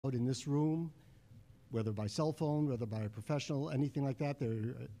in this room, whether by cell phone, whether by a professional, anything like that.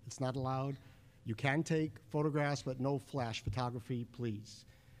 It's not allowed. You can take photographs, but no flash photography, please.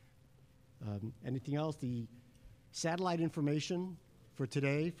 Anything else? The satellite information for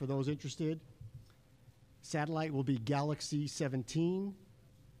today, for those interested. Satellite will be Galaxy 17,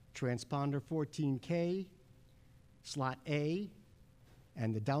 transponder 14K, slot A,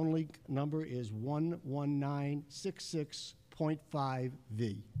 and the downlink number is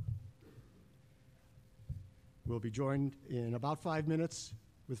 11966.5V. We'll be joined in about 5 minutes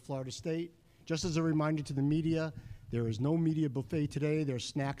with Florida State. Just as a reminder to the media, there is no media buffet today. There's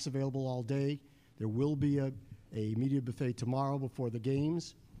snacks available all day. There will be a media buffet tomorrow before the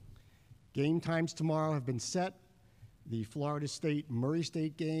games. Game times tomorrow have been set. The Florida State-Murray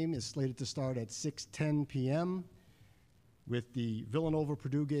State game is slated to start at 6:10 p.m. with the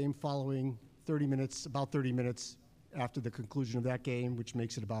Villanova-Purdue game following about 30 minutes after the conclusion of that game, which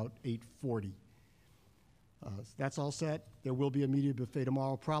makes it about 8:40. That's all set. There will be a media buffet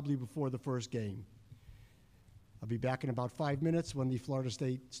tomorrow, probably before the first game. I'll be back in about 5 minutes when the Florida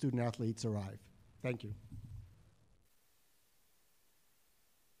State student-athletes arrive. Thank you.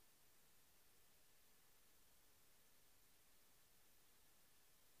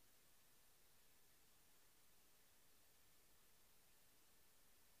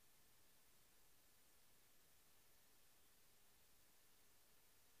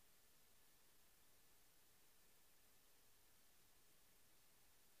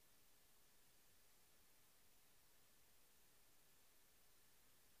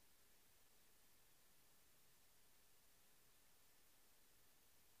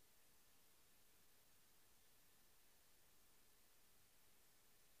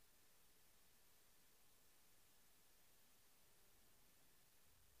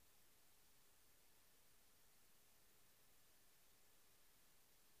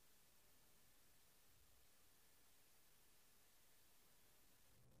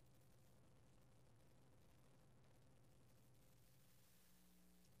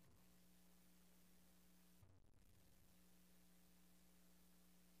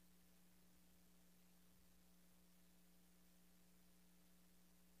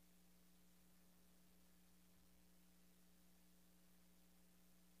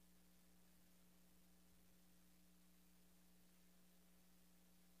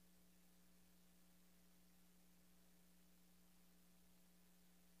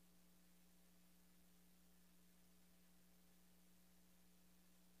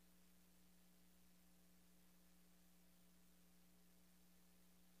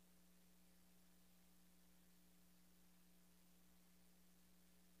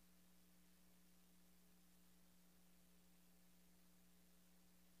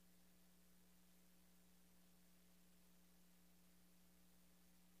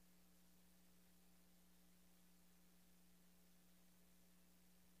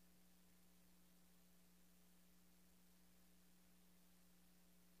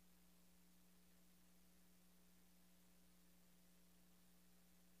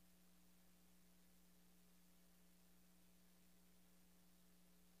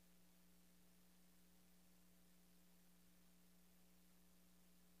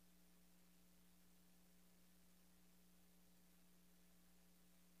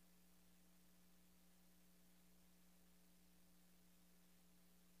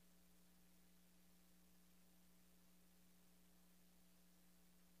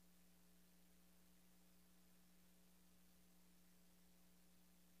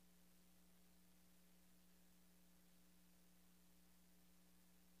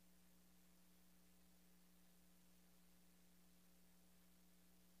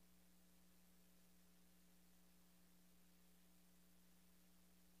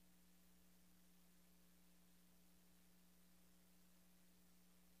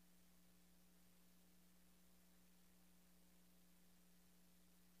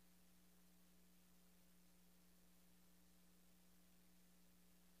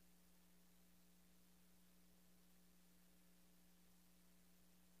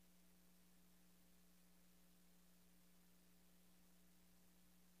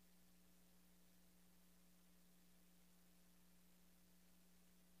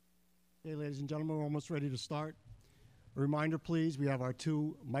 Okay, ladies and gentlemen, we're almost ready to start. A reminder, please, we have our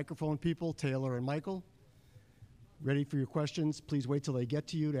two microphone people, Taylor and Michael. Ready for your questions. Please wait till they get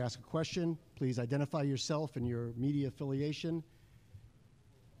to you to ask a question. Please identify yourself and your media affiliation.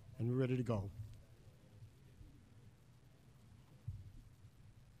 And we're ready to go.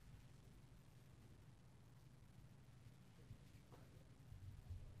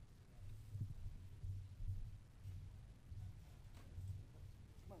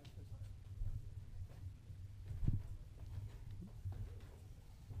 Come on.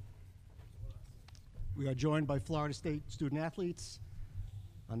 We are joined by Florida State student athletes.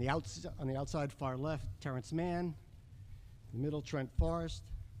 On the outside, far left, Terrence Mann. In the middle, Trent Forrest.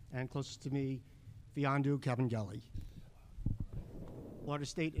 And closest to me, Fiondu Cavangeli. Florida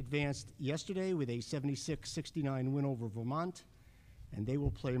State advanced yesterday with a 76-69 win over Vermont, and they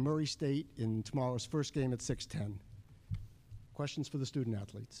will play Murray State in tomorrow's first game at 6:10. Questions for the student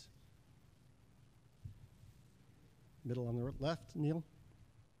athletes? Middle on the left, Neil.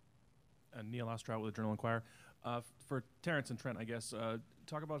 Neil Ostrout with the Journal-Inquirer. For Terrence and Trent, I guess,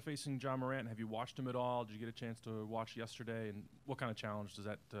 talk about facing John Morant. Have you watched him at all? Did you get a chance to watch yesterday? And what kind of challenge does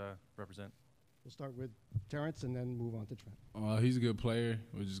that represent? We'll start with Terrence and then move on to Trent. He's a good player.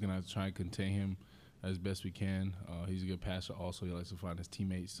 We're just going to have to try and contain him as best we can. He's a good passer also. He likes to find his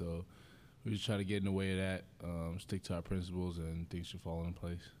teammates. So we just try to get in the way of that, stick to our principles, and things should fall in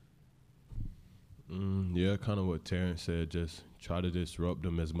place. Yeah, kind of what Terrence said. Just try to disrupt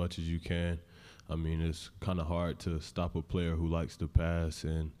them as much as you can. I mean, it's kind of hard to stop a player who likes to pass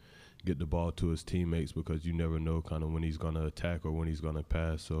and get the ball to his teammates because you never know kind of when he's going to attack or when he's going to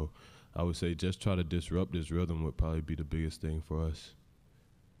pass. So I would say just try to disrupt his rhythm would probably be the biggest thing for us.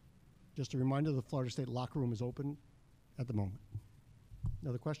 Just a reminder, the Florida State locker room is open at the moment.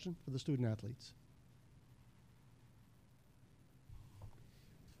 Another question for the student athletes?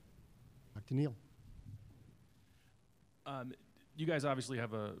 Dr. Neal. You guys obviously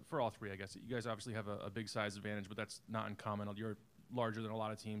have for all three, I guess, you guys obviously have a big size advantage, but that's not uncommon. You're larger than a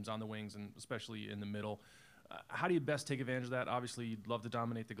lot of teams on the wings and especially in the middle. How do you best take advantage of that? Obviously, you'd love to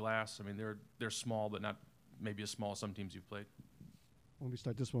dominate the glass. I mean, they're small, but not maybe as small as some teams you've played. Why don't we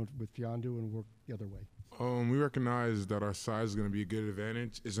start this one with Fiondu and work the other way? We recognize that our size is going to be a good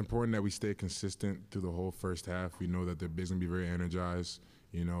advantage. It's important that we stay consistent through the whole first half. We know that their bigs going to be very energized.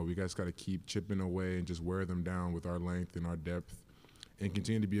 You know, we guys got to keep chipping away and just wear them down with our length and our depth and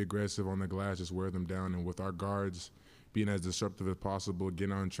continue to be aggressive on the glass, just wear them down. And with our guards being as disruptive as possible,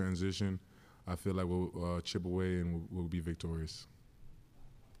 getting on transition, I feel like we'll chip away and we'll be victorious.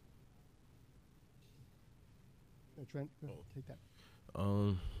 Trent, take that.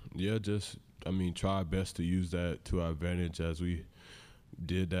 Yeah, try our best to use that to our advantage as we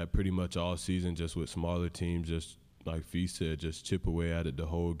did that pretty much all season, just with smaller teams, just like Fee said, just chip away at it the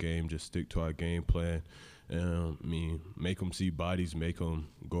whole game, just stick to our game plan. Make them see bodies, make them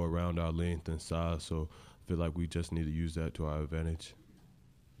go around our length and size. So I feel like we just need to use that to our advantage.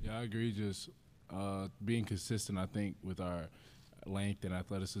 Yeah, I agree. Just being consistent, I think, with our length and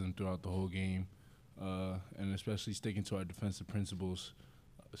athleticism throughout the whole game, and especially sticking to our defensive principles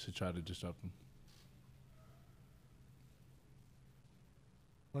to try to disrupt them.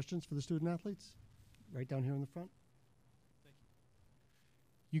 Questions for the student athletes? Right down here in the front.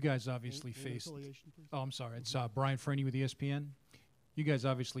 You guys obviously faced. Oh, I'm sorry. It's Brian Freeney with ESPN. You guys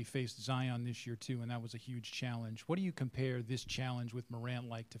obviously faced Zion this year too, and that was a huge challenge. What do you compare this challenge with Morant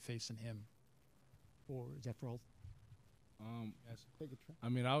like to facing him? Or is that for all? I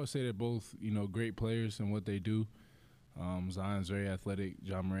mean, I would say they're both, great players in what they do. Zion's very athletic.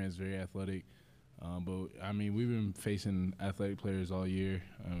 John Morant's very athletic. But, I mean, we've been facing athletic players all year,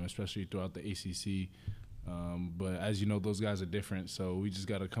 especially throughout the ACC. But as you know, those guys are different, so we just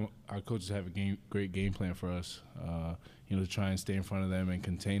got to our coaches have a great game plan for us, to try and stay in front of them and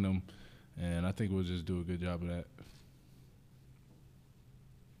contain them, and I think we'll just do a good job of that.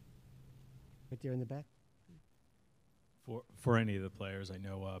 Right there in the back. For any of the players, I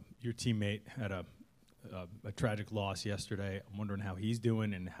know your teammate had a tragic loss yesterday. I'm wondering how he's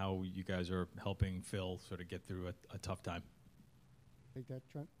doing and how you guys are helping Phil sort of get through a tough time. Take that,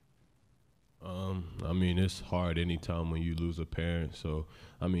 Trent. It's hard anytime when you lose a parent. So,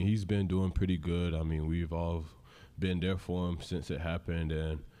 he's been doing pretty good. We've all been there for him since it happened.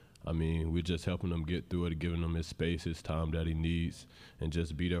 And, we're just helping him get through it, giving him his space, his time that he needs, and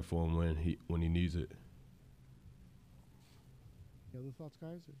just be there for him when he needs it. Any other thoughts,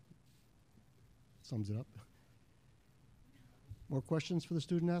 guys? Or sums it up. More questions for the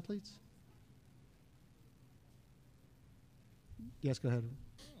student athletes? Yes, go ahead.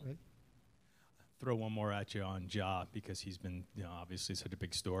 Right. Throw one more at you on Ja because he's been, obviously such a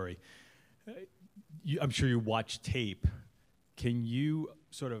big story. I'm sure you watch tape. Can you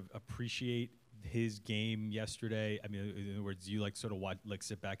sort of appreciate his game yesterday? I mean, in other words, you sort of watch,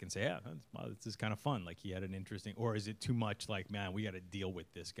 sit back and say, yeah, this is kind of fun. Like he had an interesting, or is it too much like, man, we got to deal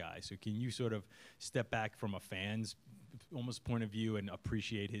with this guy? So can you sort of step back from a fan's almost point of view and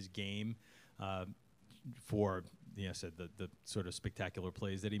appreciate his game for, said the sort of spectacular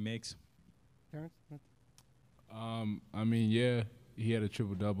plays that he makes? Terrence? Yeah, he had a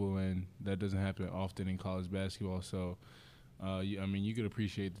triple-double, and that doesn't happen often in college basketball. So, you could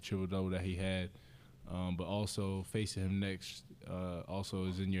appreciate the triple-double that he had. But also facing him next also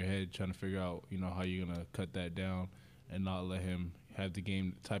is in your head, trying to figure out, how you're going to cut that down and not let him have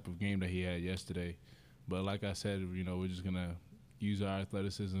the type of game that he had yesterday. But like I said, we're just going to use our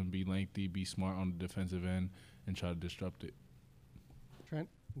athleticism, be lengthy, be smart on the defensive end, and try to disrupt it. Trent,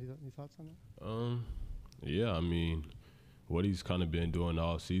 any thoughts on that? Yeah, I mean, what he's kind of been doing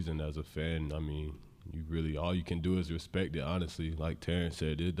all season as a fan, I mean, all you can do is respect it, honestly. Like Terrence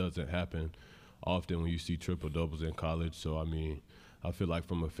said, it doesn't happen often when you see triple-doubles in college. So, I mean, I feel like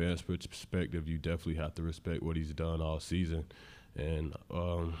from a fan's perspective, you definitely have to respect what he's done all season. And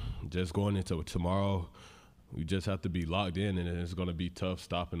just going into tomorrow, we just have to be locked in, and it's going to be tough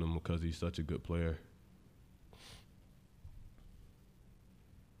stopping him because he's such a good player.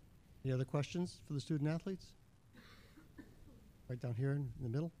 Any other questions for the student athletes? Right down here in the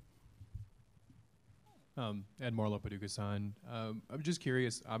middle. Ed Marlowe, Paducah-Sun. I'm just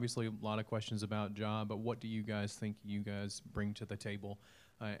curious, obviously a lot of questions about Ja, but what do you guys think you guys bring to the table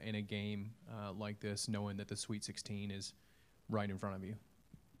in a game like this, knowing that the Sweet 16 is right in front of you?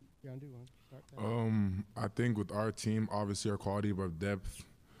 Yeah, do you want to start that? I think with our team, obviously our quality of our depth,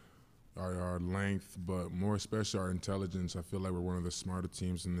 our length, but more especially our intelligence. I feel like we're one of the smarter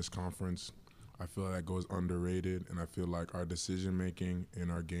teams in this conference. I feel like that goes underrated, and I feel like our decision-making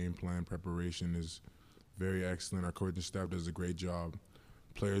and our game plan preparation is very excellent. Our coaching staff does a great job.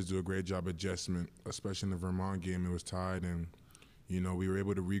 Players do a great job adjustment, especially in the Vermont game. It was tied, and we were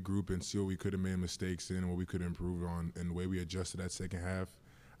able to regroup and see what we could have made mistakes in and what we could improve on, and the way we adjusted that second half.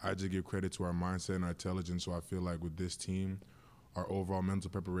 I just give credit to our mindset and our intelligence. So I feel like with this team, our overall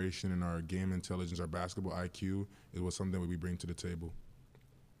mental preparation and our game intelligence, our basketball IQ is something that we bring to the table.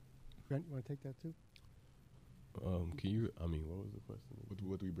 Brent, you want to take that too? What was the question?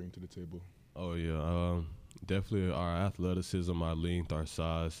 What do we bring to the table? Oh, yeah. Definitely our athleticism, our length, our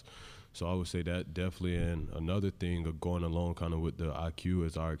size. So I would say that definitely. And another thing going along kind of with the IQ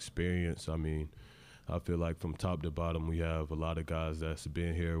is our experience. I mean, I feel like from top to bottom, we have a lot of guys that's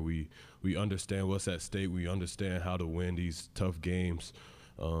been here. We understand what's at stake. We understand how to win these tough games.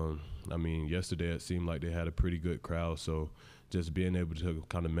 Yesterday it seemed like they had a pretty good crowd. So just being able to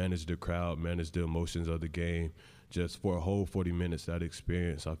kind of manage the crowd, manage the emotions of the game, just for a whole 40 minutes, that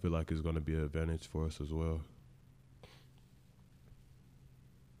experience, I feel like is going to be an advantage for us as well.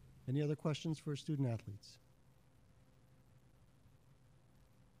 Any other questions for student athletes?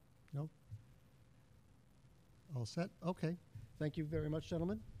 No? All set? Okay. Thank you very much,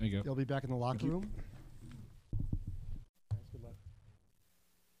 gentlemen. Thank you. They'll be back in the locker room. Thanks, good luck.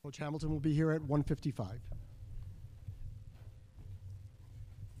 Coach Hamilton will be here at 1:55.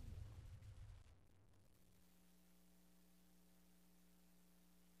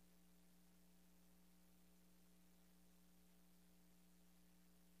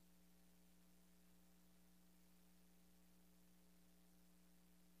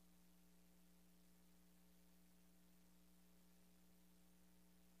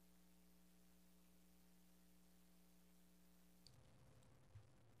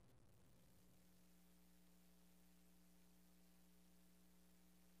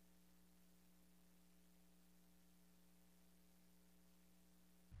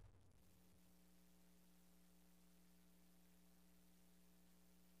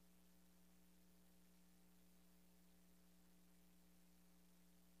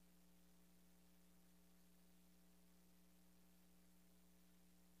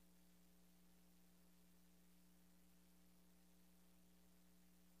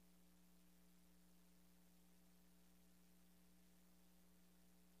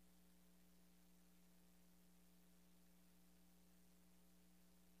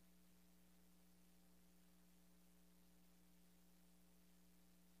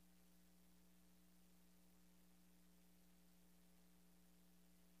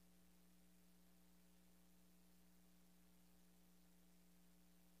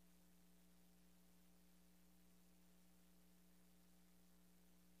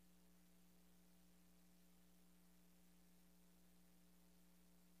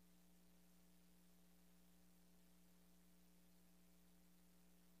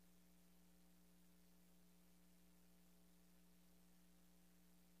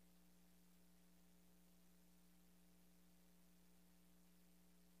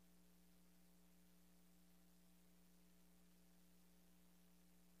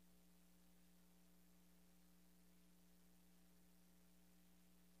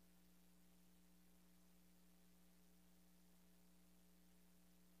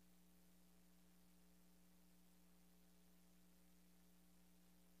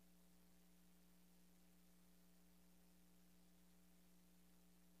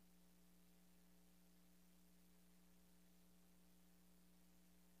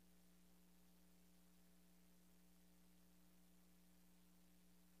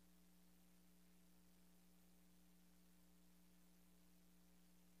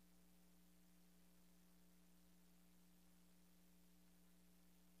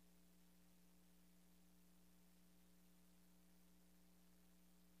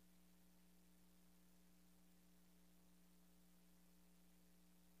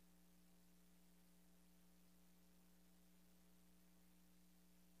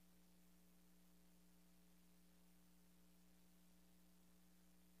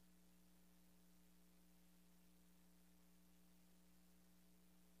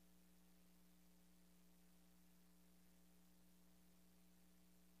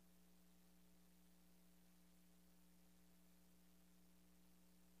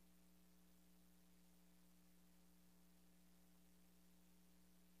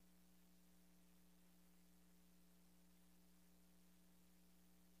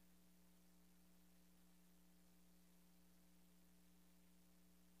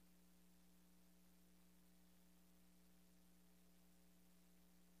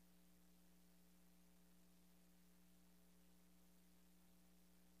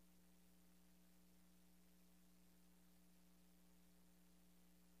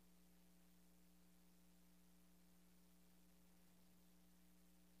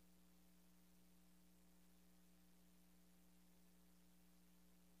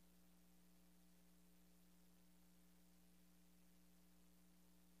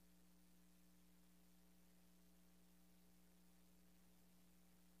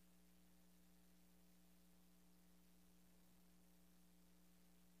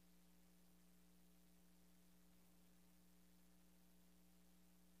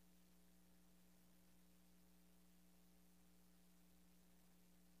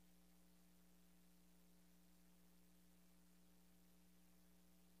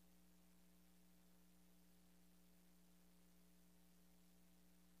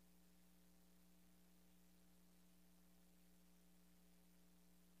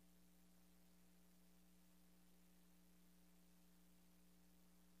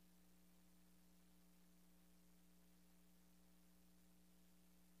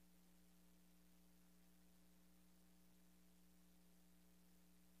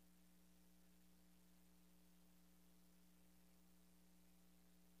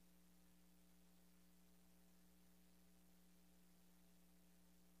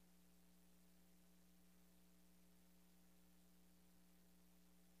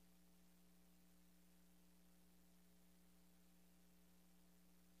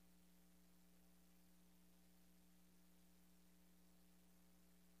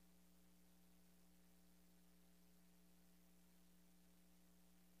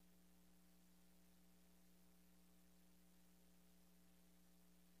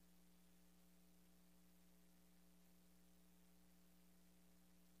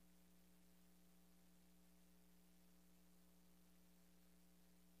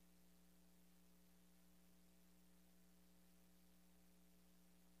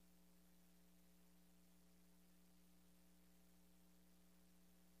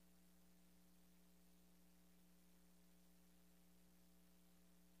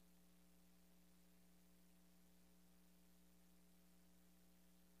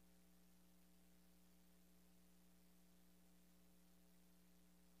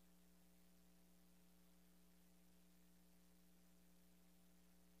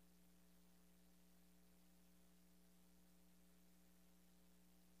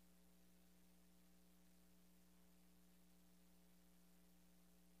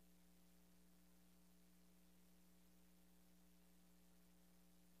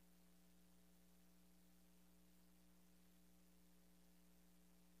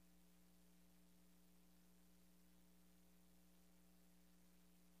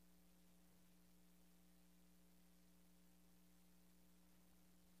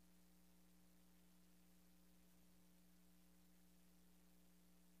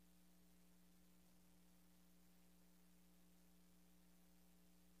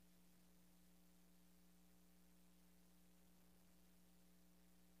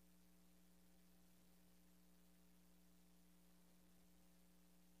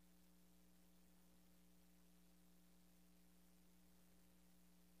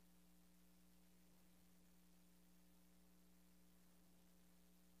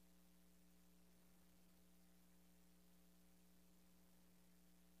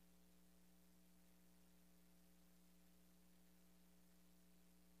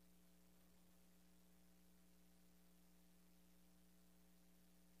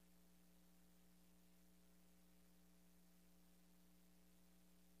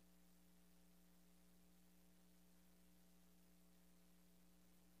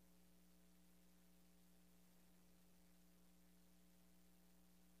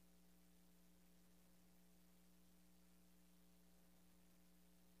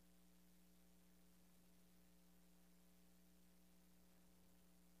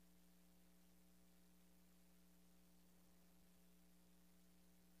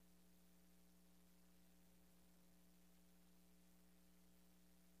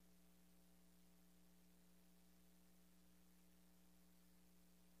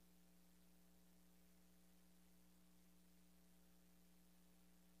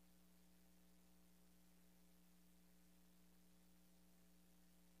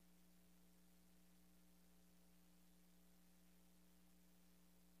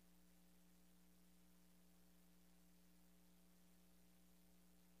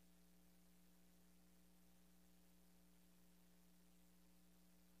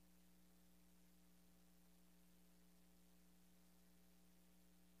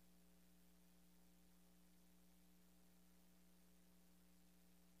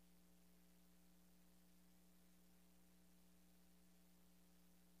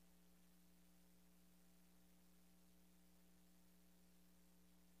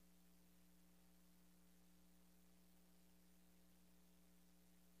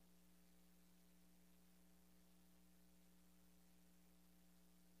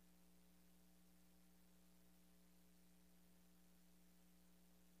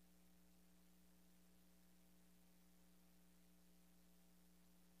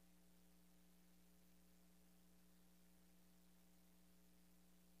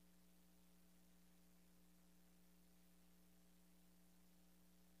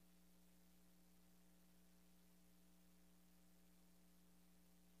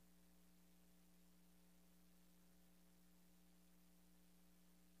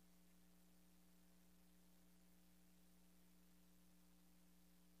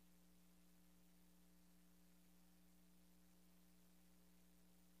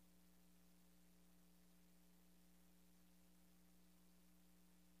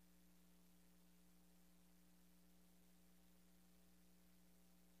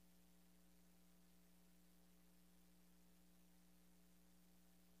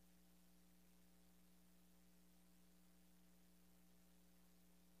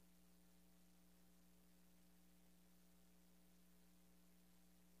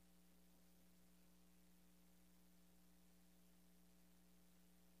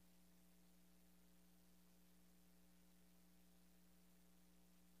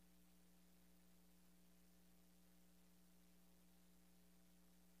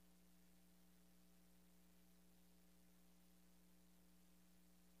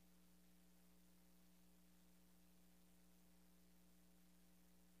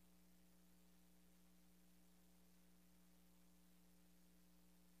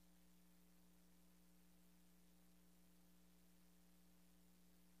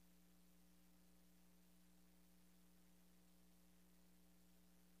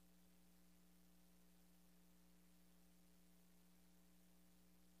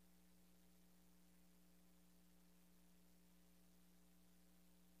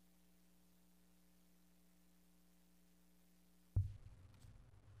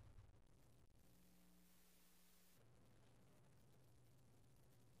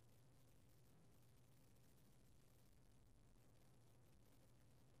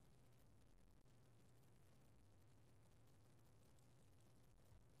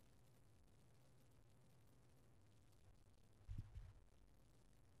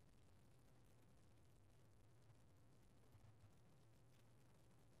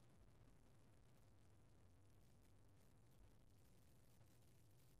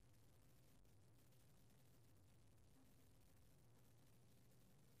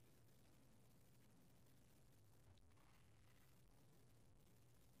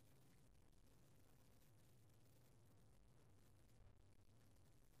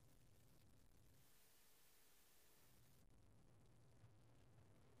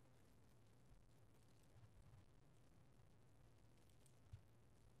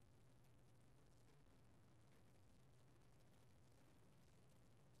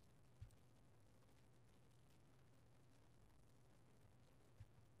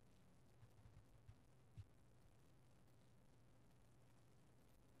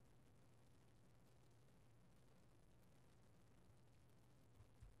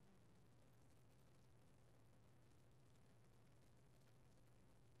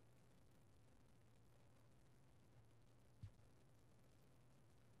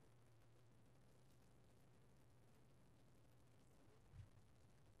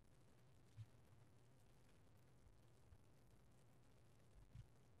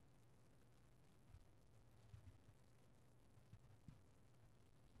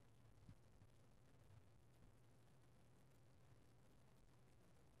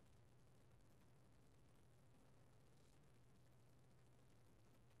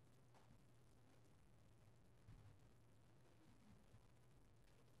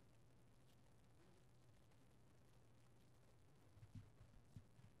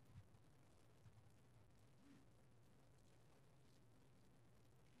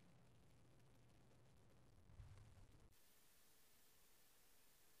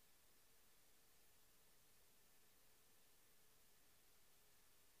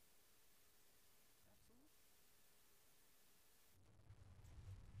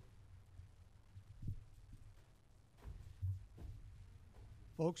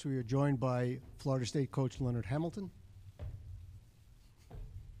 Folks, we are joined by Florida State coach Leonard Hamilton.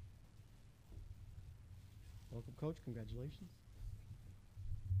 Welcome, Coach. Congratulations.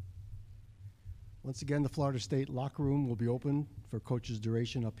 Once again, the Florida State locker room will be open for Coach's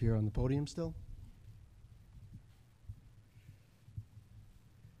duration up here on the podium still.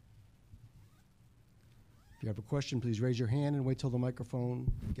 If you have a question, please raise your hand and wait till the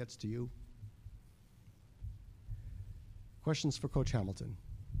microphone gets to you. Questions for Coach Hamilton?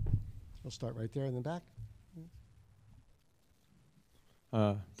 We'll start right there in the back.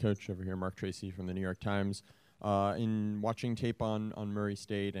 Coach, over here, Mark Tracy from the New York Times. In watching tape on Murray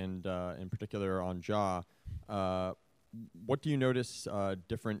State and in particular on Ja, what do you notice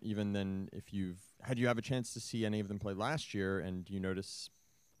different even than if you have a chance to see any of them play last year, and do you notice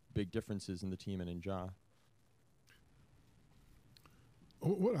big differences in the team and in Ja?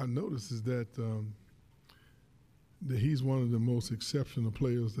 What I noticed is that he's one of the most exceptional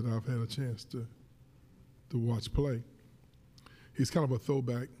players that I've had a chance to watch play. He's kind of a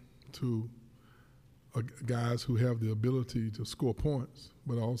throwback to guys who have the ability to score points,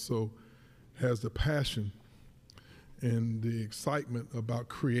 but also has the passion and the excitement about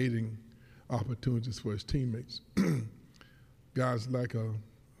creating opportunities for his teammates. Guys like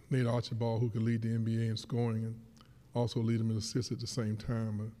Nate Archibald, who can lead the NBA in scoring and also lead them in assists at the same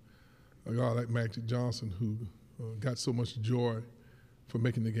time. A guy like Magic Johnson, who got so much joy for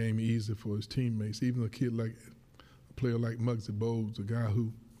making the game easy for his teammates. Even a player like Muggsy Bogues, a guy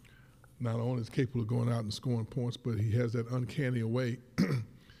who not only is capable of going out and scoring points, but he has that uncanny way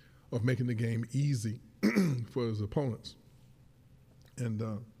of making the game easy for his opponents. And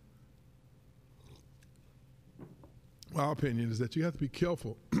my opinion is that you have to be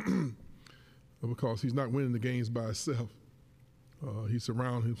careful because he's not winning the games by himself. He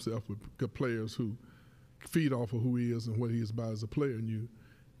surrounds himself with good players who feed off of who he is and what he is by as a player. And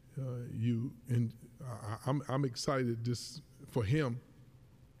I'm excited just for him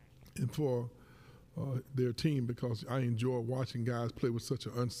and for their team, because I enjoy watching guys play with such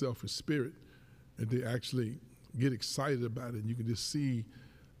an unselfish spirit, and they actually get excited about it. And you can just see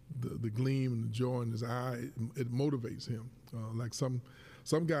the gleam and the joy in his eye. It motivates him. Like some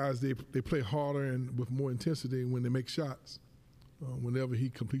guys, they play harder and with more intensity when they make shots. Whenever he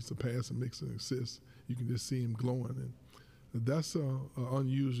completes a pass and makes an assist, you can just see him glowing. And that's an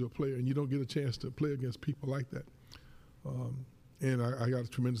unusual player, and you don't get a chance to play against people like that. And I got a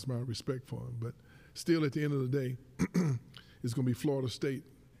tremendous amount of respect for him. But still, at the end of the day, it's going to be Florida State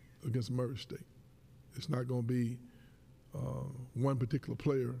against Murray State. It's not going to be one particular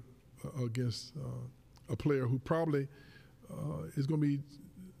player against a player who probably is going to be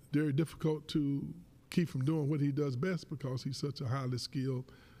very difficult to keep from doing what he does best, because he's such a highly skilled,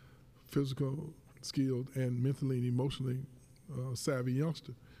 skilled, and mentally and emotionally savvy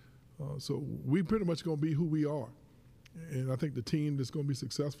youngster. So we pretty much going to be who we are. And I think the team that's going to be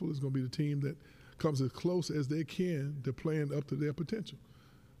successful is going to be the team that comes as close as they can to playing up to their potential.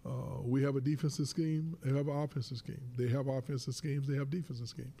 We have a defensive scheme, they have an offensive scheme. They have offensive schemes, they have defensive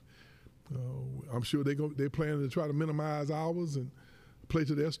schemes. I'm sure they're planning to try to minimize ours and play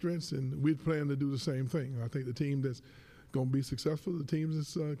to their strengths, and we're planning to do the same thing. I think the team that's going to be successful, the team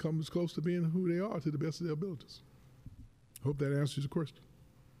that's comes close to being who they are to the best of their abilities. Hope that answers your question.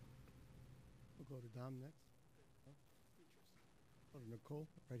 We'll go to Dom next. Go to Nicole,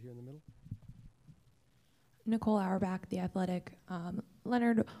 right here in the middle. Nicole Auerbach, The Athletic.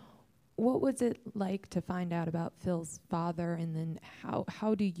 Leonard, what was it like to find out about Phil's father, and then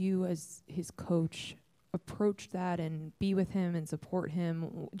how do you as his coach approach that and be with him and support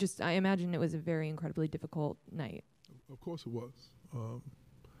him? I imagine it was a very incredibly difficult night. Of course it was.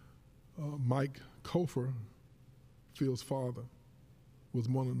 Mike Kofer, Phil's father, was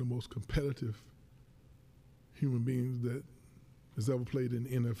one of the most competitive human beings that has ever played in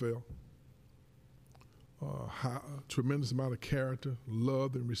the NFL. A tremendous amount of character,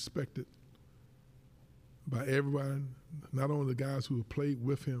 loved and respected by everybody, not only the guys who have played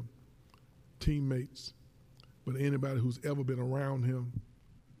with him, teammates, but anybody who's ever been around him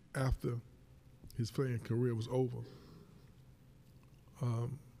after his playing career was over.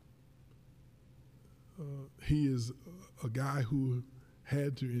 He is a guy who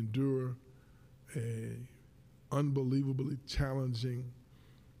had to endure a unbelievably challenging,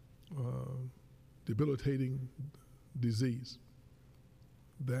 debilitating disease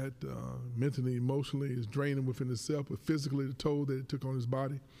that mentally, emotionally is draining within itself, but physically the toll that it took on his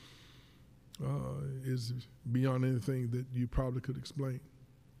body is beyond anything that you probably could explain.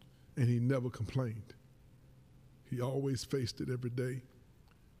 And he never complained. He always faced it every day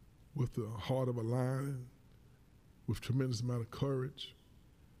with the heart of a lion, with tremendous amount of courage,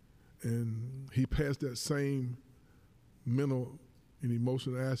 And he passed that same mental and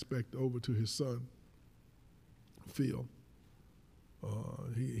emotional aspect over to his son, Phil.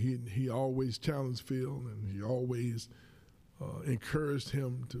 He always challenged Phil, and he always encouraged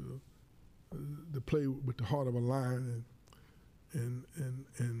him to play with the heart of a lion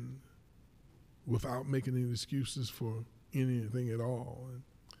and without making any excuses for anything at all. And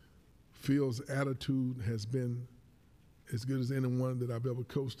Phil's attitude has been as good as anyone that I've ever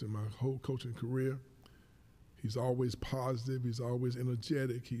coached in my whole coaching career. He's always positive. He's always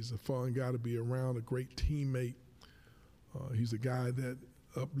energetic. He's a fun guy to be around, a great teammate. He's a guy that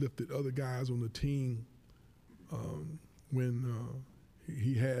uplifted other guys on the team when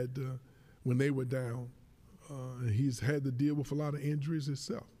they were down. He's had to deal with a lot of injuries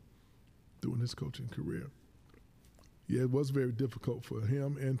himself during his coaching career. Yeah, it was very difficult for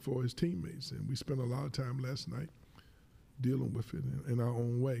him and for his teammates, and we spent a lot of time last night dealing with it in our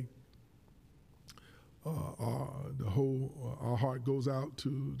own way. Our heart goes out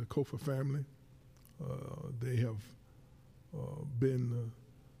to the Kofa family. They have been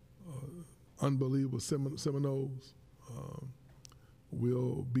unbelievable Seminoles.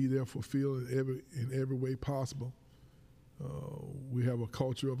 We'll be there for Phil in every way possible. We have a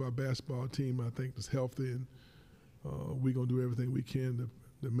culture of our basketball team, I think, that's healthy, and we're going to do everything we can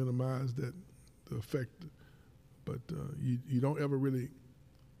to minimize the effect. But you don't ever really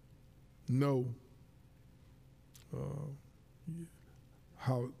know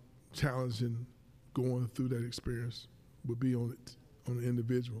how challenging going through that experience would be on the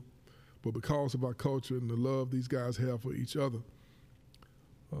individual. But because of our culture and the love these guys have for each other,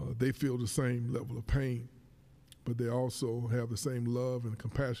 they feel the same level of pain, but they also have the same love and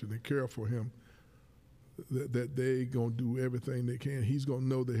compassion and care for him, that they going to do everything they can. He's going to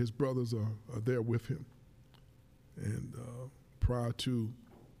know that his brothers are there with him. And prior to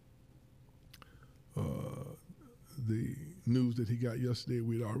the news that he got yesterday,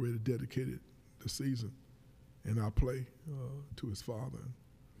 we'd already dedicated the season and our play to his father.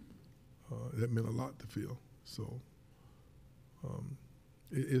 That meant a lot to Phil. So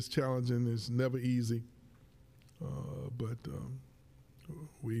it's challenging. It's never easy, but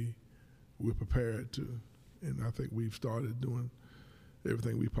we're prepared to, and I think we've started doing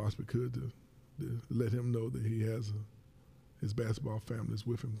everything we possibly could to let him know that he has his basketball family is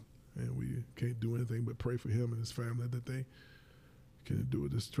with him, and we can't do anything but pray for him and his family that they can endure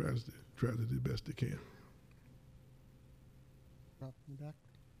this tragedy the best they can. Ralph, in the back.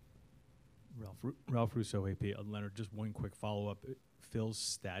 Ralph Russo, AP. Leonard, just one quick follow-up. Phil's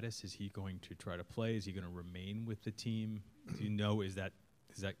status, is he going to try to play? Is he going to remain with the team? Do you know, is that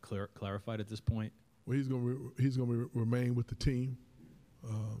clarified at this point? Well, he's going to remain with the team.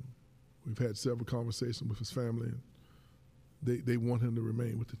 We've had several conversations with his family, and they want him to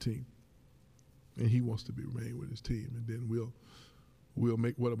remain with the team, and he wants to remain with his team. And then we'll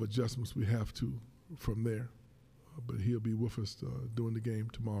make whatever adjustments we have to from there. But he'll be with us during the game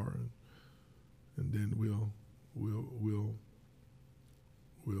tomorrow, and then we'll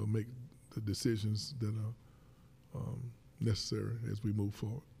make the decisions that are necessary as we move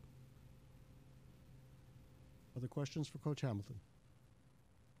forward. Other questions for Coach Hamilton?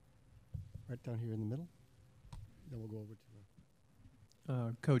 Right down here in the middle. Then we'll go over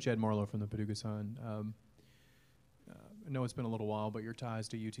to Coach Ed Marlowe from the Paducah Sun. I know it's been a little while, but your ties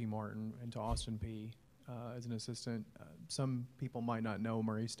to UT Martin and to Austin Peay as an assistant, some people might not know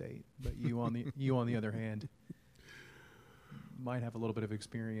Murray State, but you on the other hand might have a little bit of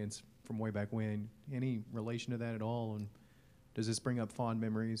experience from way back when. Any relation to that at all? And does this bring up fond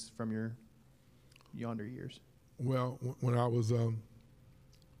memories from your yonder years? Well, when I was a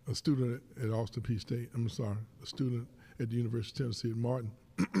student at Austin Peay State, a student at the University of Tennessee at Martin,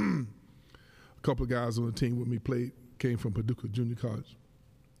 a couple of guys on the team with me came from Paducah Junior College.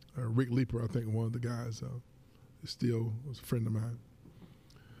 Rick Leeper, I think, one of the guys, still was a friend of mine.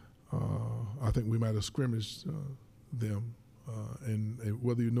 I think we might have scrimmaged them, and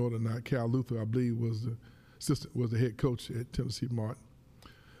whether you know it or not, Cal Luther, I believe, was the head coach at Tennessee Martin.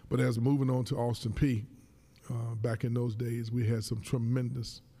 But as we're moving on to Austin Peay, back in those days, we had some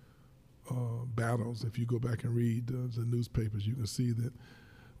tremendous battles. If you go back and read the newspapers, you can see that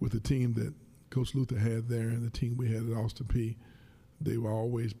with the team that Coach Luther had there and the team we had at Austin Peay, they were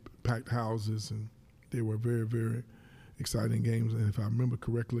always packed houses, and they were very, very exciting games. And if I remember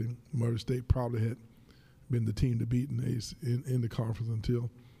correctly, Murray State probably had been the team to beat in the conference until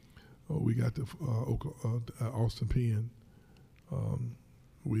we got to Austin Peay, and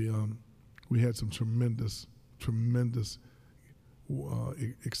we had some tremendous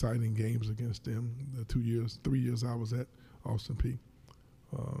exciting games against them. The 3 years I was at Austin Peay.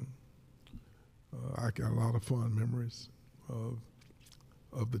 I got a lot of fond memories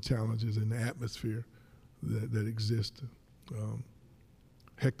of the challenges and the atmosphere that exist.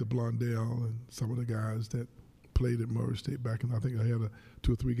 Hector Blondell and some of the guys that played at Murray State back in, I think I had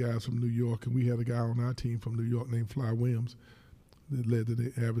 2 or 3 guys from New York, and we had a guy on our team from New York named Fly Williams that led to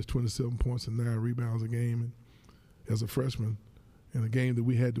the average 27 points and 9 rebounds a game, and as a freshman in a game that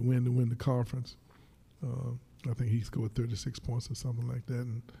we had to win the conference. I think he scored 36 points or something like that,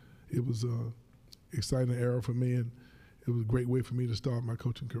 and it was an exciting era for me, and it was a great way for me to start my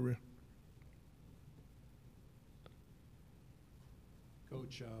coaching career.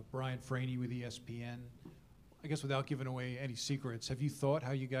 Coach, Brian Franey with ESPN. I guess without giving away any secrets, have you thought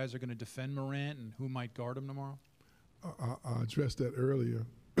how you guys are going to defend Morant and who might guard him tomorrow? I addressed that earlier.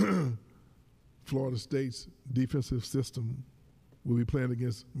 Florida State's defensive system will be playing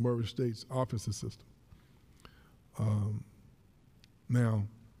against Murray State's offensive system. Now,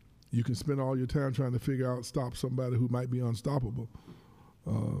 you can spend all your time trying to figure out, stop somebody who might be unstoppable,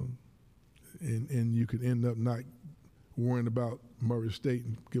 and you could end up not worrying about Murray State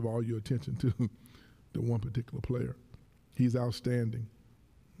and give all your attention to the one particular player. He's outstanding.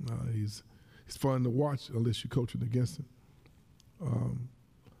 He's fun to watch unless you're coaching against him.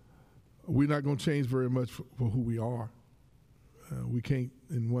 We're not going to change very much for who we are. We can't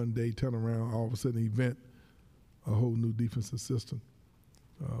in one day turn around, all of a sudden invent a whole new defensive system.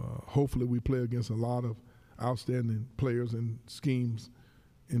 Hopefully we play against a lot of outstanding players and schemes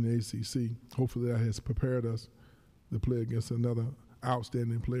in the ACC. Hopefully that has prepared us to play against another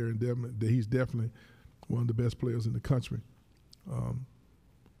outstanding player, and he's definitely one of the best players in the country.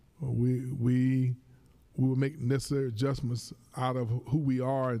 We will make necessary adjustments out of who we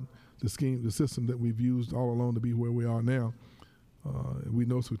are and the scheme, the system that we've used all along to be where we are now. We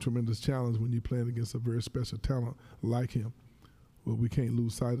know it's a tremendous challenge when you're playing against a very special talent like him. But we can't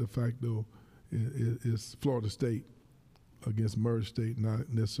lose sight of the fact, though, it's Florida State against Murray State, not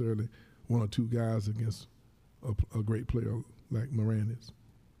necessarily 1 or 2 guys against a great player like Morant is.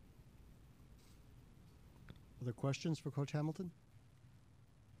 Other questions for Coach Hamilton?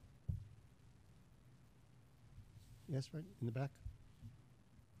 Yes, right in the back.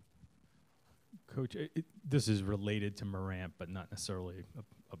 Coach, this is related to Morant, but not necessarily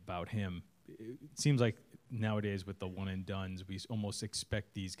about him. It seems like nowadays with the one and dones, we almost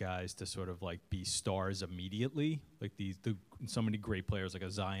expect these guys to sort of like be stars immediately. Like so many great players like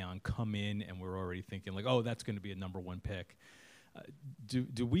a Zion come in, and we're already thinking like, oh, that's going to be a #1 pick.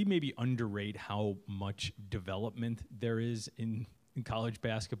 Do we maybe underrate how much development there is in college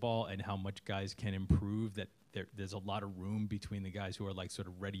basketball and how much guys can improve? That there's a lot of room between the guys who are like sort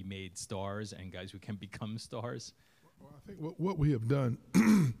of ready-made stars and guys who can become stars? Well, I think what we have done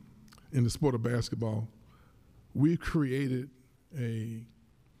in the sport of basketball, we've created a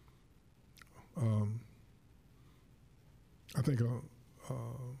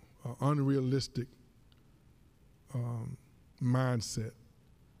unrealistic mindset.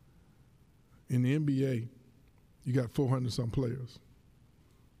 In the NBA, you got 400-some players.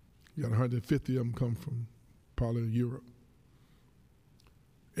 You got 150 of them come from probably Europe.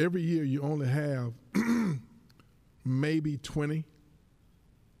 Every year you only have maybe 20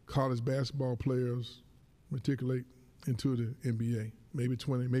 college basketball players matriculate into the NBA, maybe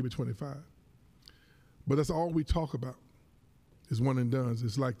 20, maybe 25. But that's all we talk about is one and dones.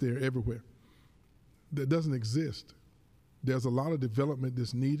 It's like they're everywhere. That doesn't exist. There's a lot of development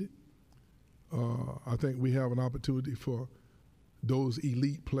that's needed. I think we have an opportunity for those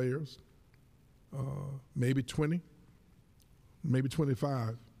elite players, maybe 20, maybe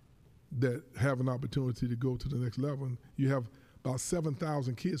 25, that have an opportunity to go to the next level. And you have about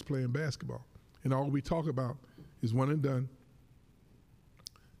 7,000 kids playing basketball. And all we talk about is one and done.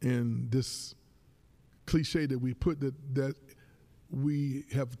 And this cliche that we put that we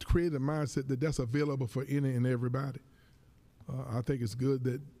have created a mindset that that's available for any and everybody. I think it's good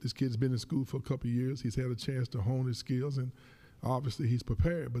that this kid's been in school for a couple of years. He's had a chance to hone his skills, and obviously he's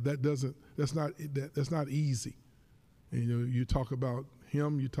prepared. But that's not easy. And you talk about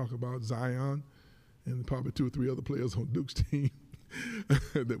him, you talk about Zion, and probably 2 or 3 other players on Duke's team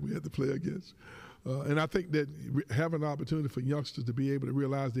that we had to play against. And I think that having an opportunity for youngsters to be able to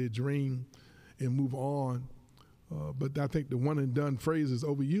realize their dream and move on. But I think the one and done phrase is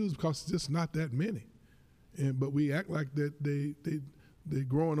overused because it's just not that many. But we act like that they're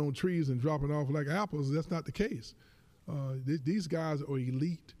growing on trees and dropping off like apples. That's not the case. These guys are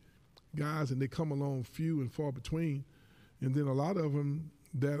elite guys, and they come along few and far between. And then a lot of them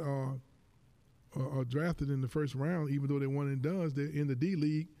that are drafted in the first round, even though they're one and dones, they're in the D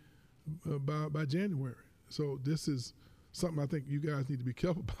League by January. So this is something I think you guys need to be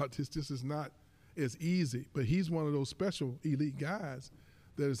careful about. This is not as easy. But he's one of those special elite guys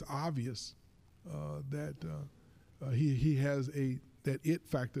that is obvious that he has that it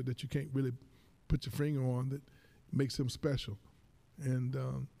factor that you can't really put your finger on that makes him special. And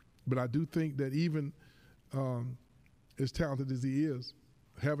but I do think that even as talented as he is,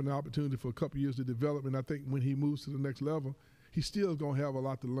 having the opportunity for a couple years to develop, and I think when he moves to the next level, he's still going to have a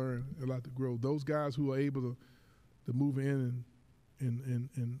lot to learn, a lot to grow. Those guys who are able to move in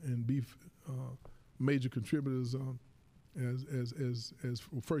and be major contributors as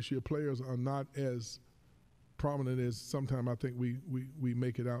first year players are not as prominent as sometimes I think we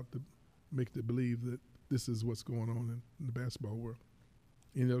make it out to make it believe that this is what's going on in the basketball world.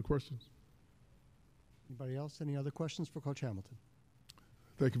 Any other questions? Anybody else? Any other questions for Coach Hamilton?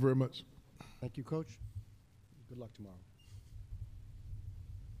 Thank you very much. Thank you, Coach. Good luck tomorrow.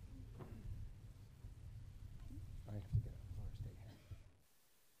 I have to get a Florida State hat.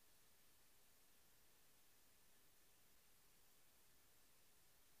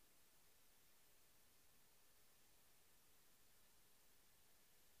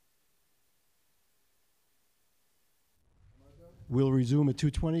 We'll resume at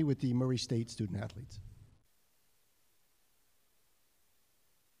 2:20 with the Murray State student athletes.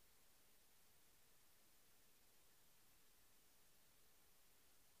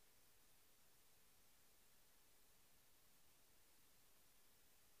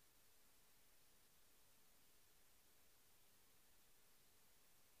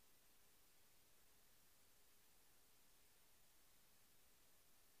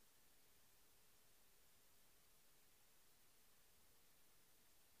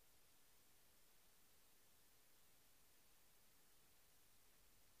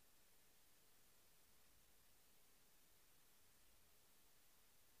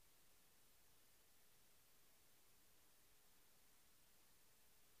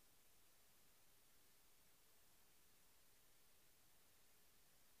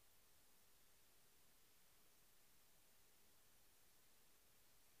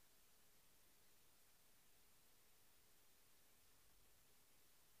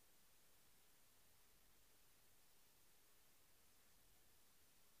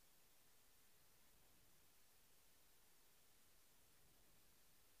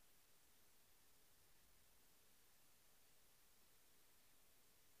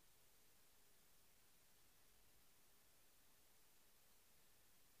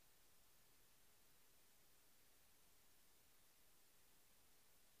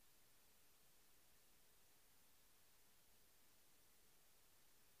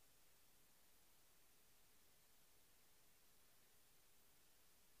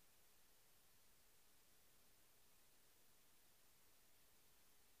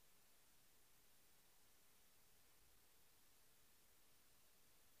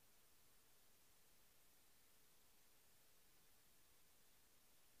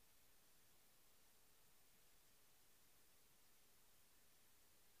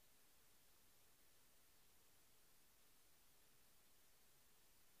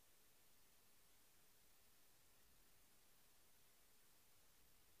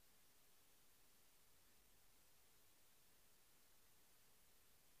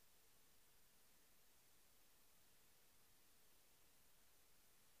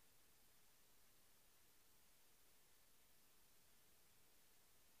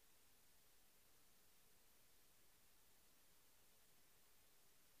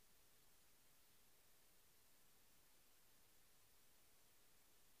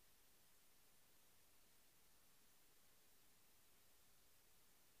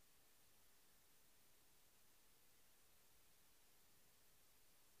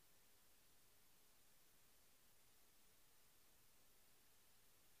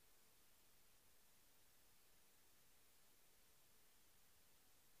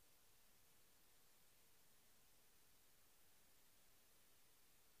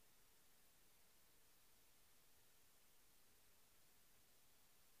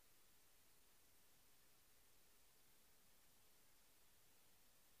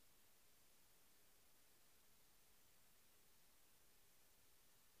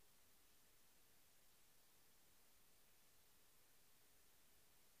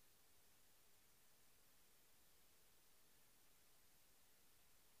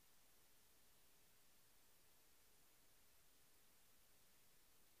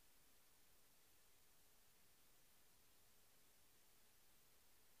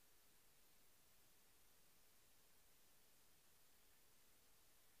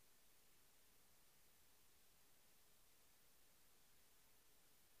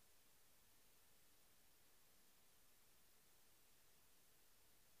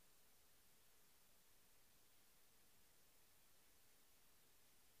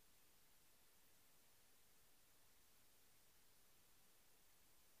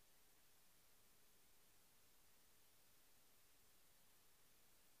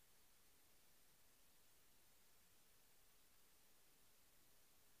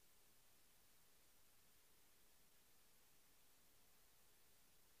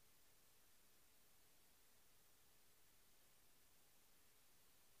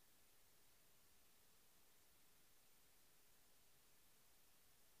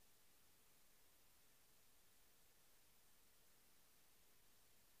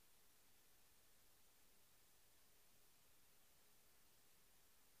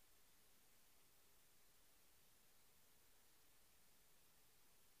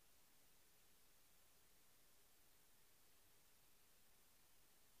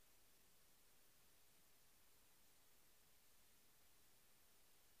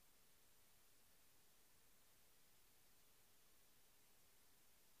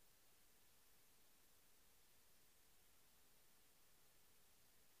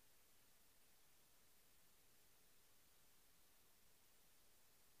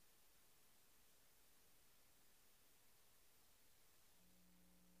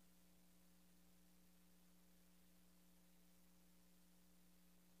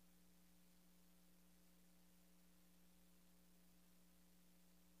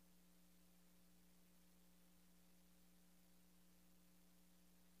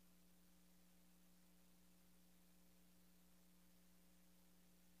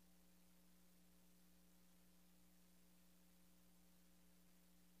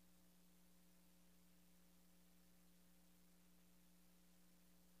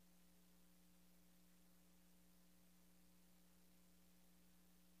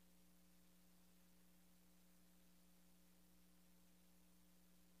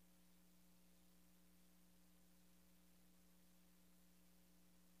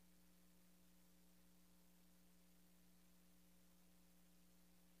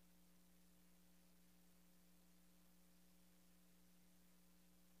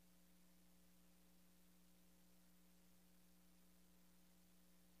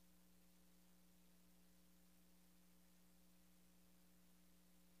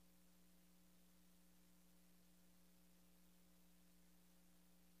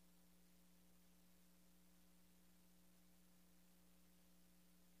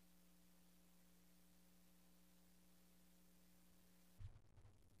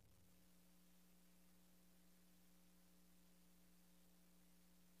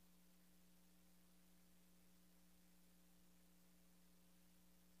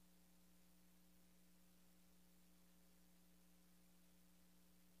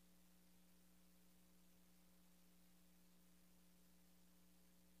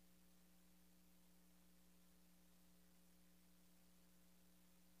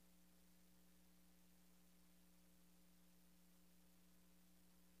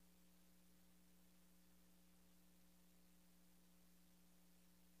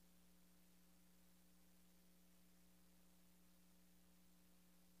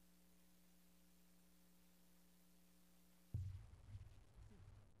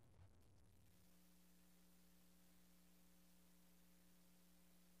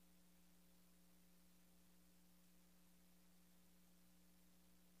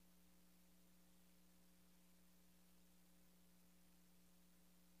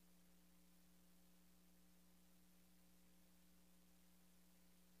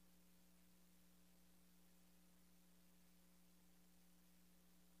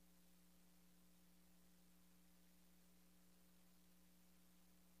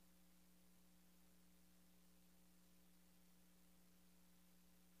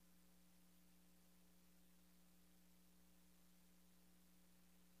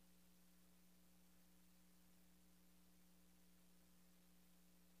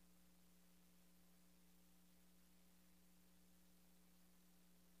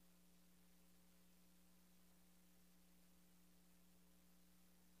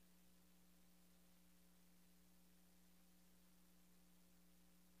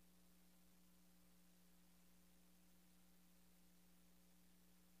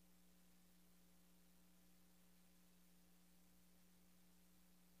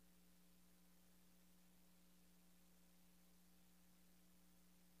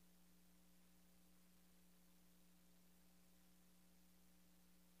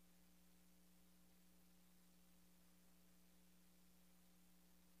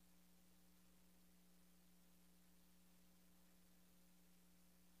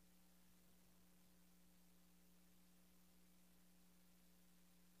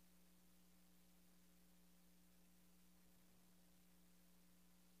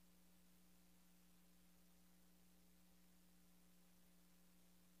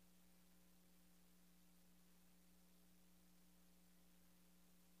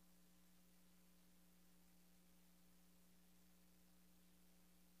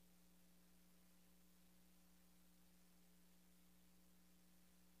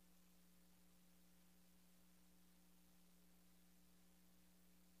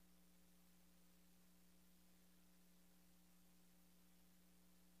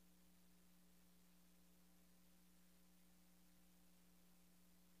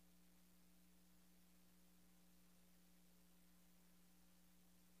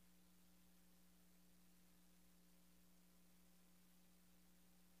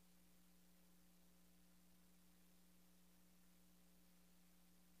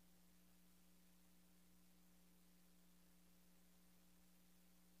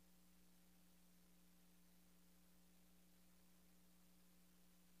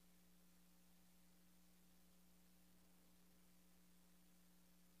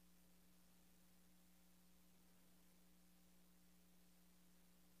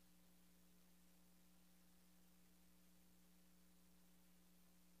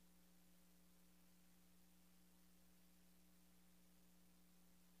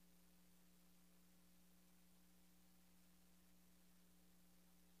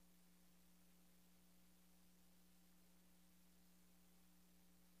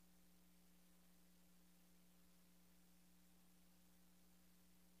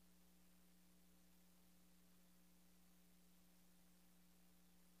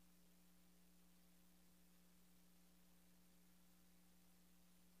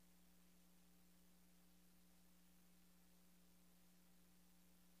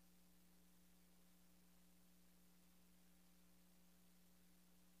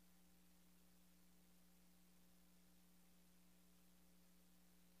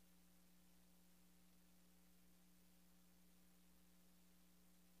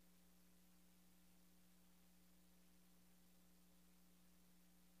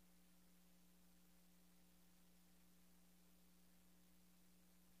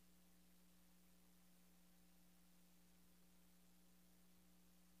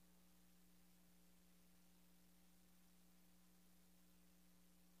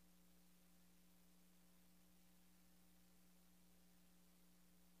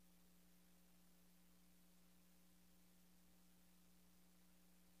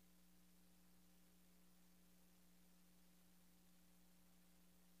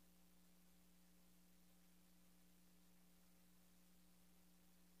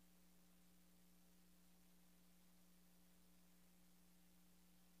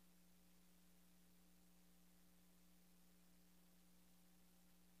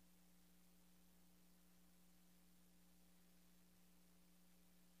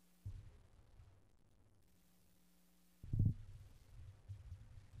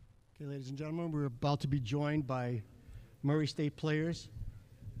 Okay, ladies and gentlemen, we're about to be joined by Murray State players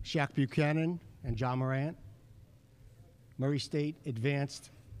Shaq Buchanan and John Morant. Murray State advanced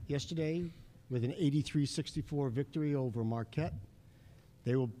yesterday with an 83-64 victory over Marquette.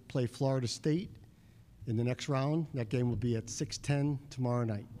 They will play Florida State in the next round. That game will be at 6:10 tomorrow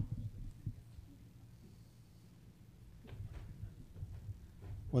night.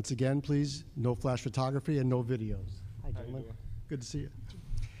 Once again, please, no flash photography and no videos. Hi, gentlemen. Good to see you.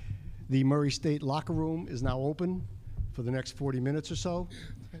 The Murray State locker room is now open for the next 40 minutes or so,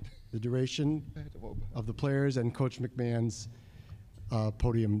 the duration of the players and Coach McMahon's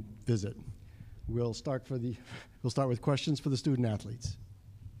podium visit. We'll start with questions for the student athletes.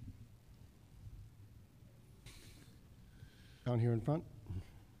 Down here in front.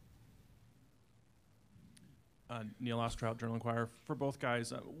 Neil Ostrout, Journal Enquirer. For both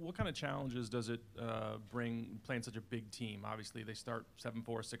guys, what kind of challenges does it bring playing such a big team? Obviously, they start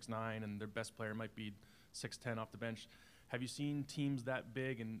 7'4", 6'9", and their best player might be 6'10" off the bench. Have you seen teams that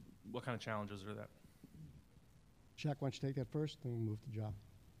big, and what kind of challenges are that? Shaq, why don't you take that first, then we'll move to John.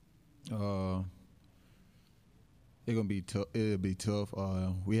 It's gonna be tough. It'll be tough.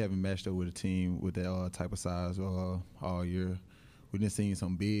 We haven't matched up with a team with that type of size all year. We done seen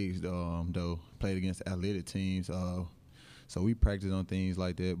some bigs though played against athletic teams. So we practice on things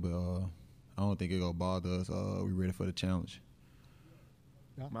like that, but I don't think it's gonna bother us. We ready for the challenge.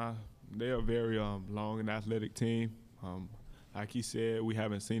 Yeah. They're a very long and athletic team. Like he said, we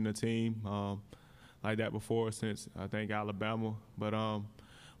haven't seen a team like that before since I think Alabama. But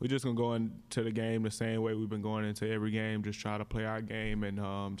we're just gonna go into the game the same way we've been going into every game. Just try to play our game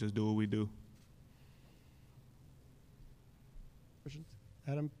and just do what we do. Questions?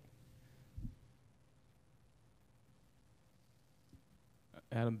 Adam?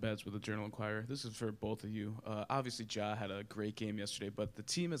 Adam Betts with the Journal Enquirer. This is for both of you. Obviously, Ja had a great game yesterday, but the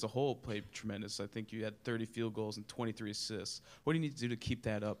team as a whole played tremendous. I think you had 30 field goals and 23 assists. What do you need to do to keep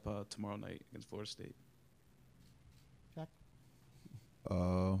that up tomorrow night against Florida State? Jack?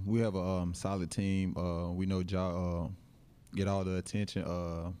 We have a solid team. We know Ja get all the attention.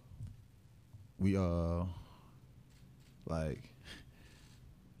 We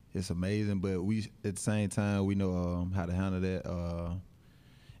it's amazing, but we at the same time we know how to handle that.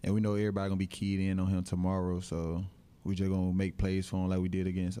 And we know everybody gonna be keyed in on him tomorrow, so we just gonna make plays for him like we did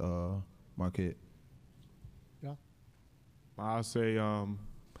against Marquette. Yeah. I'll say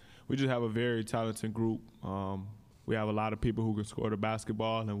we just have a very talented group. We have a lot of people who can score the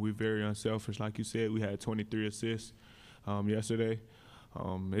basketball, and we're very unselfish. Like you said, we had 23 assists yesterday.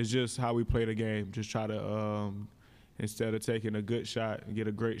 It's just how we play the game. Just try to, instead of taking a good shot, get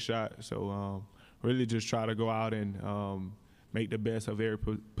a great shot. So really just try to go out and make the best of every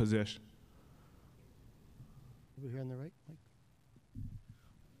possession. Over here on the right,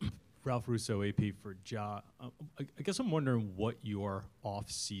 Mike. Ralph Russo, AP for Ja. I guess I'm wondering what your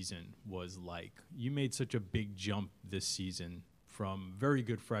off-season was like. You made such a big jump this season from very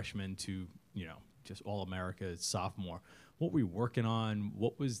good freshman to, just All-America sophomore. What were you working on?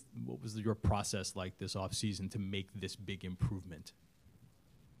 What was your process like this off-season to make this big improvement?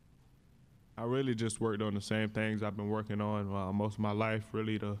 I really just worked on the same things I've been working on most of my life,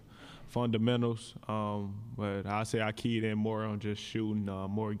 really the fundamentals. But I say I keyed in more on just shooting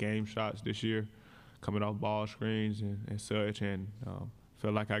more game shots this year, coming off ball screens and such, and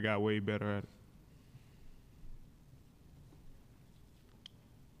feel like I got way better at it.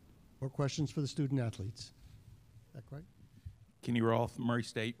 More questions for the student athletes? Is that right? Kenny Roth, Murray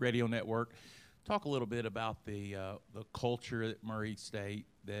State Radio Network. Talk a little bit about the culture at Murray State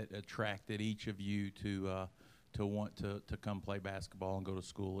that attracted each of you to want to come play basketball and go to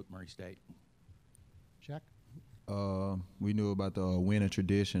school at Murray State. Jack? We knew about the winning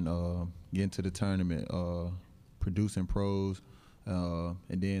tradition, getting to the tournament, producing pros, and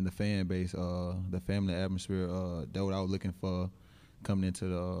then the fan base, the family atmosphere. That what I was looking for coming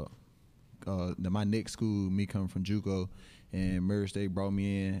into my next school, me coming from JUCO. And Murray State brought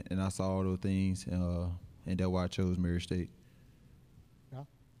me in, and I saw all those things, and that's why I chose Murray State. Yeah.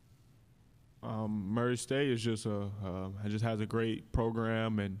 Murray State is just it just has a great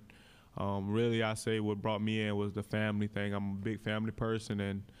program, and really I say what brought me in was the family thing. I'm a big family person,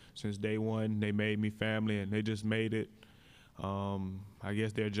 and since day one they made me family, and they just made it, I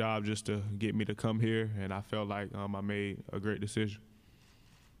guess, their job just to get me to come here, and I felt like I made a great decision.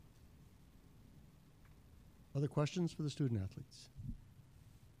 Other questions for the student athletes?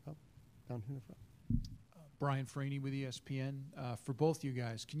 Oh, down here in the front. Brian Franey with ESPN. For both you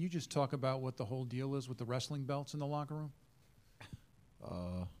guys, can you just talk about what the whole deal is with the wrestling belts in the locker room?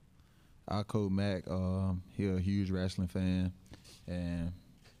 Our coach Mac, he a huge wrestling fan, and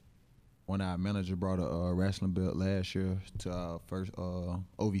when our manager brought a wrestling belt last year to our first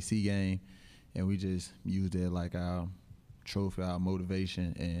OVC game, and we just used it like our trophy, our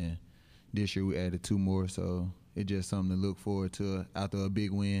motivation. And this year we added 2 more, so it's just something to look forward to. After a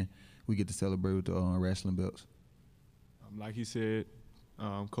big win, we get to celebrate with the wrestling belts. Like he said,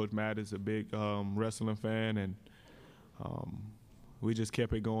 Coach Matt is a big wrestling fan, and we just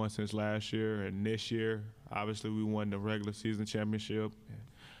kept it going since last year. And this year, obviously, we won the regular season championship,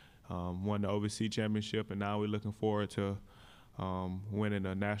 won the OVC championship, and now we're looking forward to winning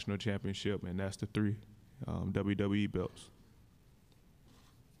a national championship, and that's the 3 WWE belts.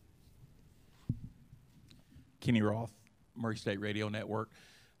 Kenny Roth, Murray State Radio Network.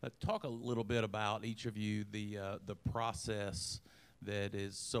 Talk a little bit about each of you, the process that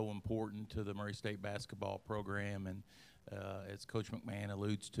is so important to the Murray State basketball program, and as Coach McMahon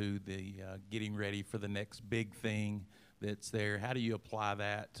alludes to, the getting ready for the next big thing that's there. How do you apply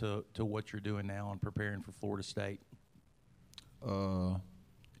that to what you're doing now and preparing for Florida State?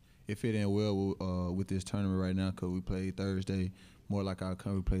 It fit in well with this tournament right now because we played Thursday, more like our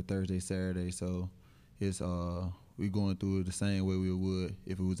country. We played Thursday, Saturday, so it's we going through it the same way we would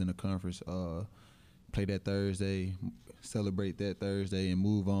if it was in a conference. Play that Thursday, celebrate that Thursday, and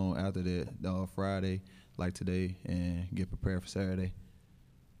move on after that Friday, like today, and get prepared for Saturday.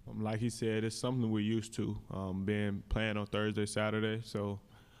 Like he said, it's something we're used to, playing on Thursday, Saturday. So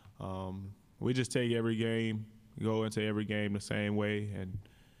we just take every game, go into every game the same way, and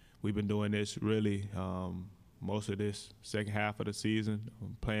we've been doing this really most of this second half of the season,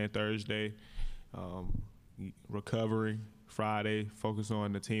 playing Thursday, recovering Friday, focus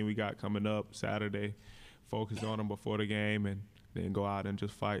on the team we got coming up Saturday, focus on them before the game, and then go out and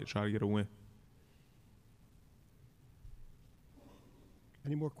just fight, try to get a win.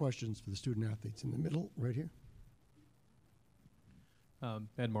 Any more questions for the student athletes in the middle, right here?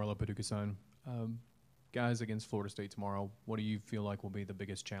 Ed Marlowe, Paducah-san. Guys against Florida State tomorrow, what do you feel like will be the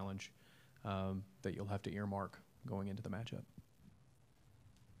biggest challenge that you'll have to earmark going into the matchup?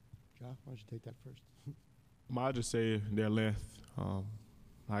 John, why don't you take that first? I'll just say their length.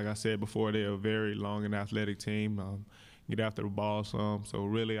 Like I said before, they're a very long and athletic team. Get after the ball some. So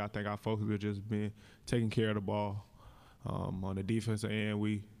really, I think our focus will just be taking care of the ball. On the defensive end,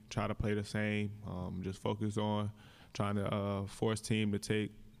 we try to play the same. Just focus on trying to force team to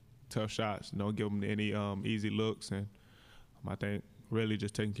take tough shots. Don't give them any easy looks. And I think really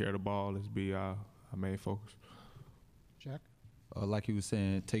just taking care of the ball is be our main focus. Jack? Like he was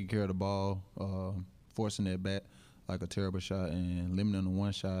saying, taking care of the ball, forcing that back like a terrible shot, and limiting them to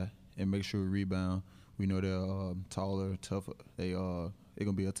one shot, and make sure we rebound. We know they're taller, tougher. It's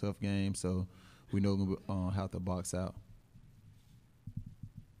gonna be a tough game, so we know we're gonna have to box out.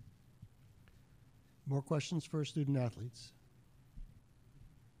 More questions for student athletes?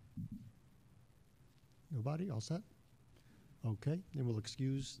 Nobody? All set? Okay, then we'll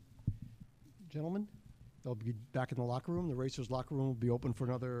excuse gentlemen. They'll be back in the locker room. The Racers' locker room will be open for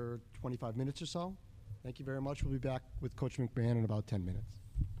another 25 minutes or so. Thank you very much. We'll be back with Coach McMahon in about 10 minutes.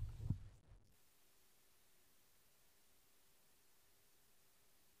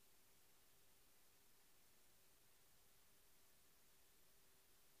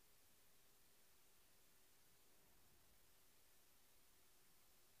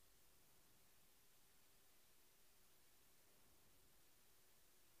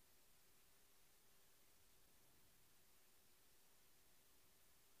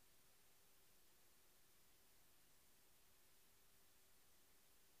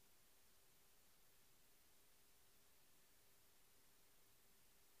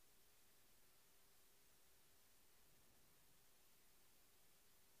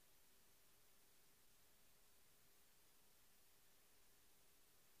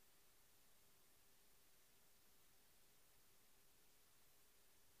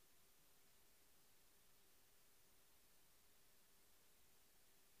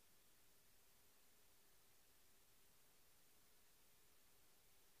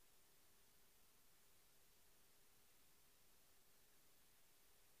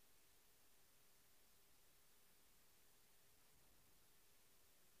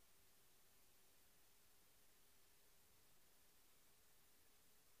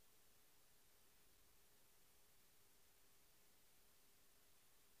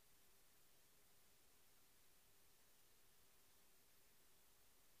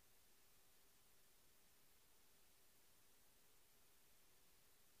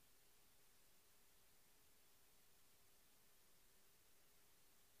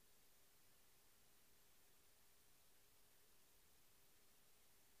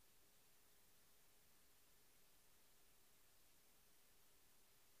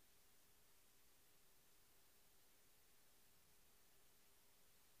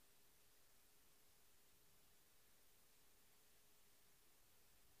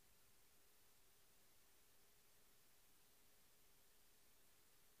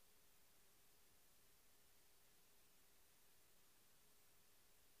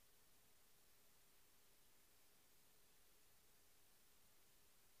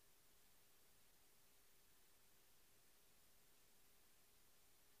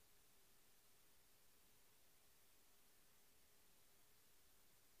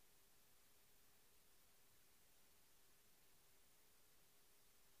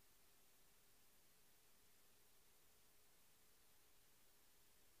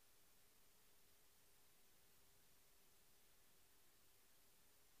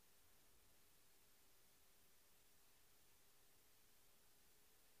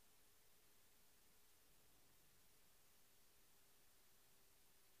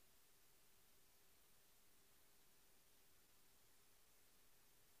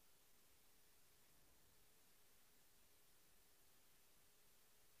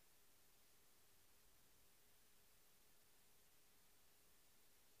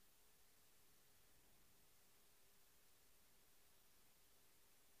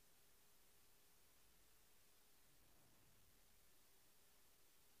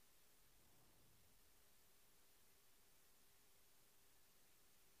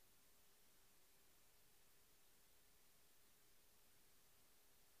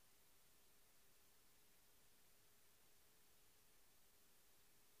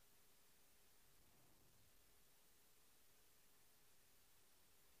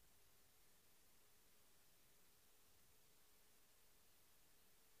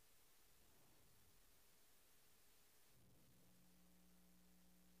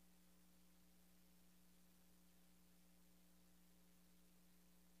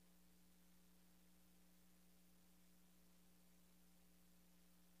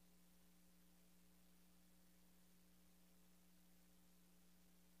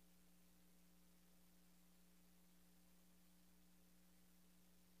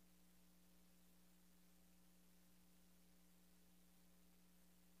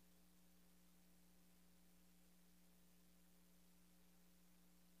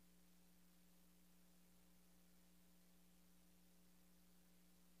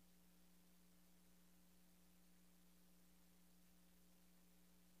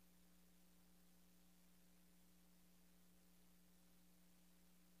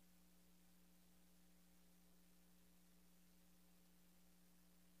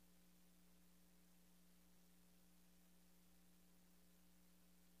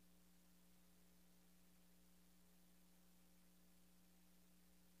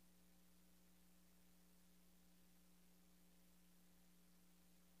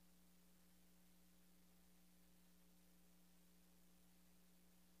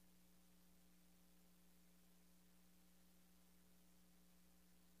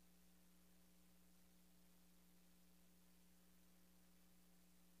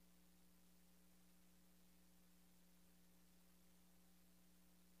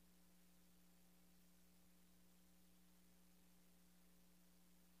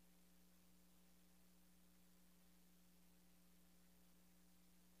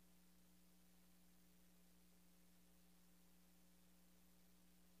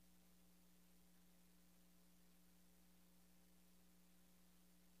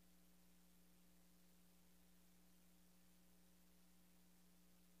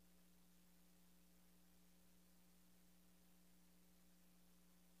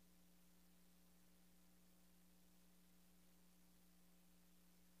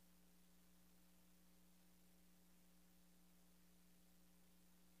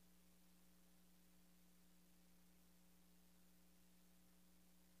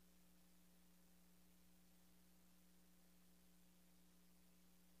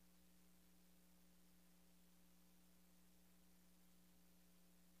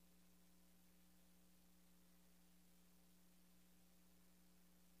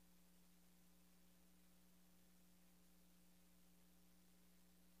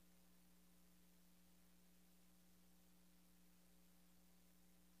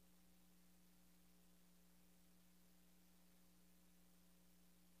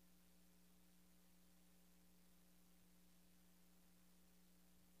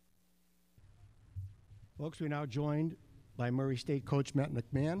 Folks, we're now joined by Murray State coach Matt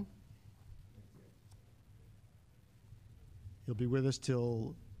McMahon. He'll be with us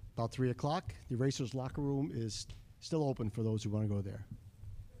till about 3 o'clock. The Racers locker room is still open for those who want to go there.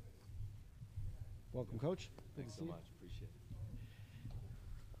 Welcome, Coach. Thanks so much. Appreciate it.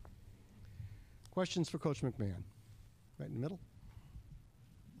 Questions for Coach McMahon? Right in the middle.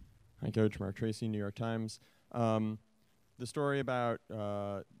 Hi, Coach. Mark Tracy, New York Times. The story about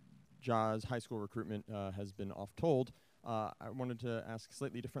Ja's high school recruitment has been oft-told. I wanted to ask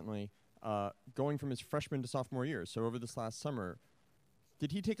slightly differently. Going from his freshman to sophomore year, so over this last summer,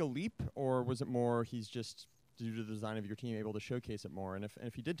 did he take a leap, or was it more he's just, due to the design of your team, able to showcase it more? And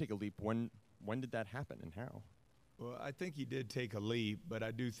if he did take a leap, when did that happen and how? Well, I think he did take a leap, but I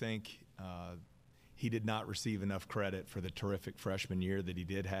do think he did not receive enough credit for the terrific freshman year that he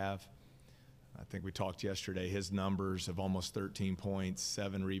did have. I think we talked yesterday, his numbers of almost 13 points,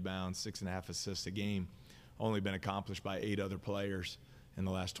 7 rebounds, 6.5 assists a game, only been accomplished by 8 other players in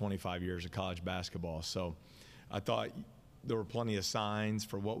the last 25 years of college basketball. So I thought there were plenty of signs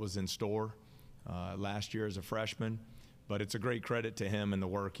for what was in store last year as a freshman, but it's a great credit to him and the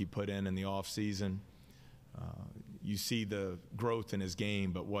work he put in the off season. You see the growth in his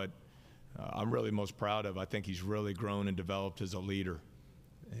game, but what I'm really most proud of, I think he's really grown and developed as a leader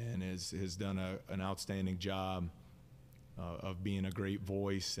and has done an outstanding job of being a great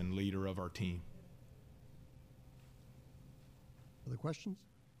voice and leader of our team. Other questions?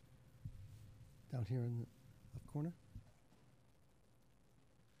 Down here in the left corner.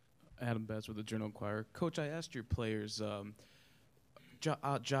 Adam Betts with the Journal-Enquirer. Coach, I asked your players, Ja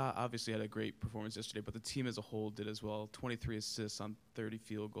obviously had a great performance yesterday, but the team as a whole did as well. 23 assists on 30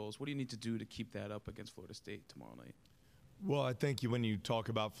 field goals. What do you need to do to keep that up against Florida State tomorrow night? Well, I think when you talk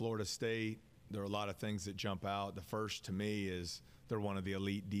about Florida State, there are a lot of things that jump out. The first to me is they're one of the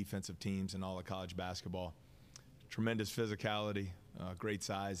elite defensive teams in all of college basketball. Tremendous physicality, great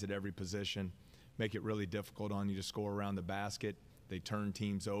size at every position, make it really difficult on you to score around the basket. They turn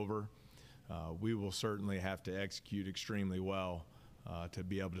teams over. We will certainly have to execute extremely well to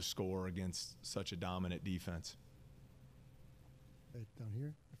be able to score against such a dominant defense. Right down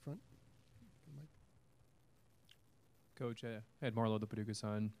here in front. Coach, Ed Marlowe, the Paducah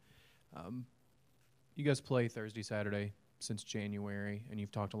Sun. You guys play Thursday, Saturday since January, and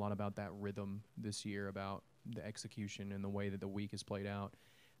you've talked a lot about that rhythm this year, about the execution and the way that the week is played out.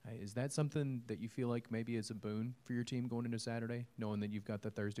 Is that something that you feel like maybe is a boon for your team going into Saturday, knowing that you've got the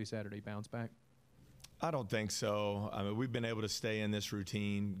Thursday, Saturday bounce back? I don't think so. I mean, we've been able to stay in this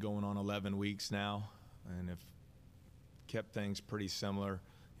routine going on 11 weeks now and have kept things pretty similar.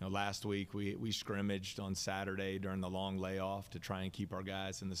 You know, last week we scrimmaged on Saturday during the long layoff to try and keep our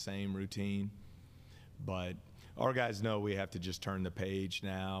guys in the same routine. But our guys know we have to just turn the page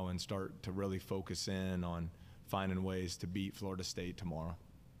now and start to really focus in on finding ways to beat Florida State tomorrow.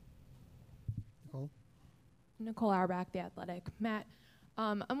 Nicole Auerbach, The Athletic. Matt,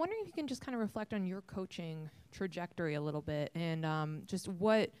 I'm wondering if you can just kind of reflect on your coaching trajectory a little bit and just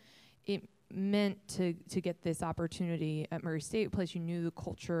what it meant to get this opportunity at Murray State, a place you knew the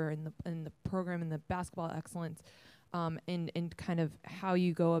culture and the program and the basketball excellence, and kind of how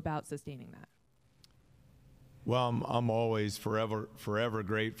you go about sustaining that. Well, I'm always forever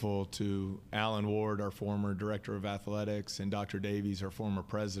grateful to Alan Ward, our former director of athletics, and Dr. Davies, our former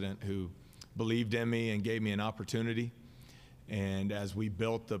president, who believed in me and gave me an opportunity. And as we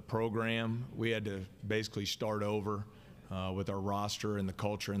built the program, we had to basically start over with our roster and the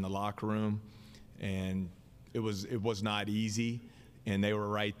culture in the locker room. And it was not easy, and they were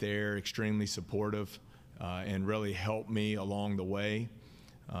right there, extremely supportive, and really helped me along the way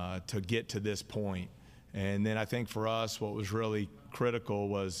to get to this point. And then I think for us, what was really critical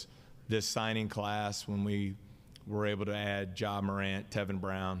was this signing class when we were able to add Ja Morant, Tevin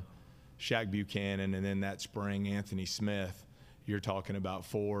Brown, Shaq Buchanan, and then that spring, Anthony Smith. You're talking about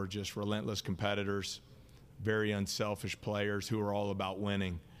 4 just relentless competitors, very unselfish players who are all about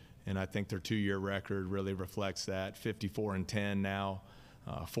winning. And I think their 2-year record really reflects that. 54-10 now.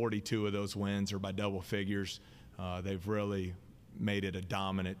 42 of those wins are by double figures. They've really made it a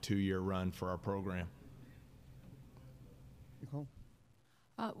dominant 2-year run for our program. Nicole?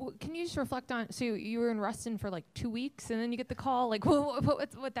 Well, can you just reflect on, so you were in Ruston for like 2 weeks and then you get the call, like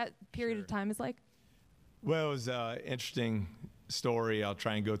what that period of time is like? Well, it was an interesting story. I'll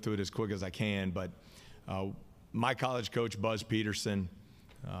try and go through it as quick as I can, but my college coach, Buzz Peterson,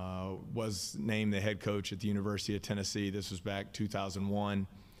 was named the head coach at the University of Tennessee. This was back 2001.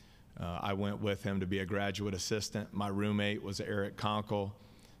 I went with him to be a graduate assistant. My roommate was Eric Conkle,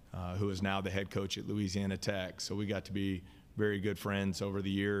 who is now the head coach at Louisiana Tech. So we got to be very good friends over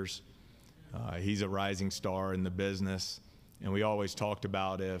the years. He's a rising star in the business, and we always talked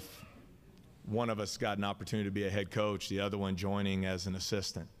about if one of us got an opportunity to be a head coach, the other one joining as an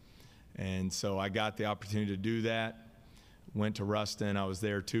assistant. And so I got the opportunity to do that. Went to Ruston. I was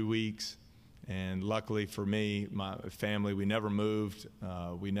there 2 weeks. And luckily for me, my family, we never moved.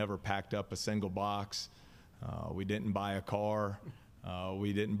 We never packed up a single box. We didn't buy a car.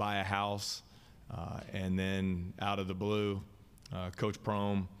 We didn't buy a house. And then out of the blue, Coach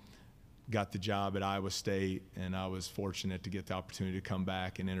Prohm got the job at Iowa State, and I was fortunate to get the opportunity to come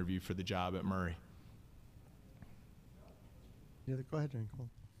back and interview for the job at Murray. Yeah, go ahead, Nicole.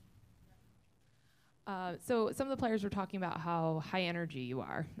 So some of the players were talking about how high energy you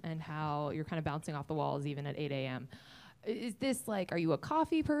are and how you're kind of bouncing off the walls even at 8 a.m. Is this like, are you a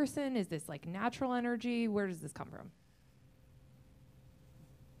coffee person? Is this like natural energy? Where does this come from?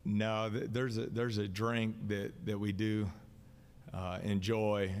 No, there's a drink that we do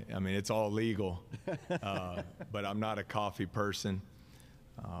enjoy. I mean, it's all legal, but I'm not a coffee person.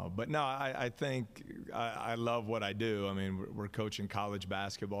 But no, I think I love what I do. I mean, we're coaching college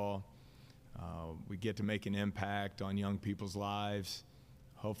basketball. We get to make an impact on young people's lives,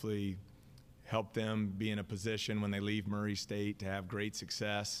 hopefully help them be in a position when they leave Murray State to have great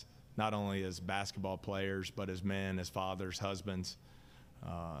success, not only as basketball players, but as men, as fathers, husbands.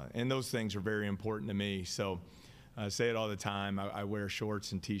 And those things are very important to me. So I say it all the time. I wear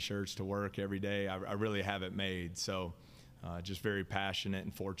shorts and T-shirts to work every day. I really have it made. So just very passionate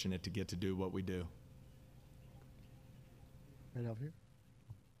and fortunate to get to do what we do. Right over here.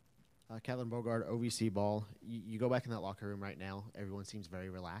 Kevin Bogard, OVC ball. You go back in that locker room right now. Everyone seems very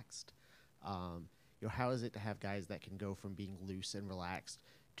relaxed. How is it to have guys that can go from being loose and relaxed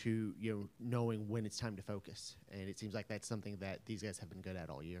to knowing when it's time to focus? And it seems like that's something that these guys have been good at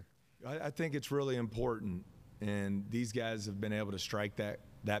all year. I think it's really important, and these guys have been able to strike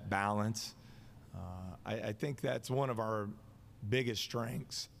that balance. I think that's one of our biggest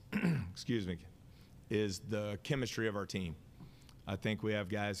strengths. Excuse me, is the chemistry of our team. I think we have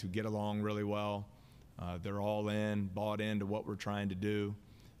guys who get along really well. They're all in, bought into what we're trying to do.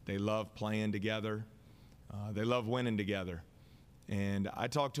 They love playing together. They love winning together. And I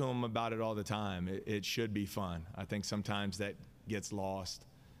talk to them about it all the time. It should be fun. I think sometimes that gets lost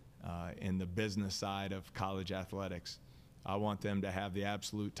in the business side of college athletics. I want them to have the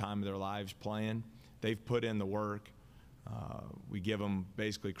absolute time of their lives playing. They've put in the work. We give them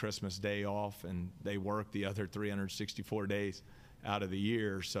basically Christmas Day off, and they work the other 364 days out of the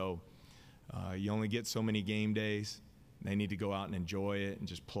year. So you only get so many game days. They need to go out and enjoy it and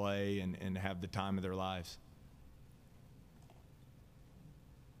just play and have the time of their lives.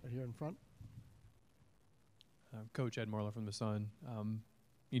 Right here in front. Coach Ed Marler from the Sun.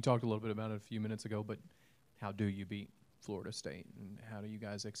 You talked a little bit about it a few minutes ago, but how do you beat Florida State, and how do you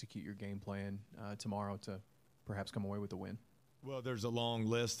guys execute your game plan tomorrow to perhaps come away with a win? Well, there's a long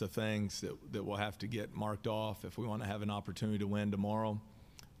list of things that will have to get marked off if we want to have an opportunity to win tomorrow.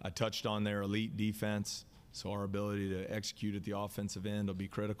 I touched on their elite defense, so our ability to execute at the offensive end will be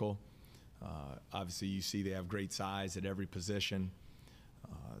critical. Obviously, you see they have great size at every position.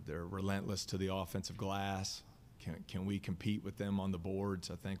 They're relentless to the offensive glass. Can we compete with them on the boards,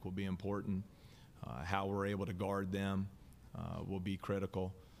 I think will be important. How we're able to guard them will be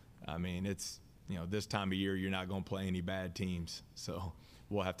critical. I mean, it's, this time of year, you're not going to play any bad teams. So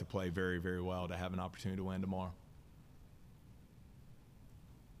we'll have to play very, very well to have an opportunity to win tomorrow.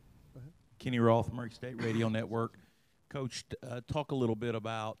 Kenny Roth, Murray State Radio Network. Coach, talk a little bit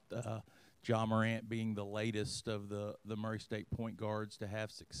about Ja Morant being the latest of the Murray State point guards to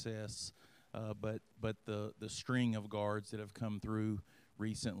have success, but the string of guards that have come through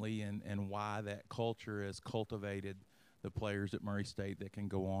recently, and why that culture has cultivated the players at Murray State that can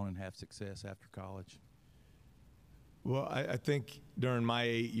go on and have success after college. Well, I think during my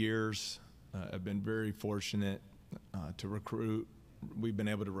 8 years, I've been very fortunate to recruit. We've been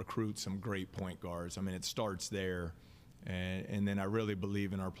able to recruit some great point guards. I mean, it starts there. And then I really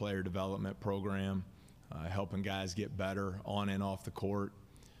believe in our player development program, helping guys get better on and off the court.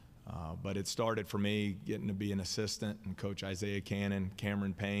 But it started for me getting to be an assistant and coach Isaiah Cannon,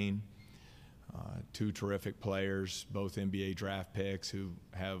 Cameron Payne, two terrific players, both NBA draft picks who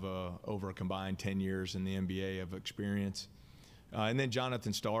have over a combined 10 years in the NBA of experience. And then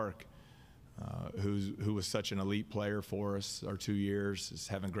Jonathan Stark, who was such an elite player for us our 2 years, is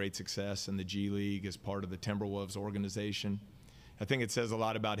having great success in the G League as part of the Timberwolves organization. I think it says a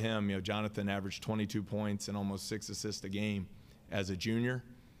lot about him. Jonathan averaged 22 points and almost 6 assists a game as a junior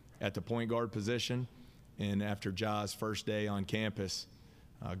at the point guard position. And after Ja's first day on campus,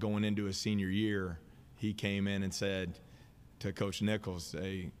 going into his senior year, he came in and said to Coach Nichols,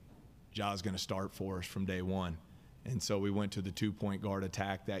 hey, Ja's going to start for us from day one. And so we went to the 2-point guard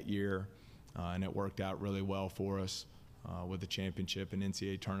attack that year, and it worked out really well for us with the championship and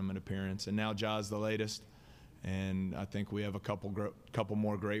NCAA tournament appearance. And now Ja's the latest, and I think we have a couple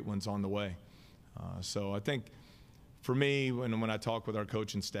more great ones on the way. So I think for me, when I talk with our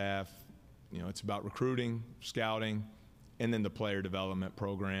coaching staff, it's about recruiting, scouting, and then the player development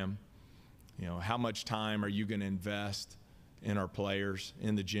program. How much time are you going to invest in our players,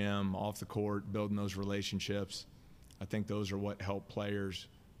 in the gym, off the court, building those relationships? I think those are what help players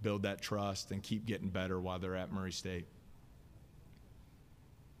build that trust and keep getting better while they're at Murray State.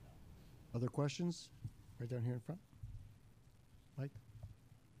 Other questions? Right down here in front. Mike?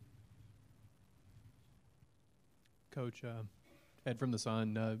 Coach, Ed from the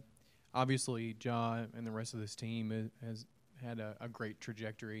Sun. Obviously, Ja and the rest of this team has had a great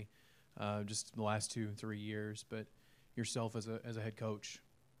trajectory just the last 2-3 years, but yourself as a head coach,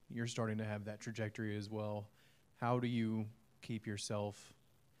 you're starting to have that trajectory as well. How do you keep yourself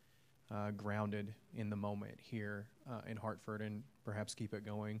grounded in the moment here in Hartford and perhaps keep it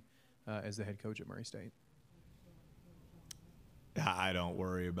going as the head coach at Murray State? I don't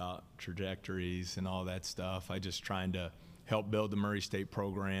worry about trajectories and all that stuff. I just trying to help build the Murray State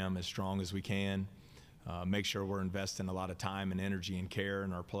program as strong as we can, make sure we're investing a lot of time and energy and care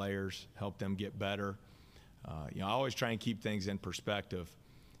in our players, help them get better. I always try and keep things in perspective.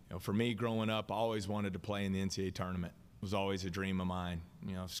 For me, growing up, I always wanted to play in the NCAA tournament. It was always a dream of mine.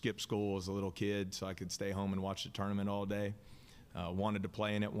 Skipped school as a little kid so I could stay home and watch the tournament all day. Wanted to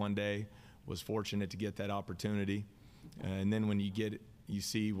play in it one day. Was fortunate to get that opportunity. And then when you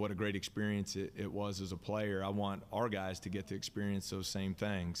see what a great experience it was as a player. I want our guys to get to experience those same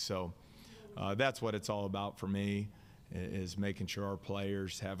things. So that's what it's all about for me, is making sure our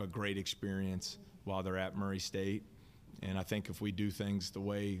players have a great experience while they're at Murray State. And I think if we do things the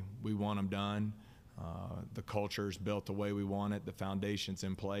way we want them done, the culture is built the way we want it, the foundation's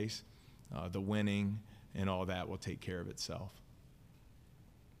in place, the winning and all that will take care of itself.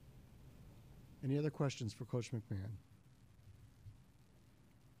 Any other questions for Coach McMahon?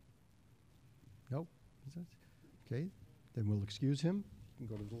 Nope. Okay, then we'll excuse him. You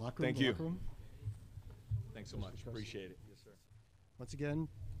can go to the locker room. Thank you. Locker room. Thanks so much. Appreciate it. Yes, sir. Once again,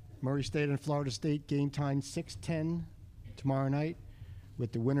 Murray State and Florida State, game time 6:10 tomorrow night,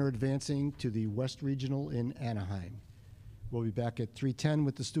 with the winner advancing to the West Regional in Anaheim. We'll be back at 3:10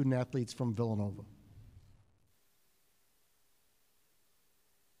 with the student athletes from Villanova.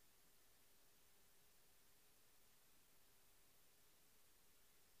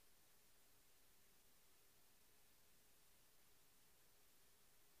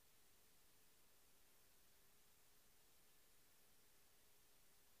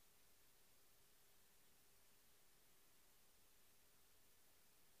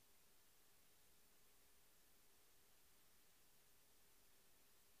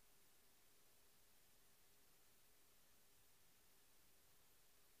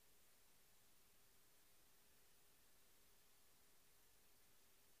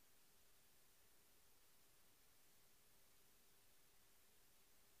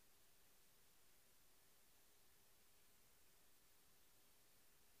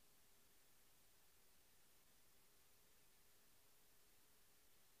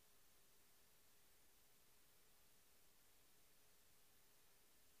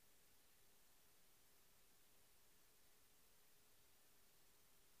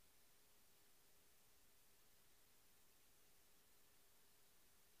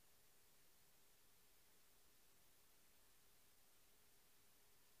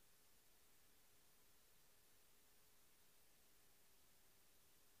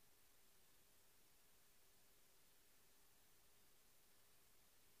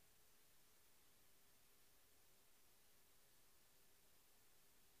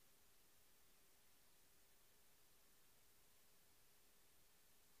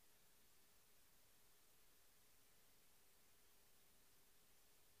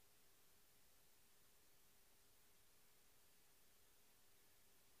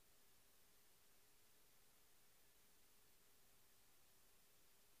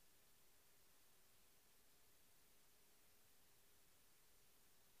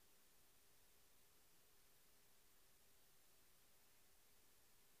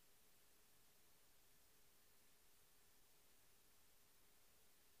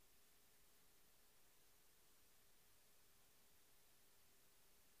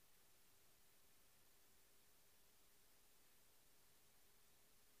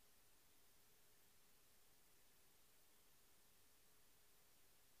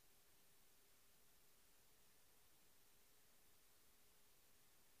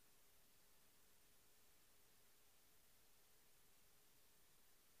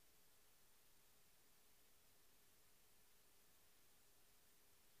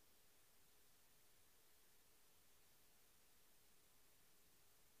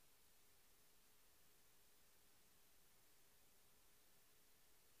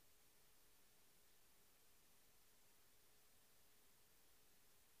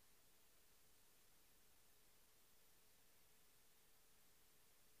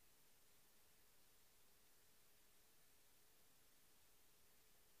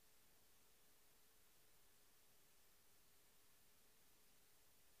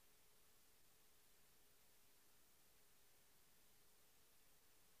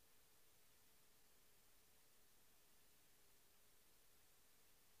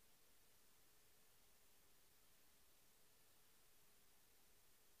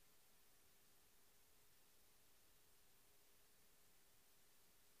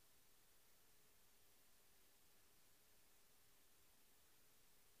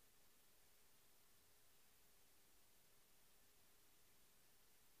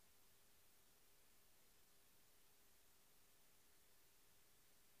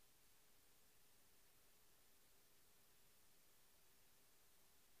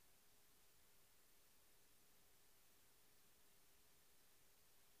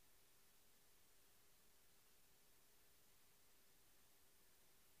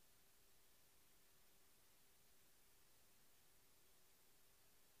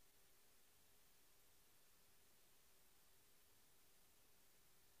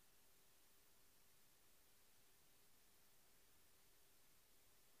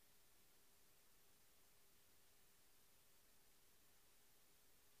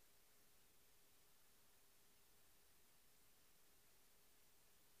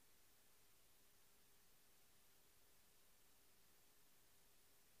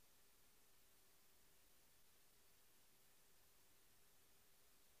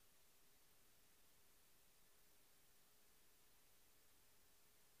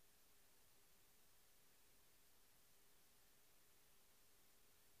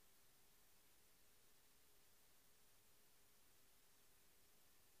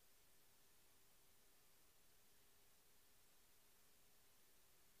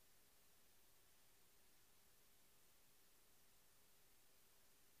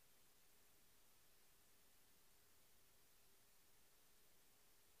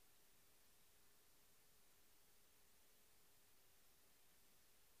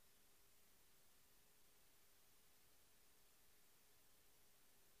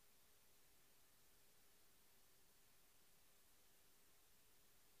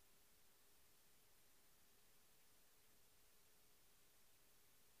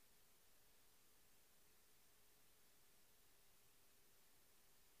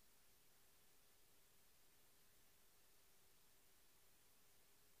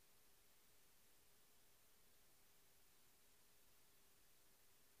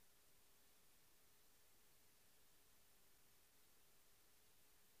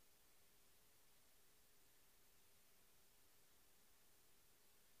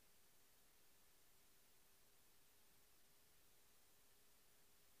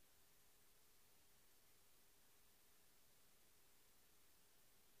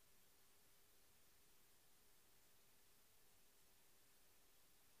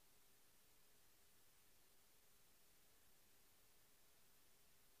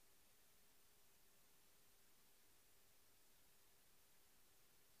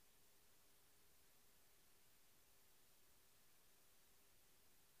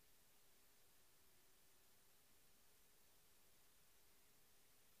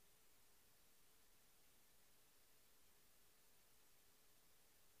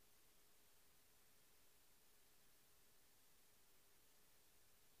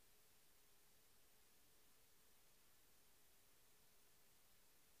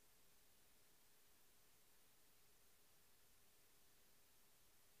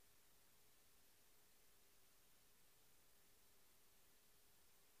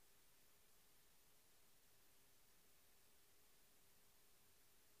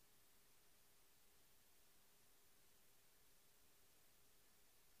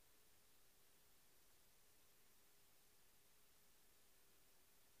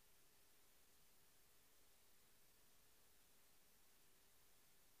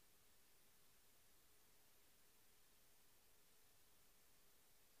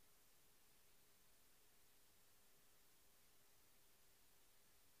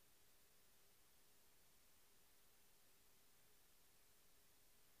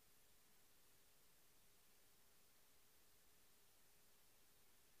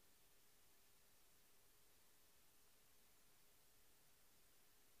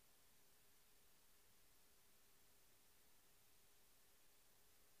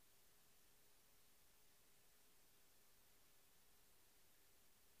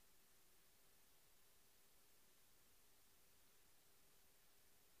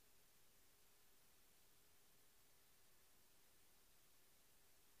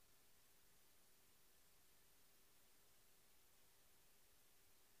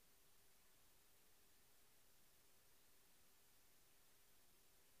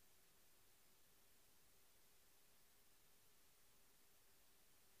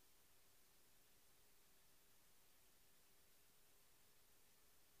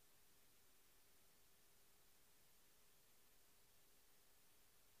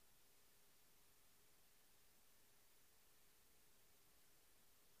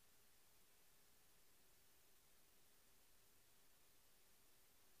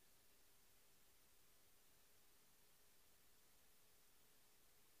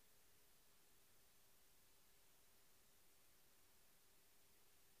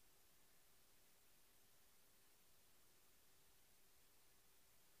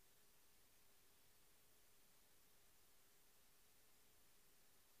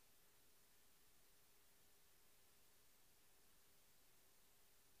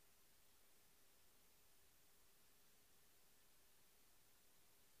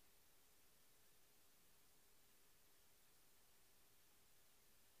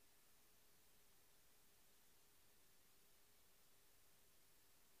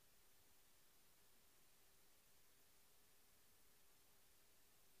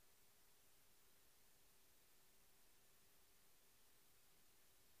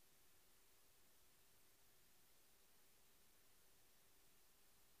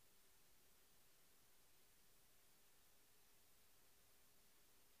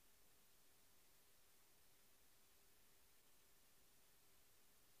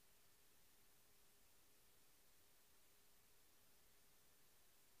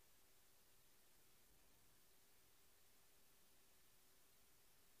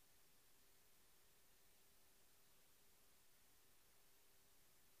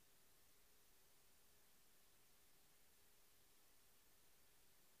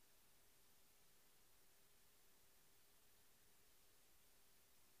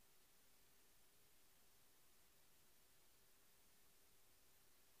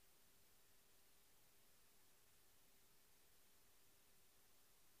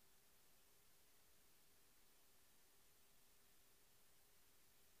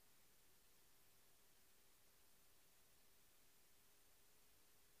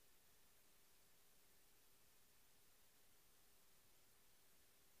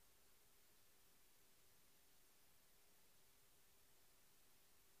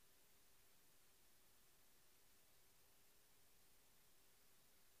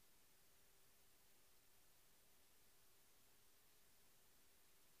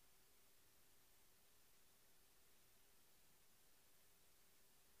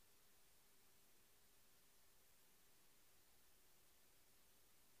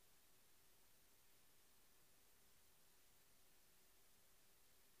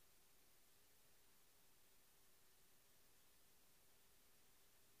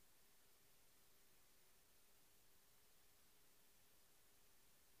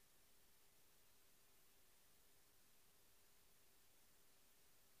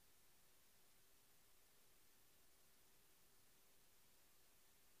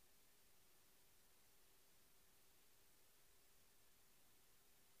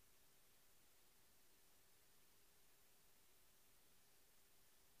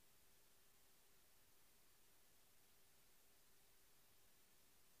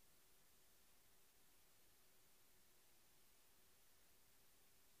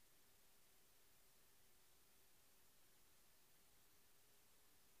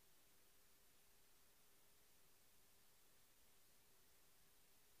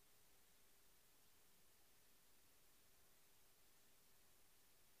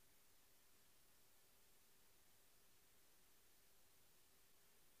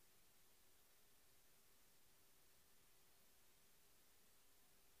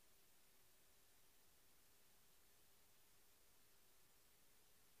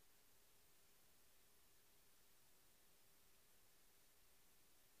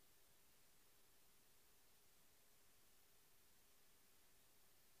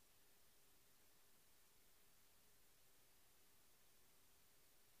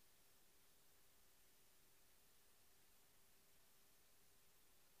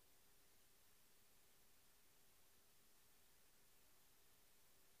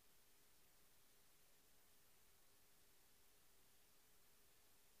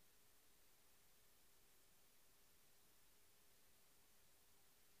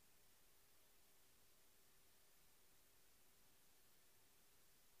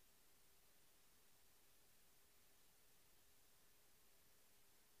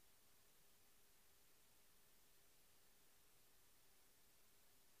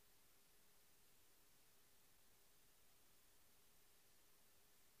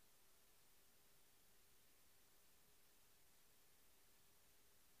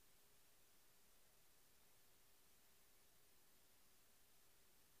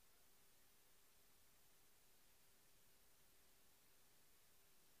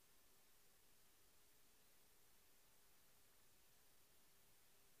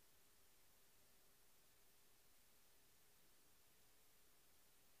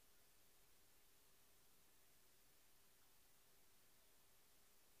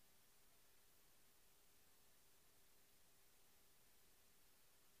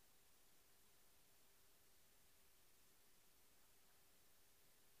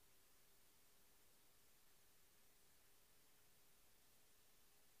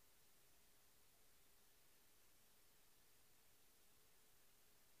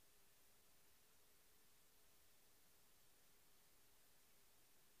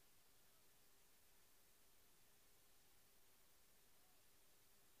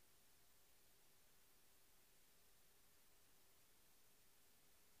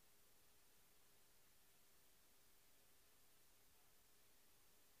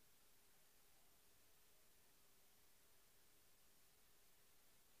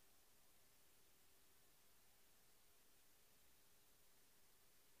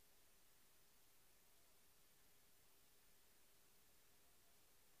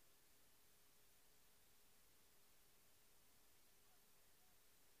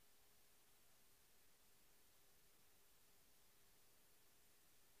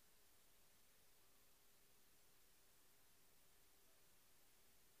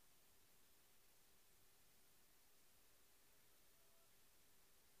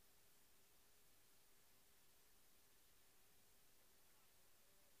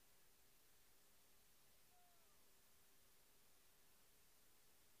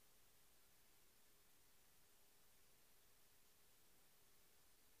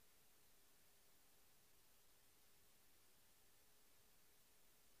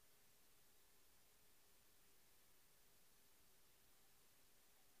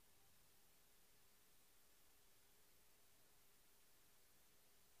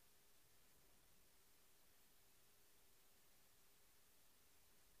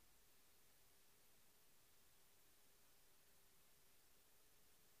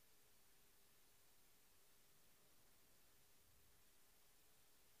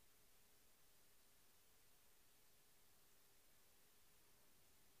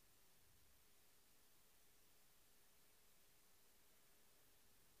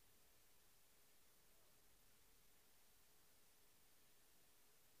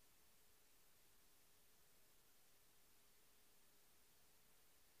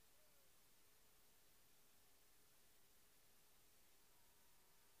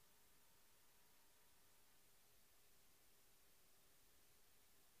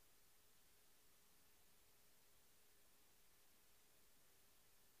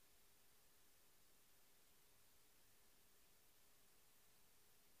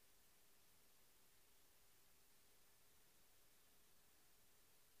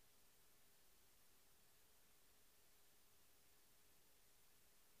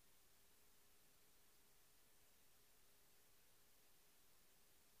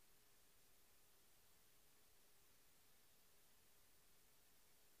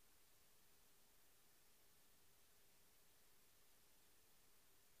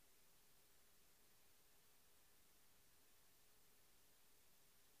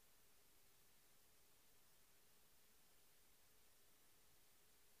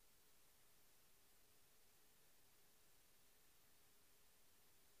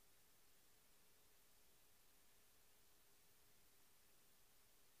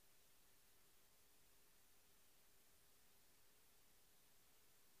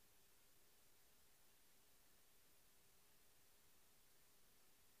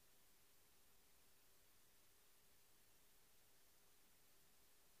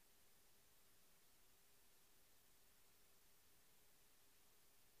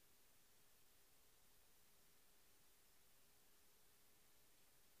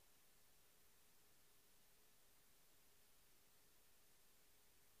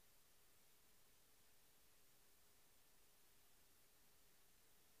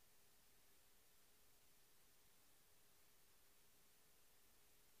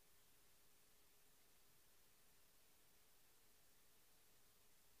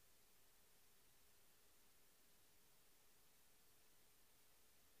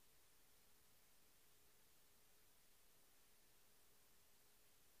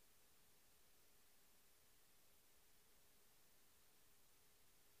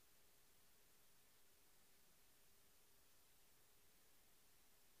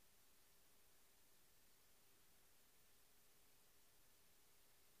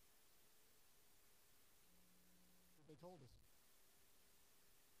 told us.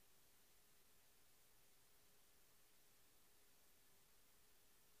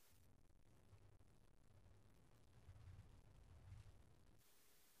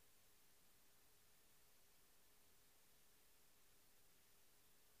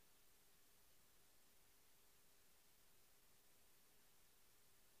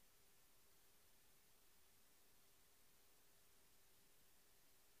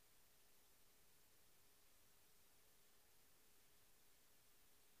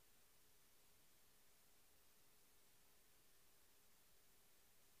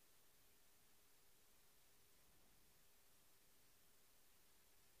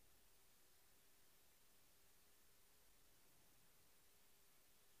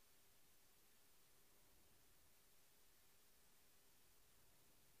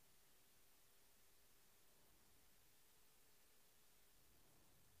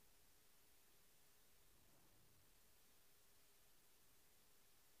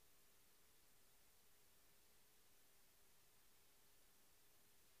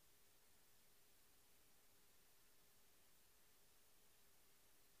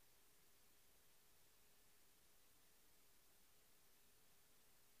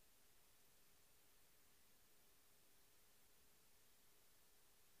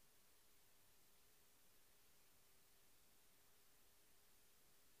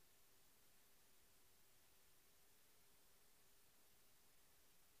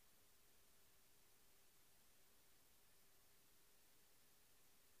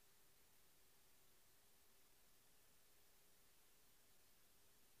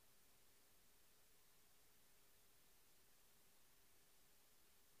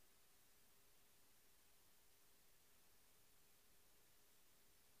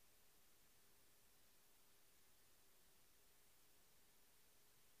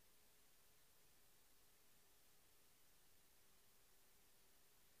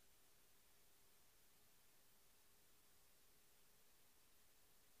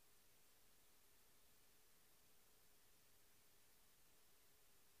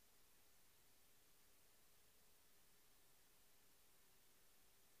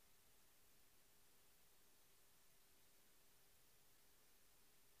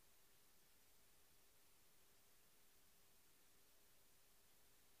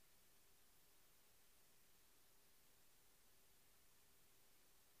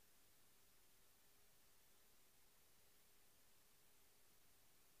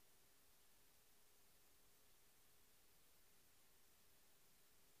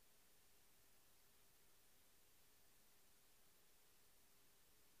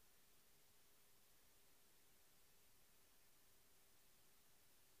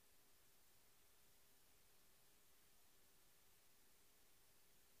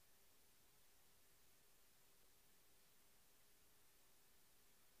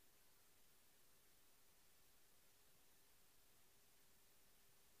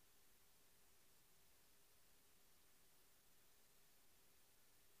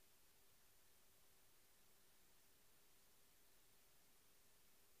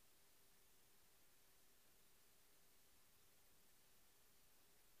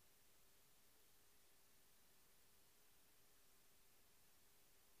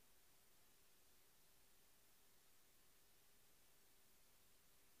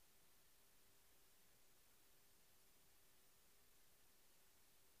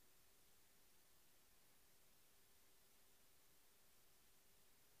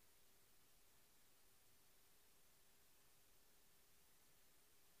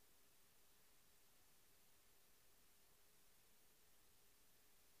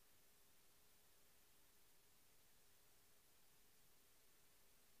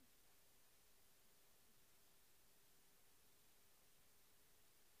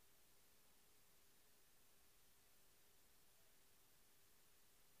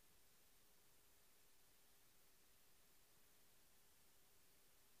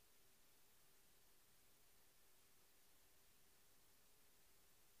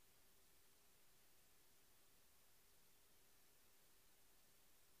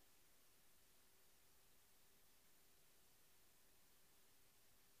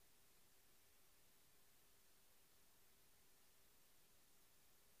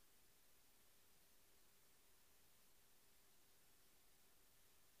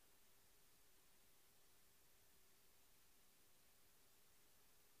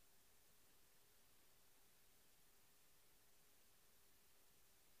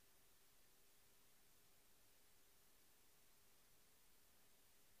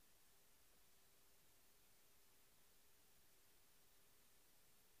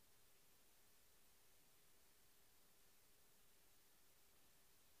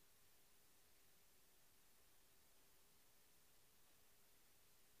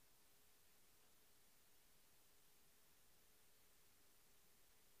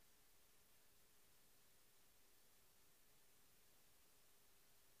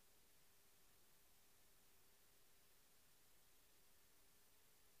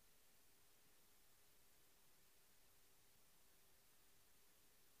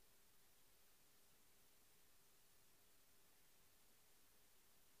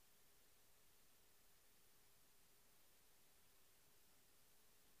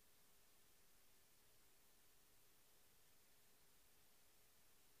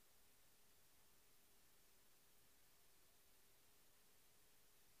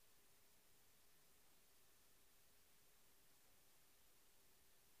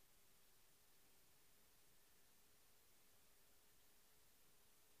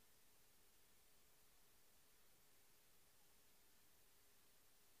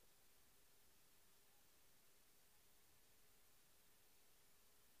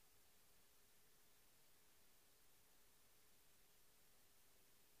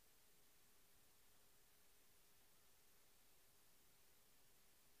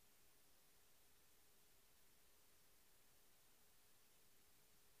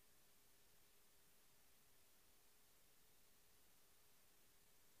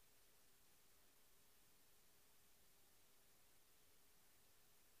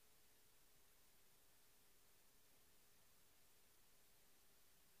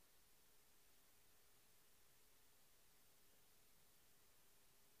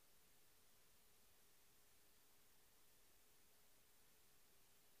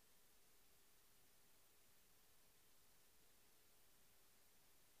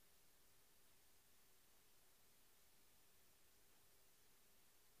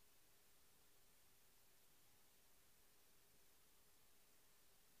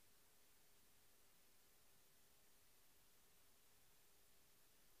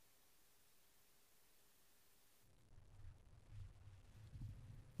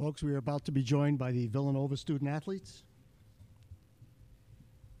 Folks, we are about to be joined by the Villanova student athletes.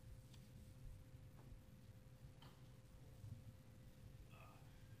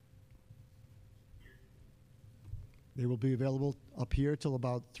 They will be available up here till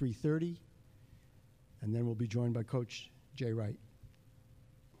about 3:30, and then we'll be joined by Coach Jay Wright.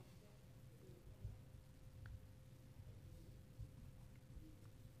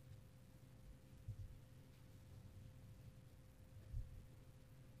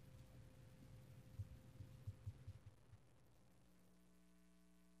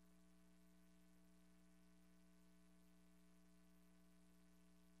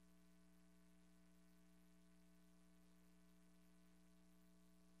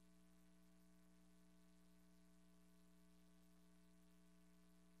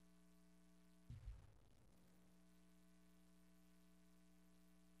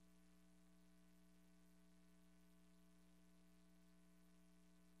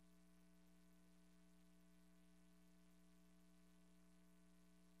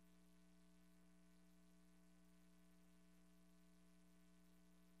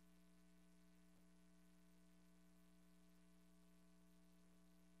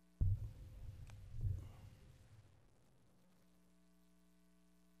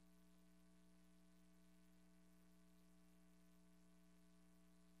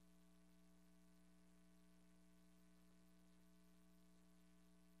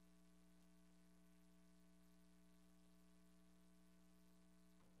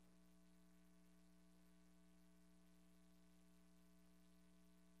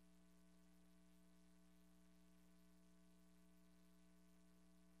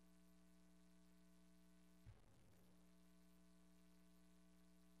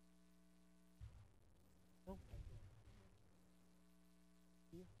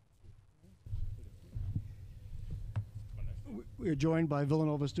 We are joined by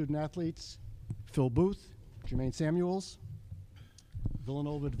Villanova student athletes Phil Booth, Jermaine Samuels.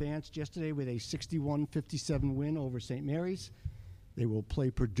 Villanova advanced yesterday with a 61-57 win over St. Mary's. They will play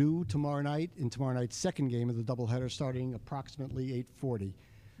Purdue tomorrow night in tomorrow night's second game of the doubleheader starting approximately 8:40.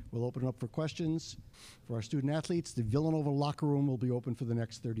 We'll open up for questions for our student athletes. The Villanova locker room will be open for the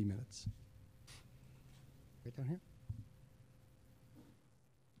next 30 minutes. Right down here.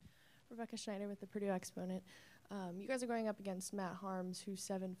 Rebecca Schneider with the Purdue Exponent. You guys are going up against Matt Harms, who's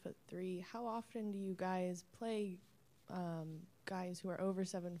 7'3". How often do you guys play guys who are over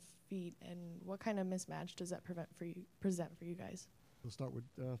 7 feet, and what kind of mismatch does that present for you guys? We'll start with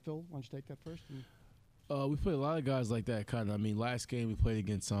Phil. Why don't you take that first? We played a lot of guys like that, kind of. I mean, last game we played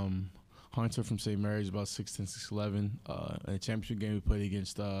against Hunter from St. Mary's, about 6'10", 6'11". In the championship game we played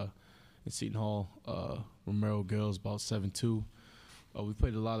against in Seton Hall, Romero Gills, about 7'2". We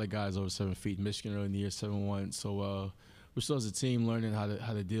played a lot of guys over 7 feet. Michigan early in the year, 7'1". So we're still as a team learning how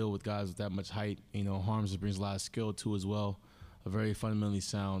to deal with guys with that much height. You know, Harms brings a lot of skill too as well. A very fundamentally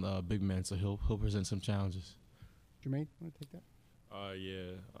sound big man, so he'll present some challenges. Jermaine, want to take that?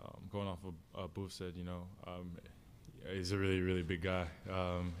 Going off of Booth said, he's a really, really big guy,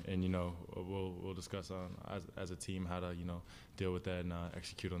 and we'll discuss as a team how to deal with that and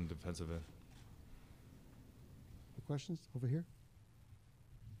execute on the defensive end. Questions over here?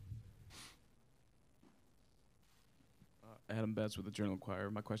 Adam Betts with the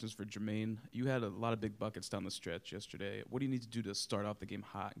Journal-Enquirer. My question is for Jermaine. You had a lot of big buckets down the stretch yesterday. What do you need to do to start off the game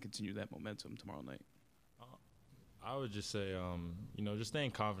hot and continue that momentum tomorrow night? I would just say, just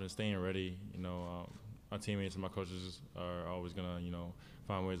staying confident, staying ready. My teammates and my coaches are always going to,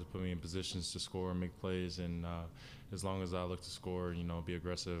 find ways to put me in positions to score and make plays. And as long as I look to score, be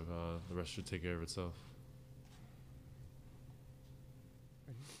aggressive, the rest should take care of itself.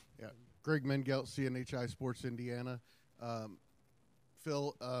 Yeah, Greg Mengelt, CNHI Sports Indiana.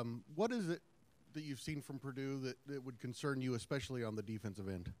 Phil, what is it that you've seen from Purdue that would concern you, especially on the defensive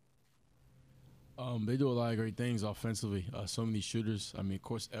end? They do a lot of great things offensively. So many shooters. I mean, of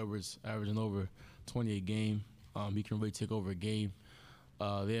course, Edwards averaging over 20 a game. He can really take over a game.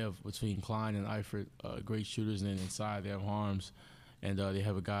 They have, between Klein and Eifert, great shooters. And then inside, they have Harms. And they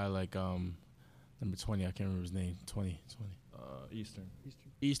have a guy like number 20, I can't remember his name, 20.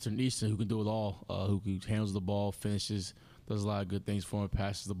 Eastern, who can do it all, who handles the ball, finishes, does a lot of good things for him,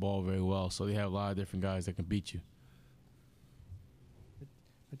 passes the ball very well. So they have a lot of different guys that can beat you.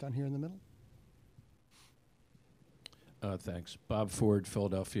 Right down here in the middle. Thanks. Bob Ford,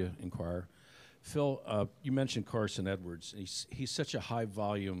 Philadelphia Inquirer. Phil, you mentioned Carson Edwards. He's such a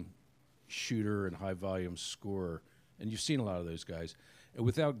high-volume shooter and high-volume scorer, and you've seen a lot of those guys. And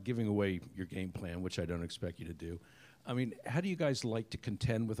without giving away your game plan, which I don't expect you to do, I mean, how do you guys like to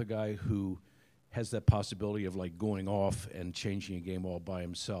contend with a guy who has that possibility of like going off and changing a game all by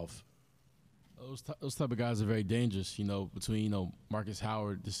himself. Those type of guys are very dangerous. Between Marcus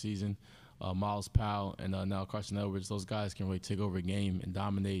Howard this season, Miles Powell, and now Carson Edwards, those guys can really take over a game and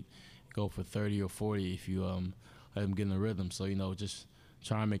dominate, go for 30 or 40 if you let them get in the rhythm. So just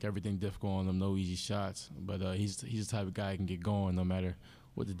try and make everything difficult on them, no easy shots. But he's the type of guy who can get going no matter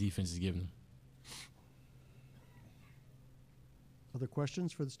what the defense is giving him. Other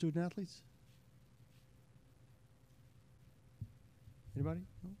questions for the student athletes? Anybody?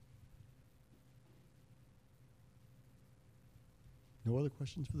 No other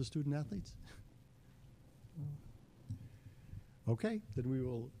questions for the student athletes? Okay, then we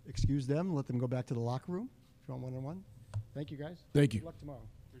will excuse them and let them go back to the locker room if you want one-on-one. Thank you, guys. Thank you. Good luck tomorrow.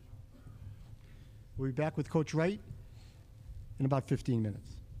 We'll be back with Coach Wright in about 15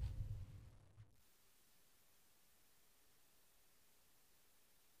 minutes.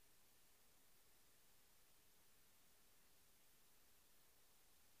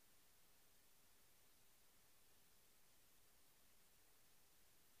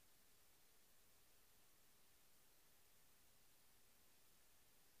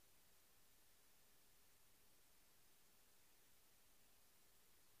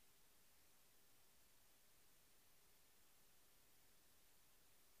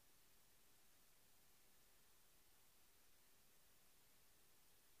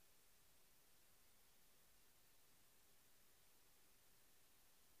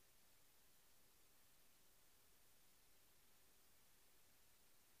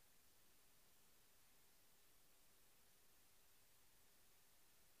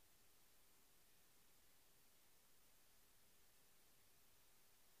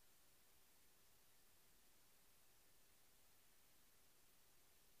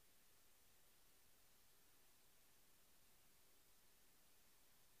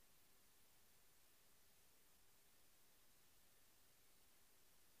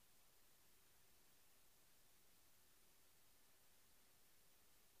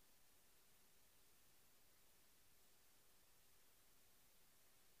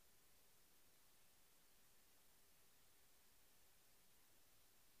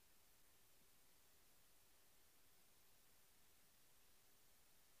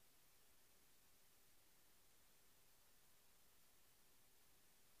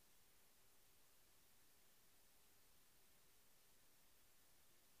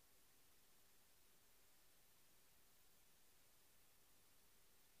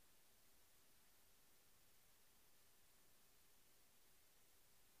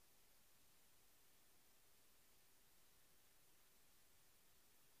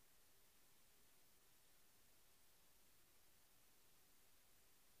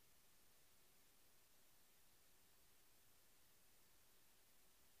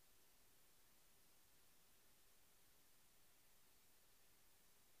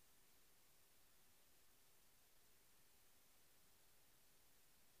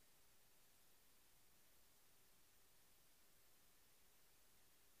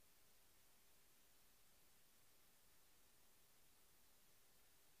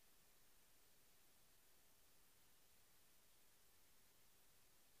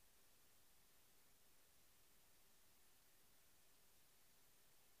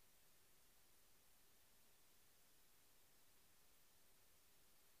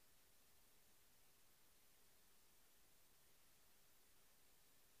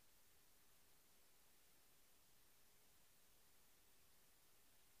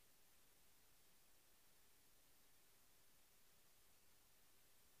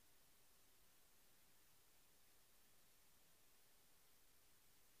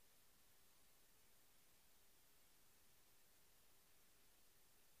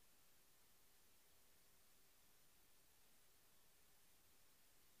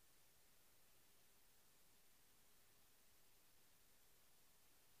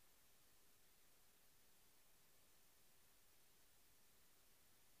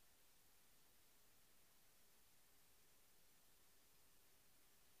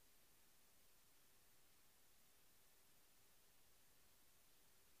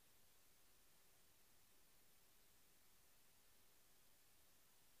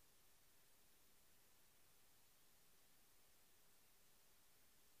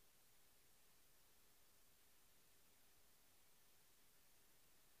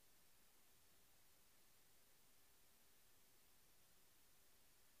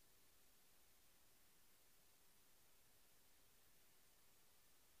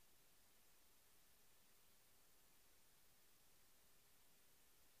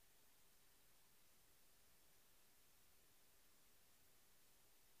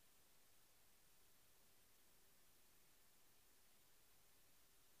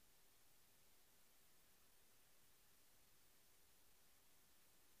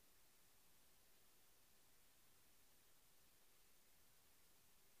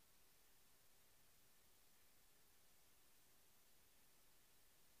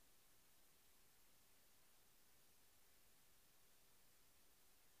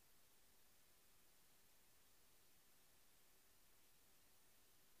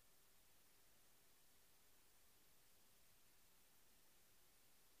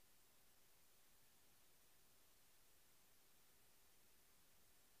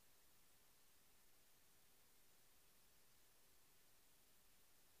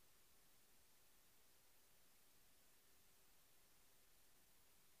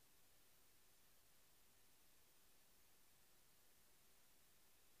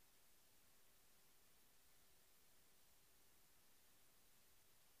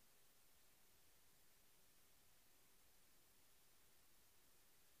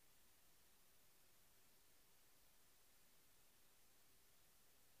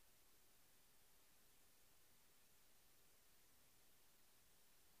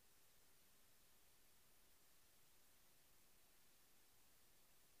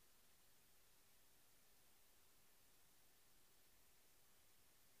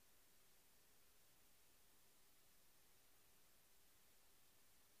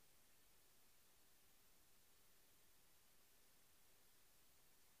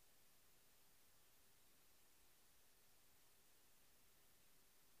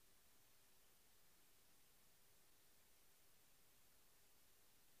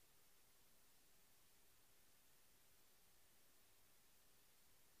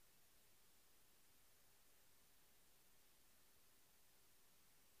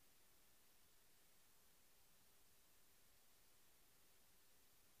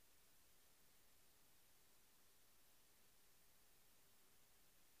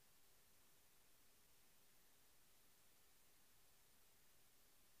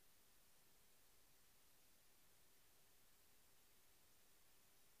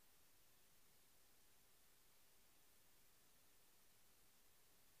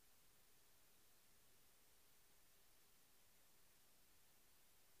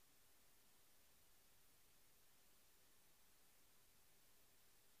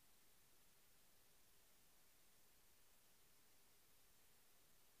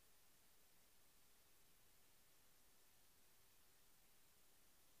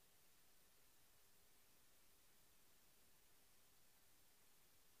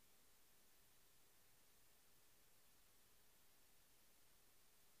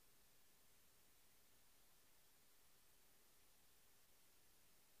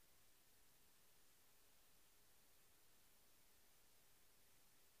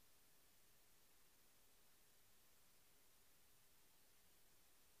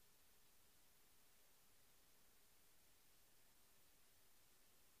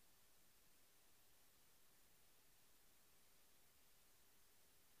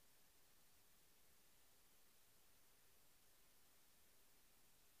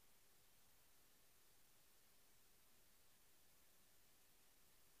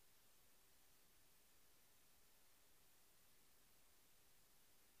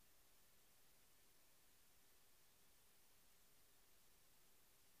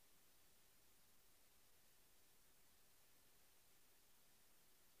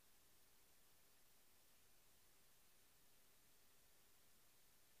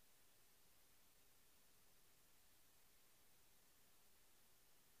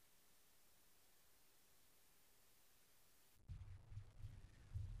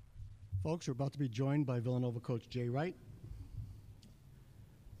 Folks, we're about to be joined by Villanova coach Jay Wright.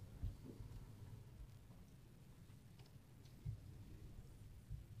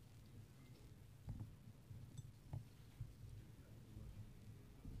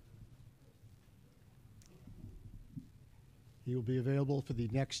 He will be available for the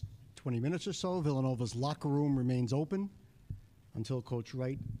next 20 minutes or so. Villanova's locker room remains open until Coach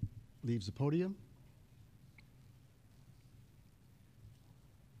Wright leaves the podium.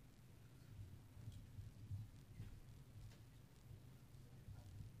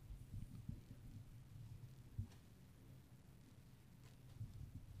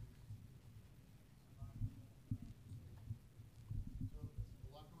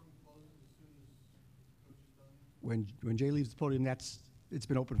 When Jay leaves the podium, it's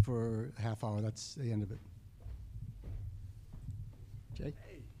been open for a half hour. That's the end of it. Jay?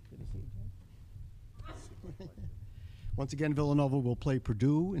 Hey. Good to see you, Jay. Once again, Villanova will play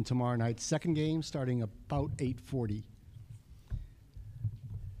Purdue in tomorrow night's second game, starting about 8:40.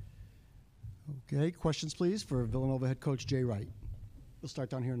 Okay, questions, please, for Villanova head coach Jay Wright. We'll start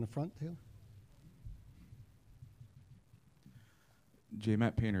down here in the front, Taylor. Jay,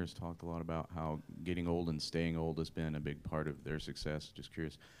 Matt Painter has talked a lot about how getting old and staying old has been a big part of their success. Just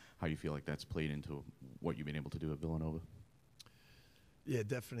curious how you feel like that's played into what you've been able to do at Villanova. Yeah,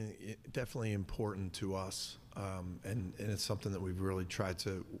 definitely important to us, and it's something that we've really tried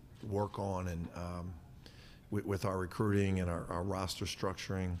to work on, and with our recruiting and our roster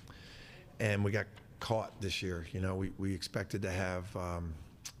structuring. And we got caught this year. You know, we expected to have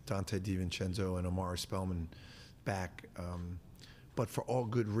Dante DiVincenzo and Omari Spellman back. But for all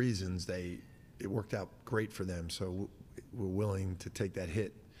good reasons, it worked out great for them. So we're willing to take that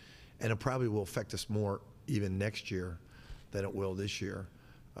hit. And it probably will affect us more even next year than it will this year,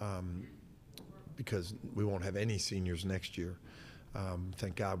 because we won't have any seniors next year.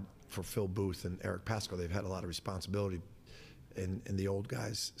 Thank God for Phil Booth and Eric Pasco. They've had a lot of responsibility, and the old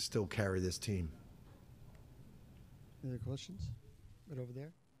guys still carry this team. Any other questions? Right over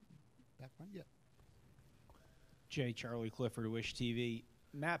there. Back one? Yeah. Jay, Charlie Clifford, Wish TV.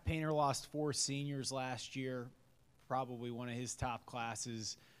 Matt Painter lost 4 seniors last year, probably one of his top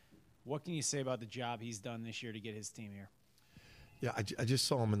classes. What can you say about the job he's done this year to get his team here? Yeah, I just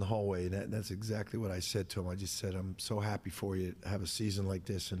saw him in the hallway, and that's exactly what I said to him. I just said, I'm so happy for you to have a season like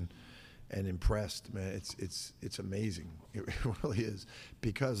this, and impressed, man. It's amazing. It really is,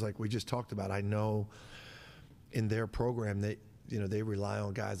 because like we just talked about, I know in their program they rely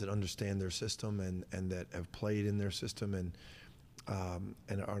on guys that understand their system and that have played in their system and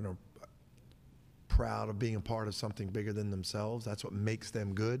are proud of being a part of something bigger than themselves. That's what makes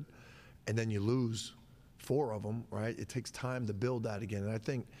them good. And then you lose 4 of them, right? It takes time to build that again. And I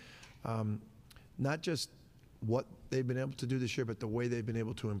think not just what they've been able to do this year, but the way they've been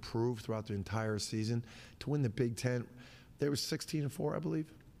able to improve throughout the entire season to win the Big Ten. They were 16-4, I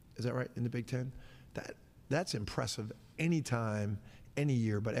believe. Is that right, in the Big Ten? That's impressive any time, any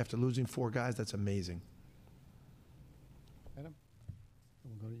year. But after losing 4 guys, that's amazing. Adam?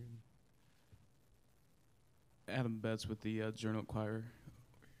 We'll go to you. Adam Betts with the Journal-Enquirer.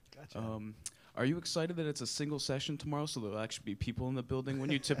 Gotcha. Are you excited that it's a single session tomorrow, so there'll actually be people in the building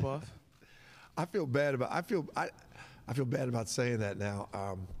when you tip off? I feel bad bad about saying that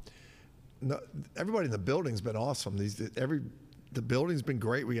now. No, everybody in the building's been awesome. The building's been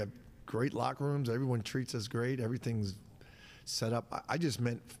great. We have great locker rooms. Everyone treats us great. Everything's set up. I just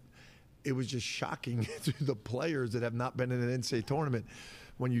meant it was just shocking to the players that have not been in an NCAA tournament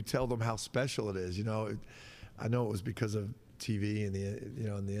when you tell them how special it is. You know, I know it was because of TV and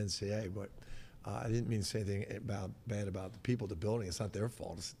the NCAA, but I didn't mean to say anything bad about the people at the building. It's not their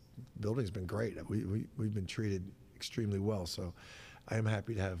fault. The building's been great. We've been treated extremely well. So I am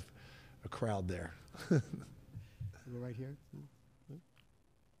happy to have a crowd there. We're right here.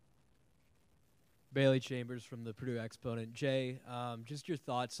 Bailey Chambers from the Purdue Exponent. Jay, just your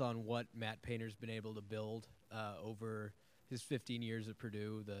thoughts on what Matt Painter's been able to build over his 15 years at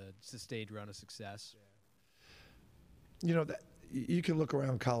Purdue, the sustained run of success. You know, that you can look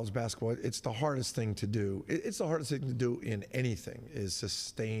around college basketball. It's the hardest thing to do. It's the hardest thing to do in anything is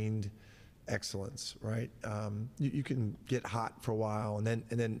sustained excellence, right? You can get hot for a while, and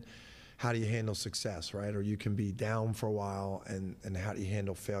then how do you handle success, right? Or you can be down for a while, and how do you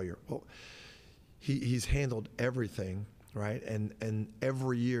handle failure? Well, he's handled everything, right? And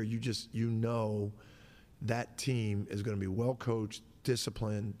every year you know that team is going to be well coached,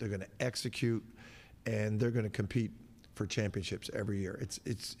 disciplined. They're going to execute, and they're going to compete for championships every year.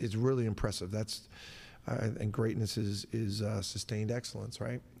 It's really impressive. That's and greatness is sustained excellence,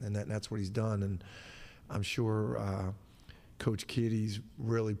 right? And that's what he's done. And I'm sure Coach Kitty's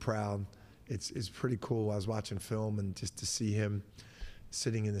really proud. It's pretty cool. I was watching film, and just to see him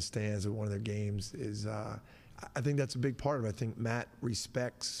sitting in the stands at one of their games is, I think that's a big part of it. I think Matt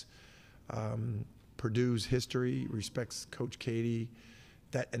respects Purdue's history, respects Coach Katie,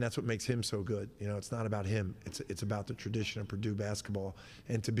 and that's what makes him so good. You know, it's not about him. It's about the tradition of Purdue basketball,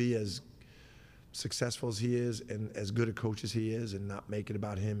 and to be as successful as he is and as good a coach as he is, and not make it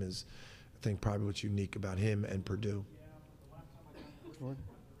about him is, I think, probably what's unique about him and Purdue.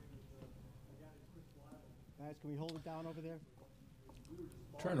 Guys, can we hold it down over there?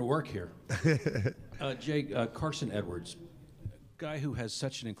 Trying to work here. Jay, Carson Edwards, guy who has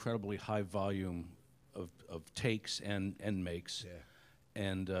such an incredibly high volume of takes and makes,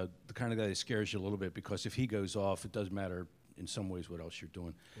 and the kind of guy that scares you a little bit, because if he goes off, it doesn't matter in some ways what else you're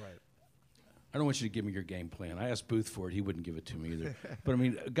doing. Right. I don't want you to give me your game plan. I asked Booth for it. He wouldn't give it to me either. But, I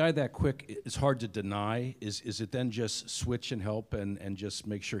mean, a guy that quick, it's hard to deny. Is it then just switch and help and just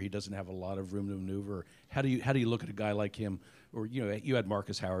make sure he doesn't have a lot of room to maneuver? How do you look at a guy like him? Or, you know, you had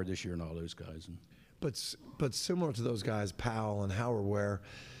Marcus Howard this year and all those guys. But similar to those guys, Powell and Howard, where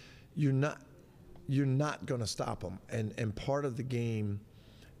you're not going to stop them. And part of the game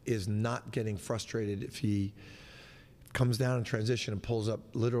is not getting frustrated if he comes down in transition and pulls up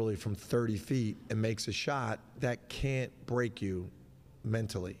literally from 30 feet and makes a shot. That can't break you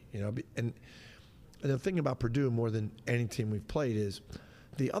mentally, you know. And the thing about Purdue, more than any team we've played, is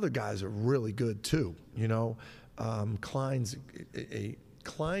the other guys are really good too. You know, Klein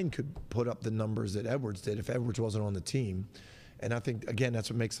could put up the numbers that Edwards did if Edwards wasn't on the team. And I think, again, that's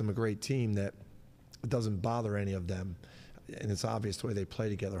what makes them a great team, that it doesn't bother any of them. And it's obvious the way they play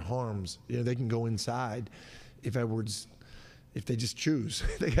together. Harms, you know, they can go inside if they just choose.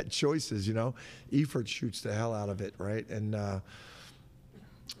 They got choices, you know. Efert shoots the hell out of it, right? And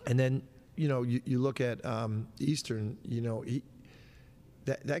then, you know, you look at Eastern, you know,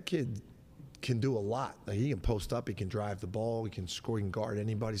 that kid can do a lot. Like, he can post up, he can drive the ball, he can score, he can guard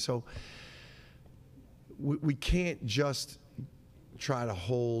anybody. So we can't just try to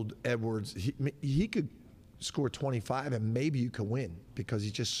hold Edwards. He could score 25 and maybe you could win because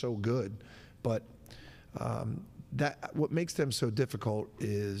he's just so good. But what makes them so difficult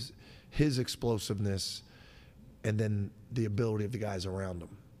is his explosiveness and then the ability of the guys around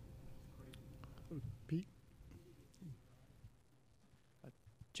him. Pete?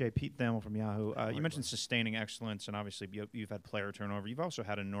 Pete Thamel from Yahoo. You mentioned sustaining excellence, and obviously you've had player turnover. You've also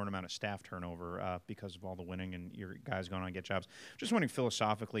had an enormous amount of staff turnover because of all the winning and your guys going on and get jobs. Just wondering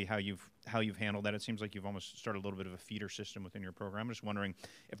philosophically how you've handled that. It seems like you've almost started a little bit of a feeder system within your program. I'm just wondering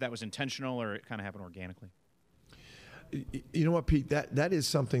if that was intentional or it kind of happened organically. You know what, Pete? That is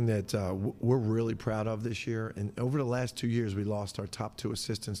something that we're really proud of this year. And over the last 2 years, we lost our top 2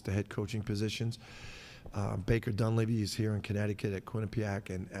 assistants to head coaching positions. Baker Dunleavy is here in Connecticut at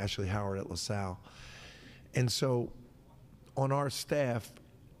Quinnipiac, and Ashley Howard at LaSalle. And so on our staff,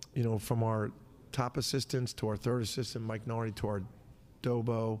 you know, from our top assistants to our third assistant, Mike Nardi, to our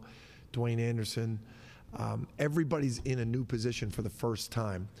Dobo, Dwayne Anderson, everybody's in a new position for the first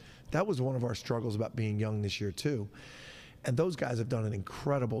time. That was one of our struggles about being young this year too. And those guys have done an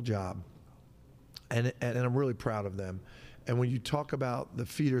incredible job. And I'm really proud of them. And when you talk about the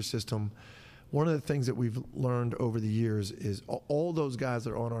feeder system, one of the things that we've learned over the years is all those guys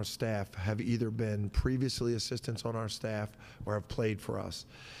that are on our staff have either been previously assistants on our staff or have played for us.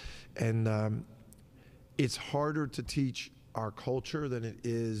 And it's harder to teach our culture than it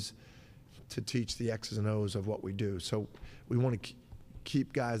is to teach the X's and O's of what we do. So we want to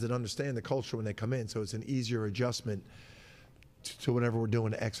keep guys that understand the culture when they come in, so it's an easier adjustment to whatever we're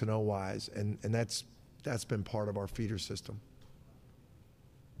doing X and O wise, and that's been part of our feeder system.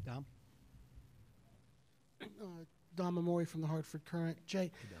 Dom? Don Memori from the Hartford Courant. Jay,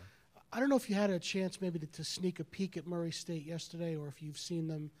 I don't know if you had a chance maybe to sneak a peek at Murray State yesterday, or if you've seen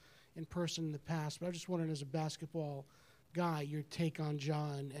them in person in the past, but I was just wondering, as a basketball guy, your take on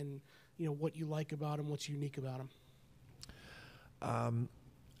John and you know what you like about him, what's unique about him.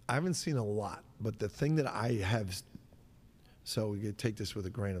 I haven't seen a lot, but the thing that I have, so we could take this with a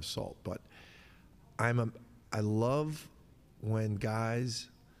grain of salt, but I love when guys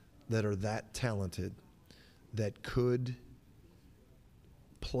that are that talented, that could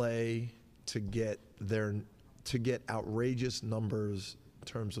play to get outrageous numbers in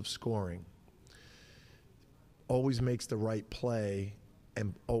terms of scoring, always makes the right play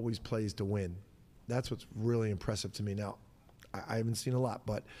and always plays to win. That's what's really impressive to me. Now, I haven't seen a lot,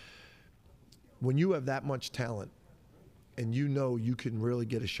 but when you have that much talent and you know you can really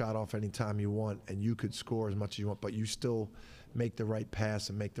get a shot off anytime you want and you could score as much as you want, but you still make the right pass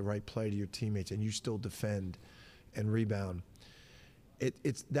and make the right play to your teammates and you still defend and rebound,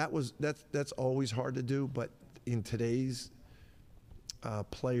 That's always hard to do, but in today's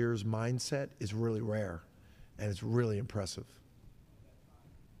players' mindset is really rare, and it's really impressive.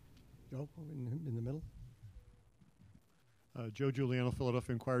 Joe, in the middle. Joe Giuliano,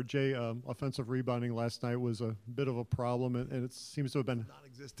 Philadelphia Inquirer. Jay, offensive rebounding last night was a bit of a problem, and it seems to have been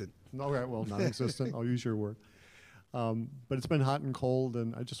non-existent. All right, well, non-existent. I'll use your word. But it's been hot and cold,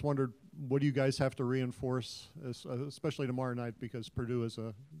 and I just wondered, what do you guys have to reinforce, especially tomorrow night, because Purdue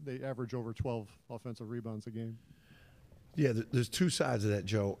they average over 12 offensive rebounds a game. Yeah, there's two sides of that,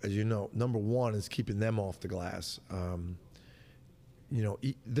 Joe. As you know, number one is keeping them off the glass.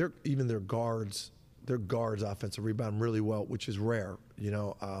 Even their guards offensive rebound really well, which is rare.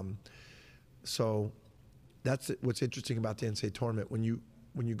 So that's what's interesting about the NCAA tournament. When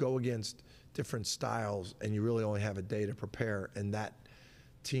you go against different styles and you really only have a day to prepare, and that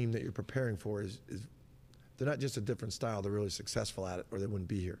team that you're preparing for is they're not just a different style, they're really successful at it, or they wouldn't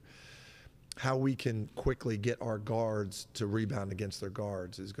be here. How we can quickly get our guards to rebound against their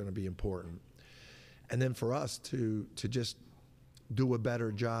guards is going to be important. And then for us to just do a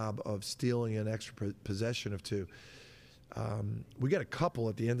better job of stealing an extra possession of two. We got a couple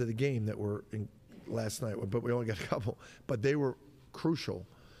at the end of the game that were in last night, but we only got a couple. But they were crucial.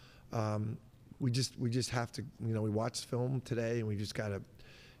 We just have to, we watched film today, and we just got to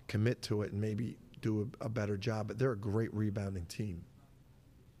commit to it and maybe do a better job. But they're a great rebounding team.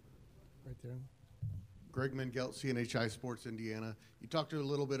 Right there. Greg Mengelt, CNHI Sports Indiana. You talked a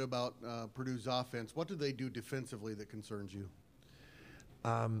little bit about Purdue's offense. What do they do defensively that concerns you?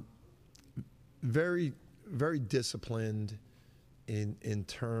 Very, very disciplined in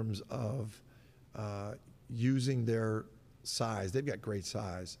terms of using their size. They've got great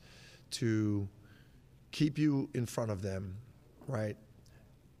size to keep you in front of them, right?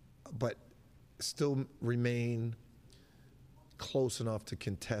 But still remain close enough to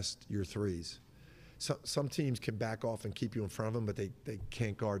contest your threes. Some teams can back off and keep you in front of them, but they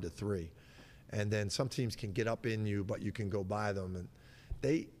can't guard the three. And then some teams can get up in you, but you can go by them. And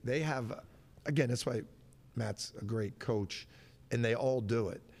they have, again, that's why Matt's a great coach, and they all do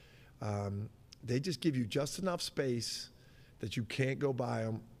it. They just give you just enough space that you can't go by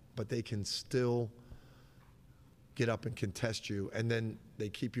them, but they can still get up and contest you, and then they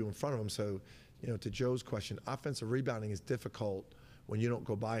keep you in front of them. So, to Joe's question, offensive rebounding is difficult when you don't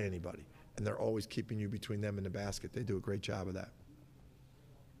go by anybody, and they're always keeping you between them and the basket. They do a great job of that.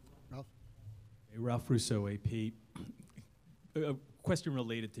 Ralph? Hey, Ralph Russo, AP. A question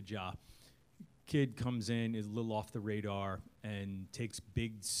related to Ja. Kid comes in, is a little off the radar, and takes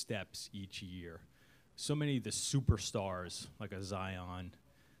big steps each year. So many of the superstars, like a Zion,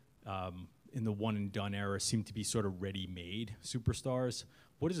 in the one-and-done era, seem to be sort of ready-made superstars.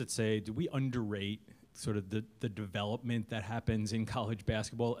 What does it say? Do we underrate sort of the development that happens in college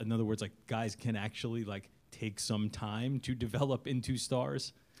basketball? In other words, like, guys can actually take some time to develop into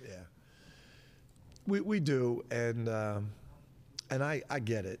stars? Yeah. We do, and I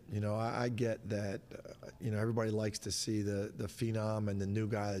get it. I get that. Everybody likes to see the phenom and the new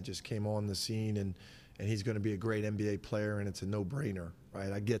guy that just came on the scene, and he's going to be a great NBA player, and it's a no-brainer,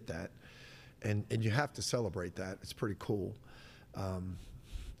 right? I get that, and you have to celebrate that. It's pretty cool.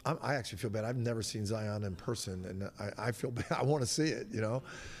 I actually feel bad. I've never seen Zion in person, and I feel bad. I want to see it. It'd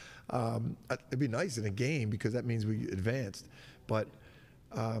be nice in a game because that means we advanced, but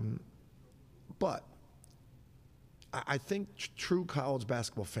I think true college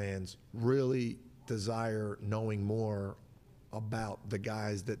basketball fans really desire knowing more about the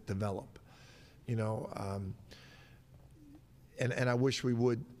guys that develop, and I wish we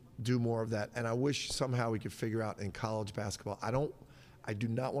would do more of that. And I wish somehow we could figure out in college basketball. I do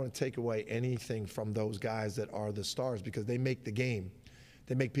not want to take away anything from those guys that are the stars because they make the game.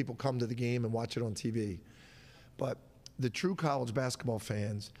 They make people come to the game and watch it on TV. But the true college basketball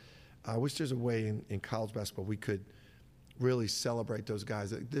fans, I wish there's a way in college basketball we could really celebrate those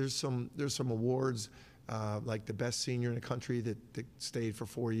guys. There's some awards, like the best senior in the country that stayed for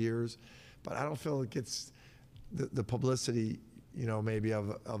 4 years, but I don't feel it gets the publicity, maybe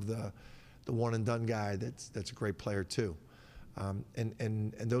of the one and done guy that's a great player too.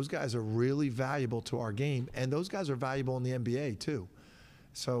 And those guys are really valuable to our game, and those guys are valuable in the NBA too.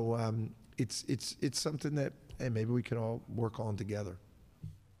 So it's something that maybe we can all work on together.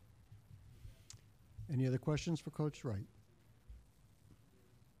 Any other questions for Coach Wright?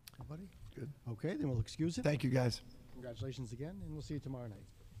 Nobody? Good. Okay, then we'll excuse it. Thank you, guys. Congratulations again, and we'll see you tomorrow night.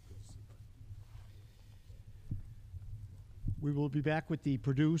 We will be back with the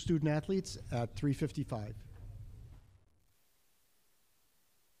Purdue student athletes at 3:55.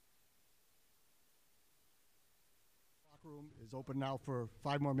 locker room is open now for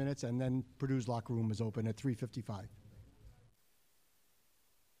 5 more minutes, and then Purdue's locker room is open at 3:55.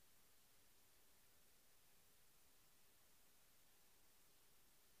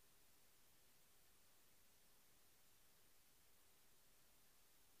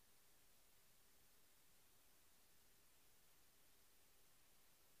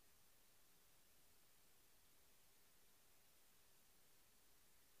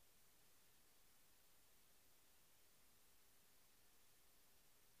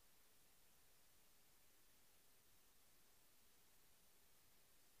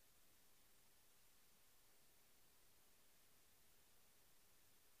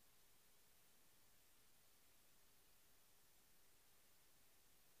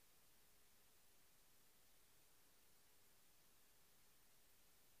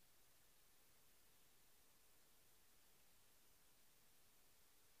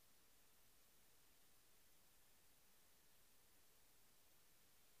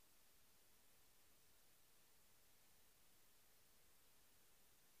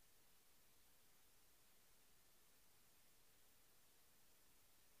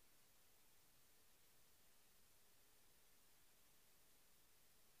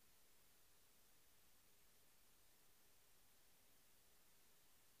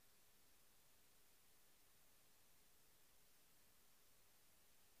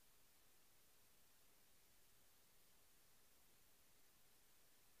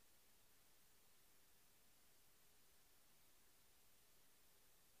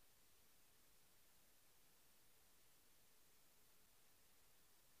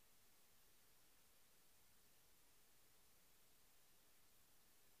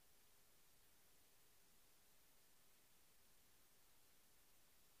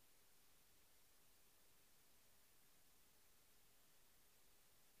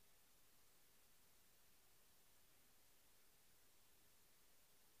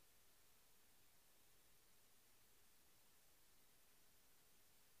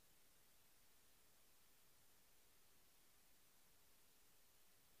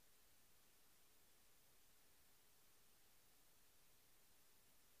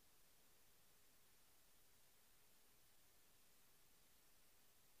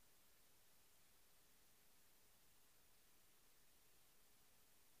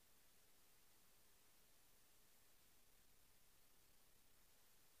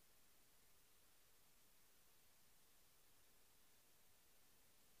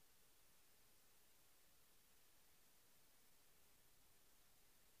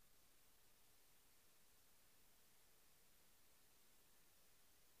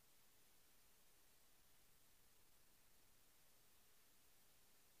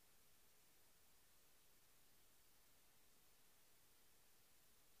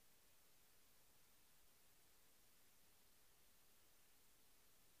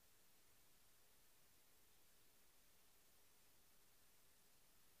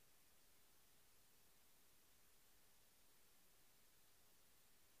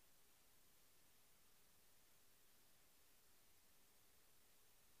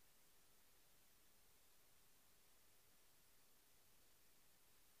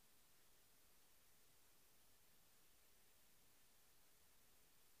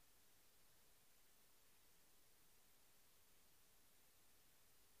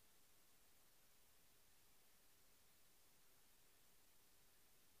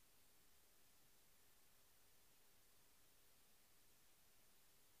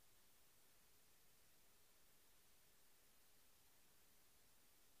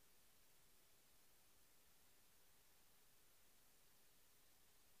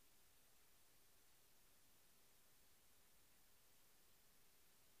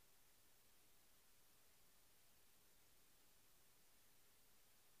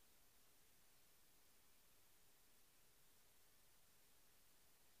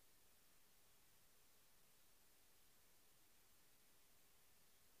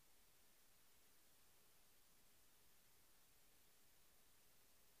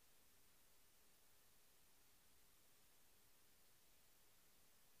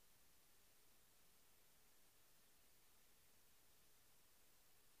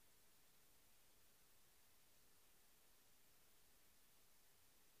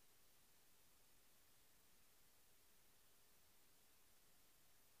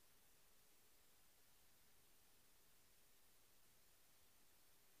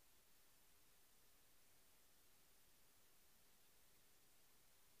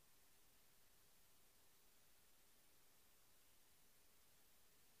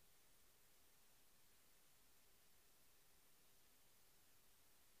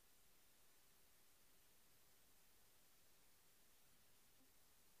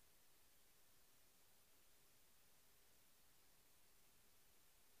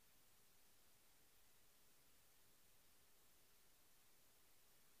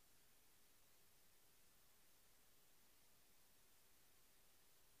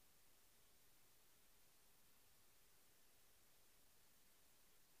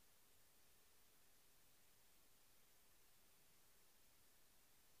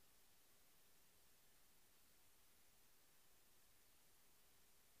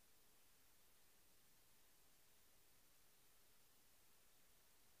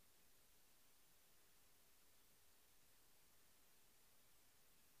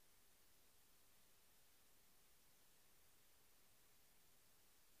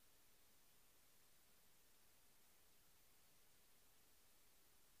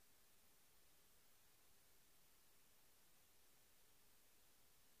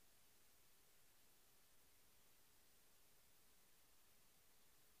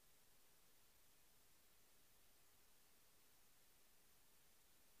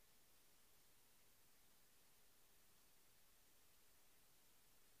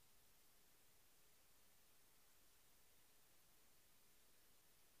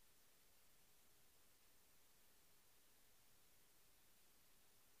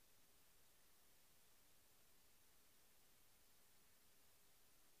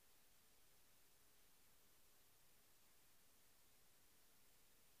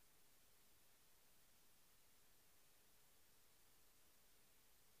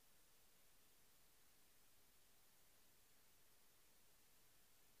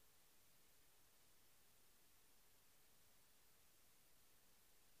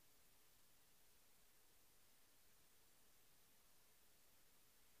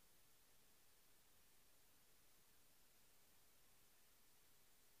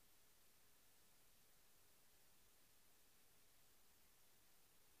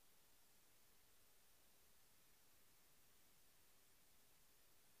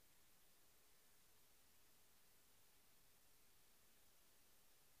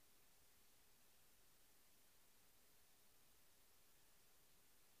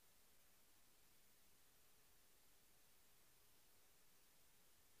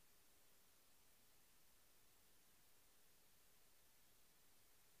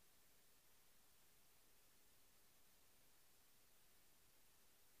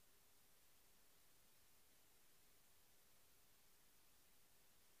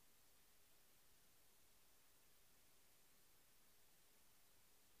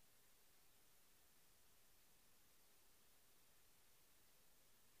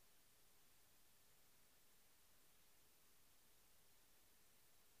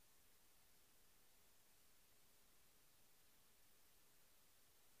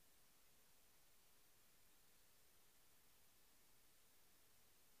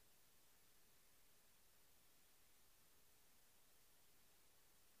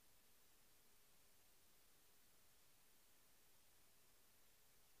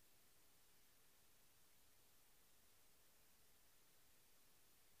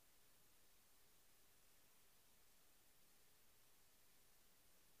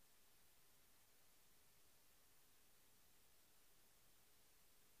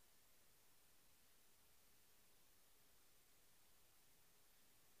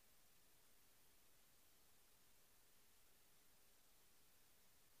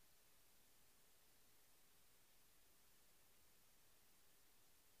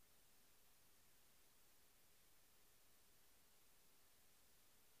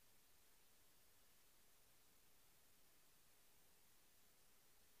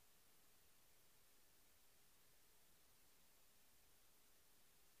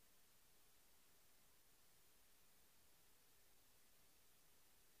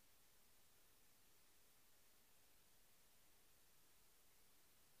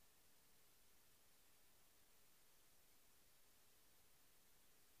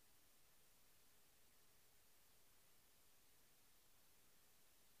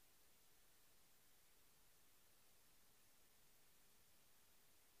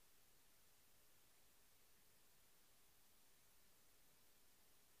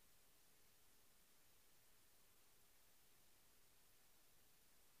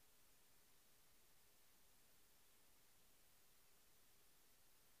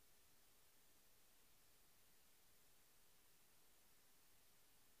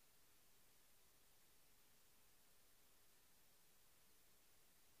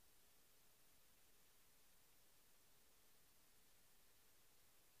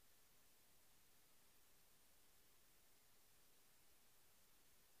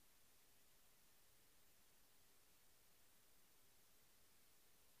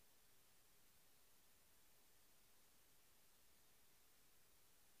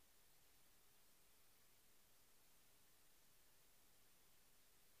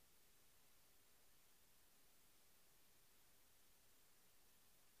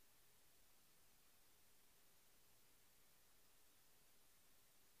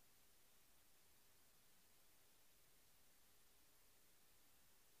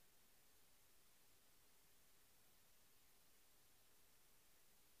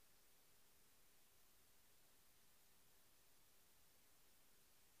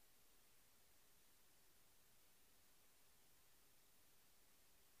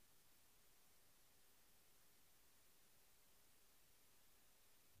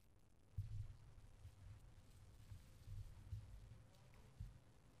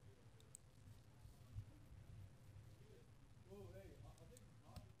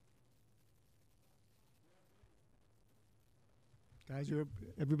 Guys,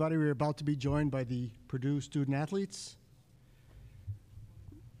 everybody, we're about to be joined by the Purdue student athletes,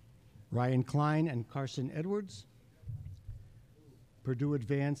 Ryan Klein and Carson Edwards. Purdue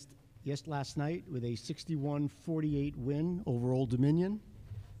advanced last night with a 61-48 win over Old Dominion.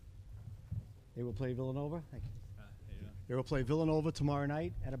 They will play Villanova. Thank you. They will play Villanova tomorrow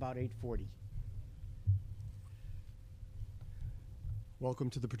night at about 8:40. Welcome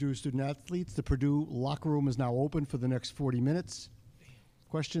to the Purdue student athletes. The Purdue locker room is now open for the next 40 minutes.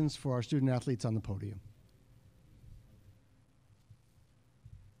 Questions for our student athletes on the podium?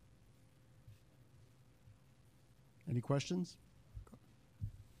 Any questions?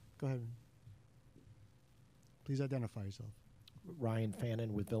 Go ahead. Please identify yourself. Ryan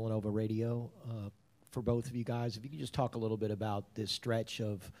Fannin with Villanova Radio. For both of you guys, if you could just talk a little bit about this stretch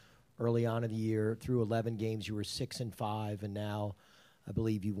of early on in the year, through 11 games, you were 6-5, and now I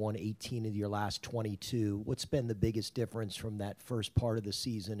believe you won 18 of your last 22. What's been the biggest difference from that first part of the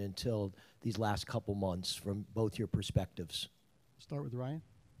season until these last couple months from both your perspectives? Start with Ryan.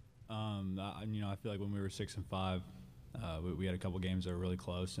 I feel like when we were 6-5, we had a couple games that were really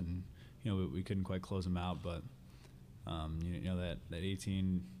close, and we couldn't quite close them out. But that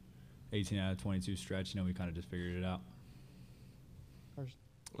 18 out of 22 stretch, we kind of just figured it out.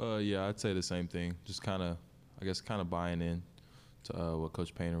 Yeah, I'd say the same thing. Just kind of buying in to what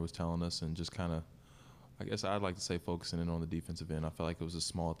Coach Painter was telling us, and just kind of, I guess I'd like to say, focusing in on the defensive end. I felt like it was the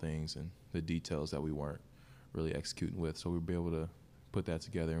small things and the details that we weren't really executing with. So we were able to put that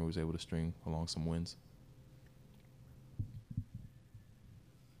together, and we was able to string along some wins.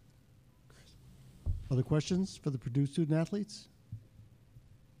 Other questions for the Purdue student athletes?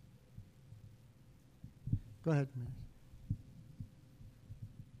 Go ahead, Mary.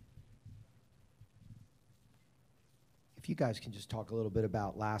 If you guys can just talk a little bit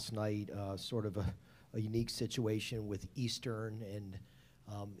about last night, sort of a unique situation with Eastern and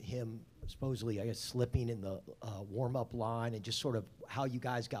him supposedly, I guess, slipping in the warm-up line, and just sort of how you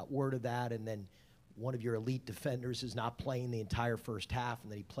guys got word of that, and then one of your elite defenders is not playing the entire first half,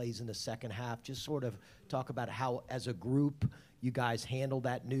 and then he plays in the second half. Just sort of talk about how, as a group, you guys handled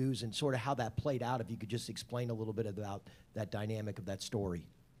that news and sort of how that played out. If you could just explain a little bit about that dynamic of that story.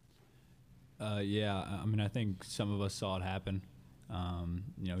 I think some of us saw it happen.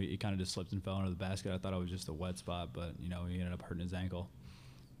 He kind of just slipped and fell under the basket. I thought it was just a wet spot, but he ended up hurting his ankle.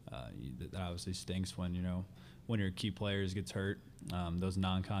 That obviously stinks when one of your key players gets hurt. Those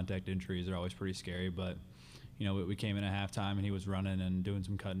non-contact injuries are always pretty scary, but we came in at halftime and he was running and doing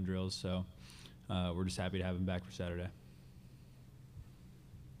some cutting drills, so we're just happy to have him back for Saturday.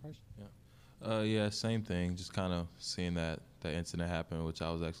 Yeah, same thing. Just kind of seeing that incident happen, which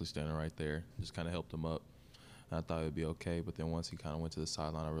I was actually standing right there, just kind of helped him up. And I thought it would be okay, but then once he kind of went to the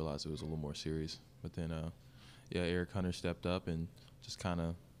sideline, I realized it was a little more serious. But then, Eric Hunter stepped up and just kind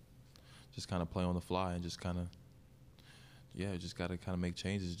of play on the fly and just got to kind of make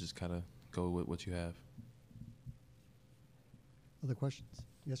changes, just kind of go with what you have. Other questions?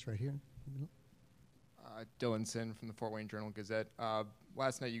 Yes, right here. Dylan Sin from the Fort Wayne Journal-Gazette.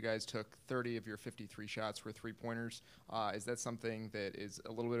 Last night you guys took 30 of your 53 shots were three-pointers. Is that something that is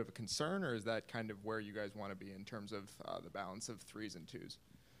a little bit of a concern, or is that kind of where you guys want to be in terms of the balance of threes and twos?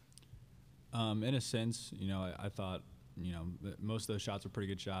 In a sense, I thought, most of those shots were pretty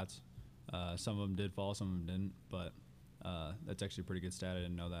good shots. Some of them did fall, some of them didn't, but that's actually a pretty good stat. I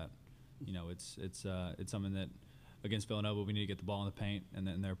didn't know that. It's something that against Villanova we need to get the ball in the paint, and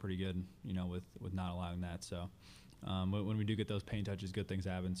then they're pretty good, with not allowing that. So when we do get those paint touches, good things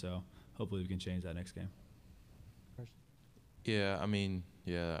happen. So hopefully we can change that next game. I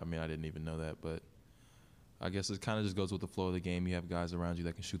didn't even know that, but I guess it kind of just goes with the flow of the game. You have guys around you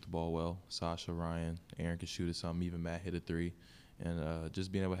that can shoot the ball well. Sasha, Ryan, Aaron can shoot it some. Even Matt hit a three. And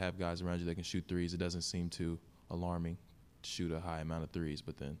just being able to have guys around you that can shoot threes, it doesn't seem too alarming to shoot a high amount of threes.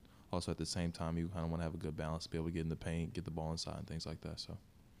 But then also at the same time, you kind of want to have a good balance, be able to get in the paint, get the ball inside, and things like that. So.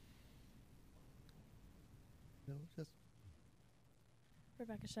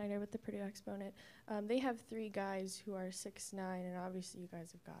 Rebecca Schneider with the Purdue Exponent. They have three guys who are 6'9", and obviously you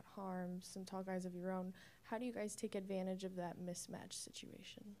guys have got Harms, some tall guys of your own. How do you guys take advantage of that mismatch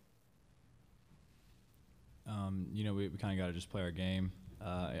situation? We kind of got to just play our game.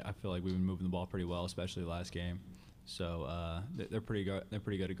 I feel like we've been moving the ball pretty well, especially last game. So they're pretty good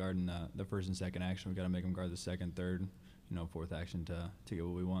at guarding the first and second action. We've got to make them guard the second, third, fourth action to get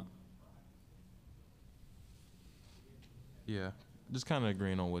what we want. Yeah, just kind of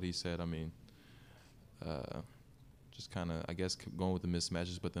agreeing on what he said. I mean, just kind of, I guess, going with the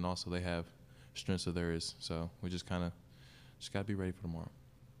mismatches, but then also they have strengths of theirs. So we just got to be ready for tomorrow.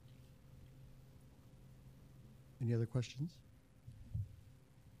 Any other questions?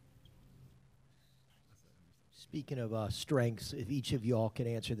 Speaking of strengths, if each of y'all can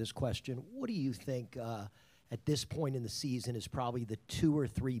answer this question, what do you think at this point in the season is probably the 2 or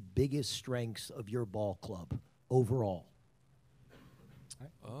 3 biggest strengths of your ball club overall?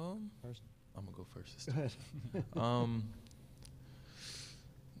 First. I'm gonna go first. Go ahead.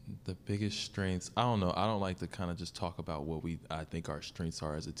 The biggest strengths. I don't know. I don't like to kind of just talk about what I think our strengths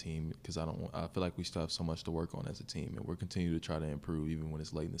are as a team because I feel like we still have so much to work on as a team, and we're continuing to try to improve even when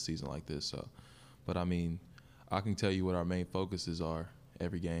it's late in the season like this. So, but I mean, I can tell you what our main focuses are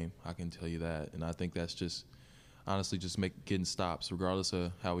every game. I can tell you that, and I think that's just honestly just getting stops, regardless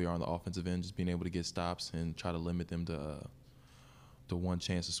of how we are on the offensive end. Just being able to get stops and try to limit them to one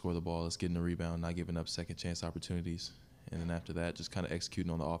chance to score the ball. Is getting the rebound, not giving up second chance opportunities. And then after that, just kind of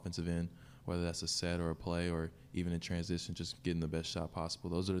executing on the offensive end, whether that's a set or a play or even in transition, just getting the best shot possible.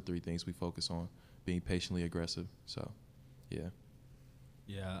 Those are the 3 things we focus on, being patiently aggressive. So, yeah.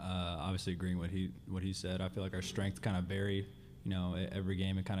 Yeah, obviously agreeing with what he said. I feel like our strengths kind of vary. Every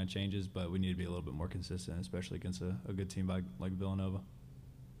game it kind of changes, but we need to be a little bit more consistent, especially against a good team like Villanova.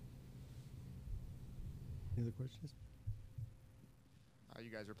 Any other questions? You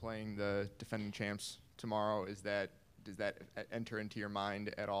guys are playing the defending champs tomorrow. Does that enter into your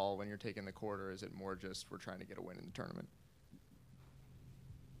mind at all when you're taking the court, or is it more just we're trying to get a win in the tournament?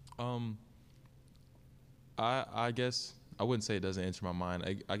 I guess I wouldn't say it doesn't enter my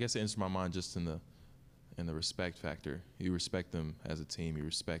mind. I guess it enters my mind just in the respect factor. You respect them as a team. You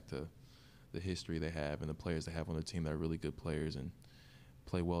respect the history they have and the players they have on their team that are really good players and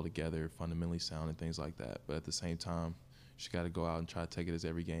play well together, fundamentally sound and things like that. But at the same time, you just got to go out and try to take it as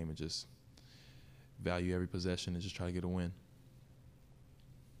every game and just value every possession and just try to get a win.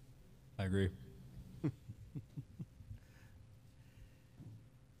 I agree.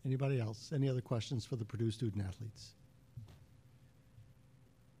 Anybody else? Any other questions for the Purdue student athletes?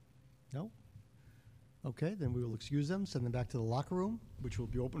 No? Okay, then we will excuse them, send them back to the locker room, which will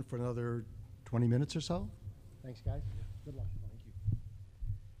be open for another 20 minutes or so. Thanks, guys. Good luck. Thank you.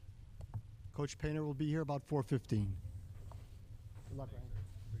 Coach Painter will be here about 4:15. Good luck, Ryan.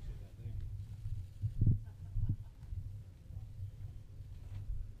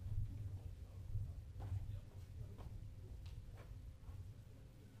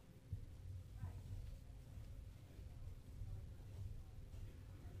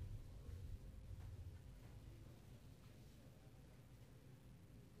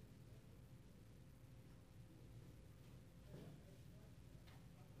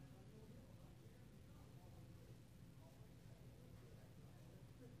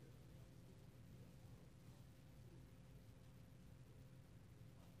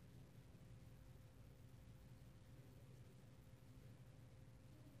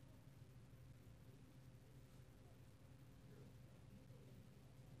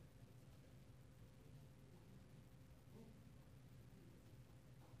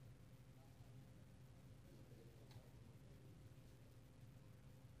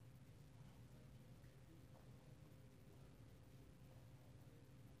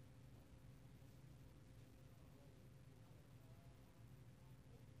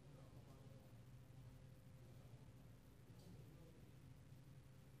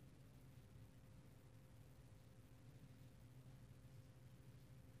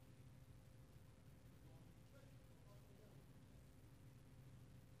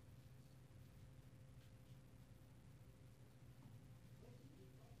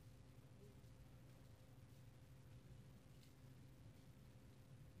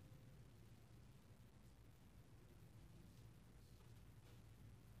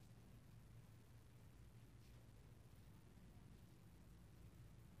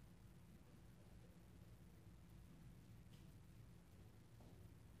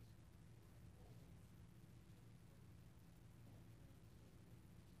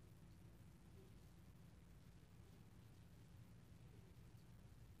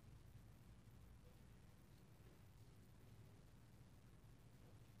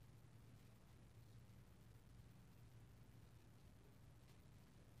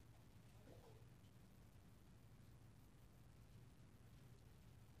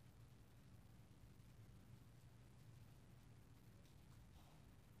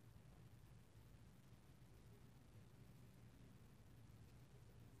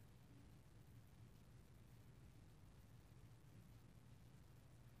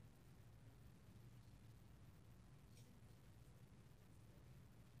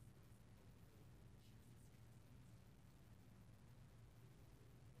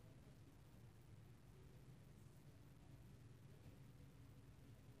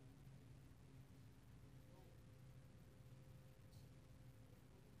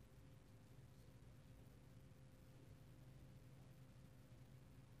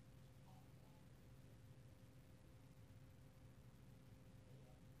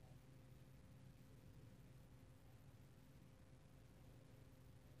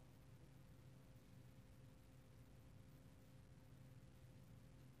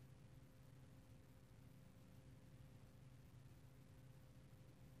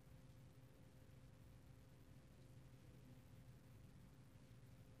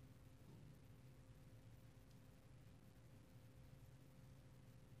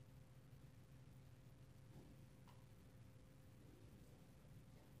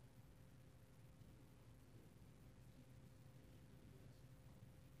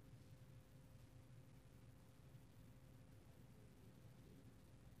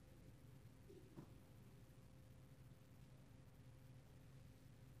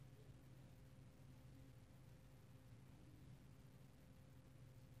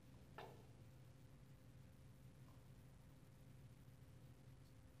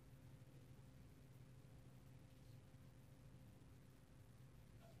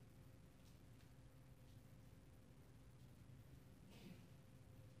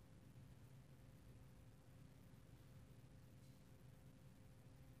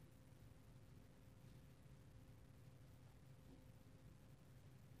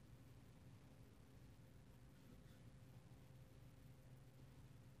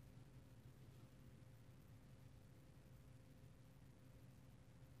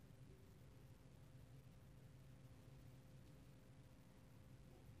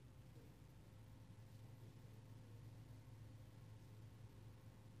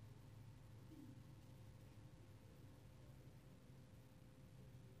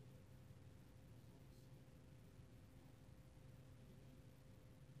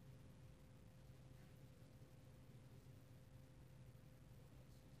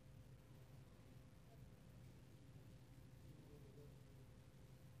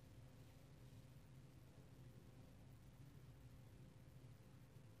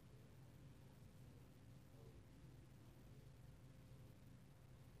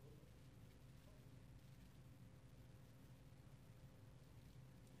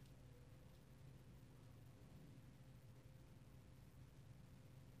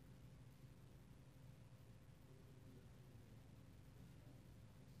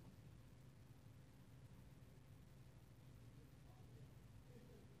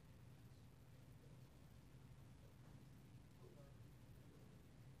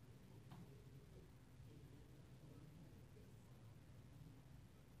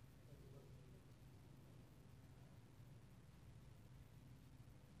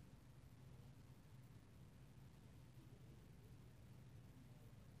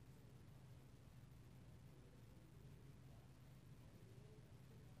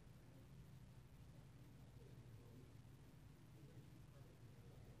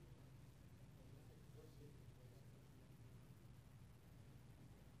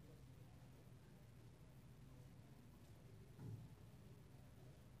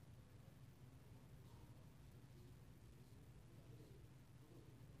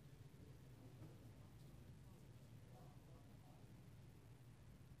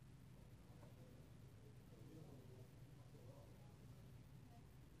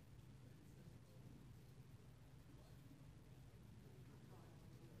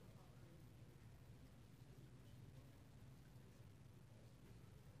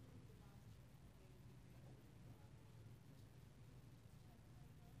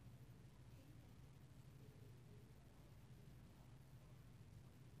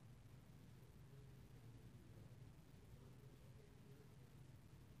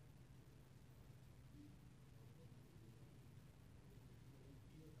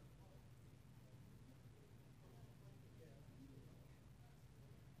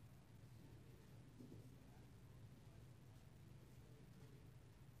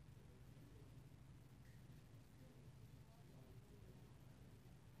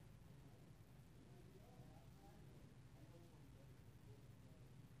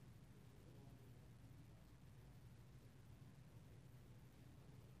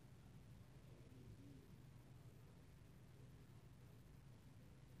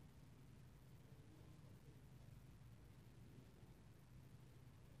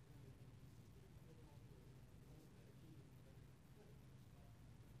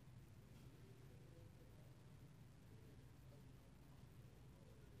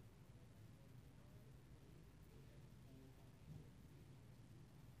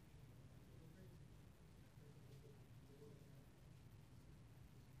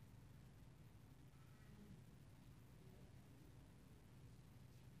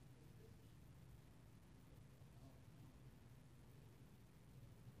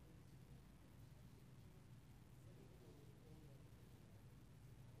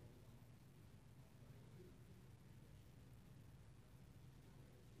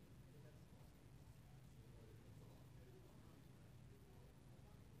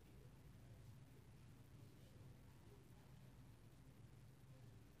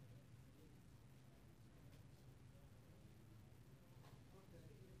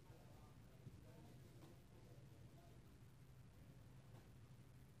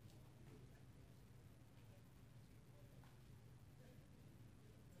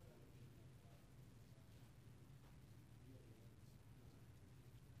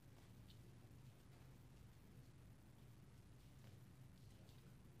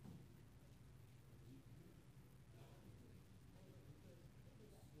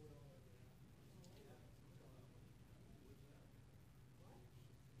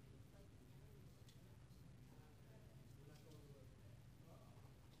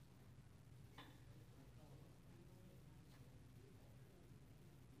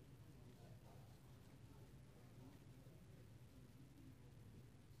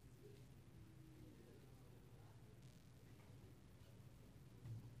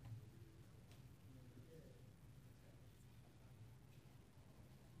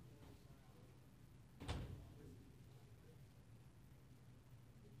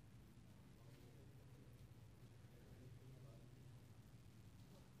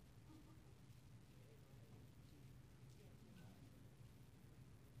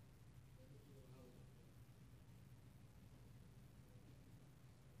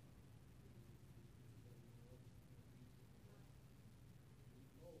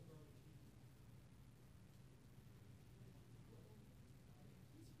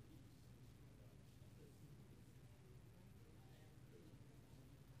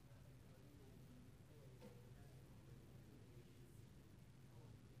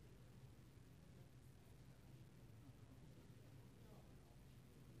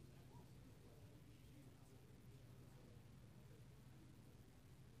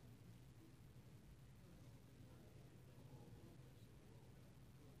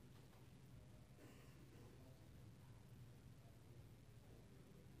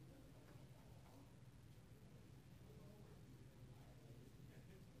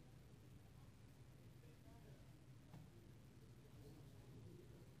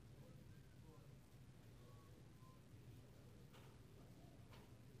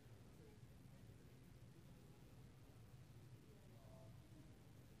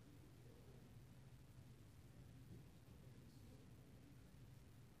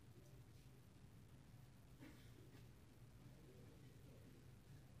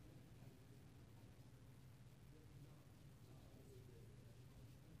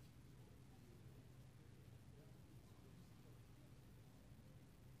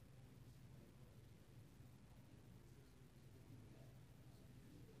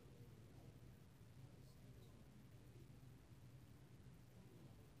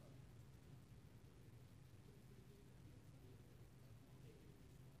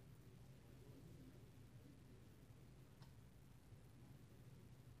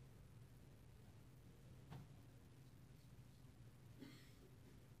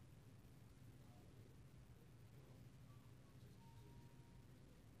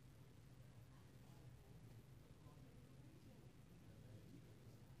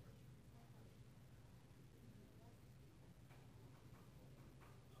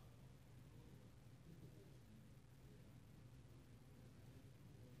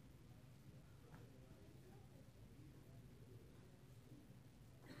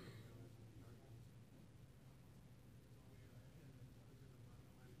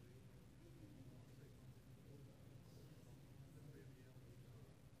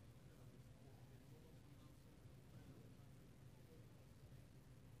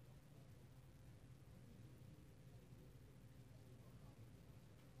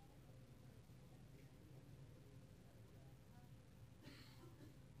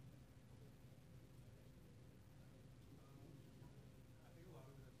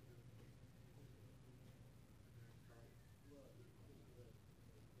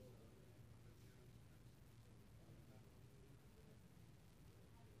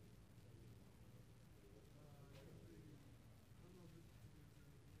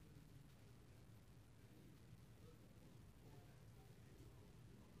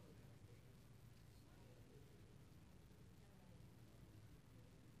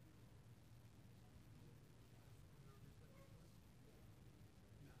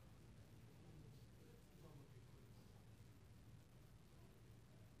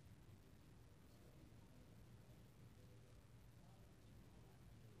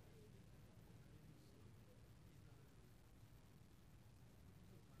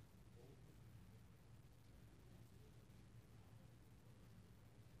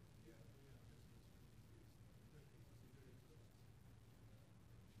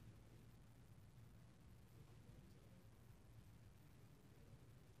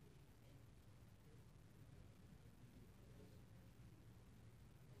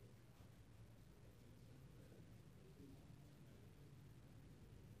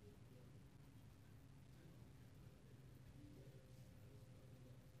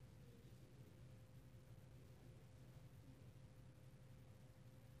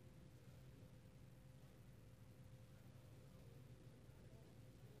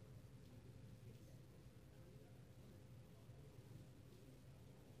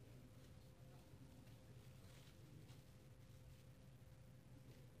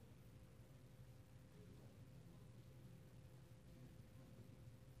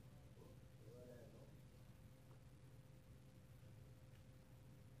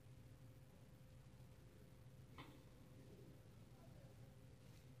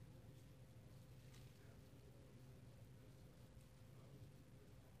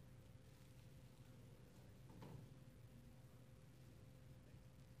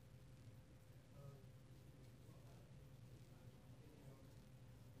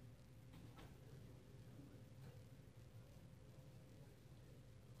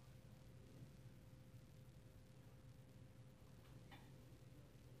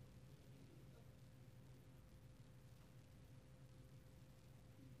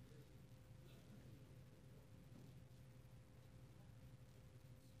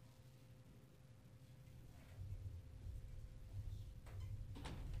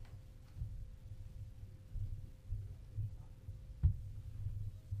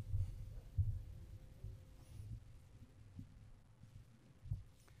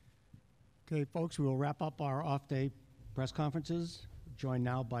 Okay, folks, we will wrap up our off-day press conferences. Joined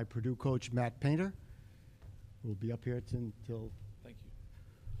now by Purdue coach Matt Painter. We'll be up here until Thank you.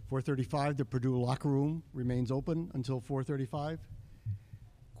 4:35. The Purdue locker room remains open until 4:35.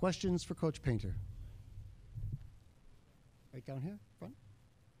 Questions for Coach Painter? Right down here, front.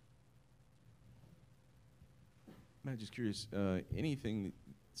 Matt, just curious, anything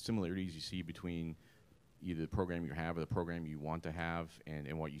similarities you see between either the program you have or the program you want to have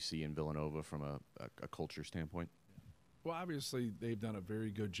and what you see in Villanova from a culture standpoint? Well, obviously, they've done a very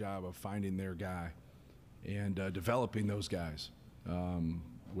good job of finding their guy and developing those guys.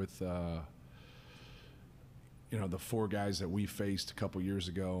 With the 4 guys that we faced a couple years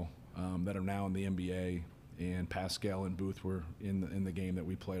ago that are now in the NBA, and Pascal and Booth were in the game that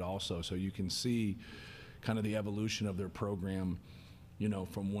we played also. So you can see kind of the evolution of their program,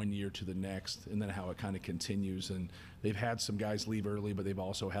 from one year to the next, and then how it kind of continues. And they've had some guys leave early, but they've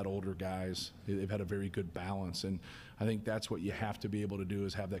also had older guys. They've had a very good balance. And I think that's what you have to be able to do,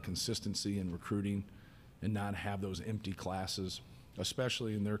 is have that consistency in recruiting and not have those empty classes,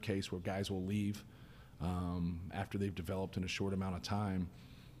 especially in their case where guys will leave after they've developed in a short amount of time.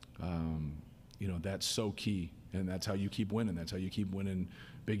 That's so key, and that's how you keep winning. That's how you keep winning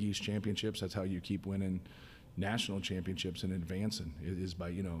Big East championships. That's how you keep winning national championships and advancing, is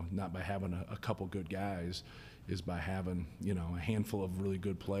by, not by having a couple good guys, is by having, a handful of really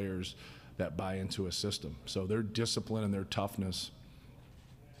good players that buy into a system. So their discipline and their toughness,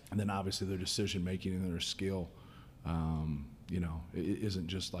 and then obviously their decision-making and their skill, it isn't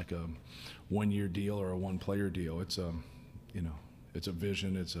just like a one-year deal or a one-player deal. It's it's a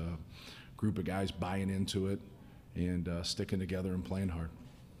vision. It's a group of guys buying into it and sticking together and playing hard.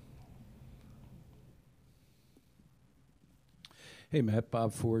 Hey, Matt,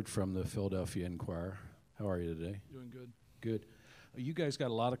 Bob Ford from the Philadelphia Inquirer. How are you today? Doing good. Good. You guys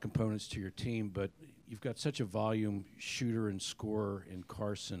got a lot of components to your team, but you've got such a volume shooter and scorer in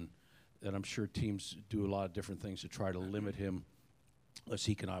Carson that I'm sure teams do a lot of different things to try to limit him, unless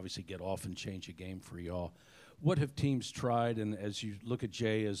he can obviously get off and change a game for y'all. What have teams tried, and as you look at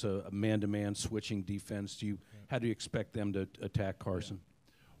Jay as a man-to-man switching defense, how do you expect them to attack Carson?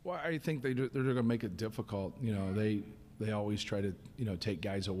 Well, I think they're going to make it difficult. They always try to, take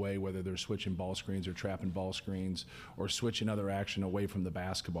guys away, whether they're switching ball screens or trapping ball screens or switching other action away from the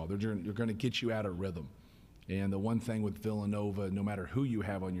basketball. They're going to get you out of rhythm. And the one thing with Villanova, no matter who you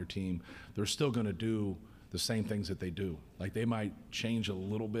have on your team, they're still going to do the same things that they do. Like, they might change a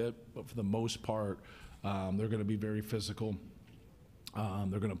little bit, but for the most part, they're going to be very physical.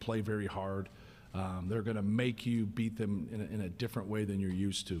 They're going to play very hard. They're going to make you beat them in a different way than you're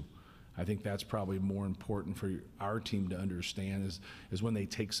used to. I think that's probably more important for our team to understand is when they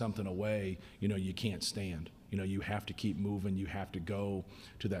take something away, you can't stand. You have to keep moving. You have to go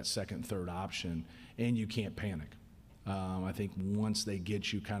to that second, third option, and you can't panic. I think once they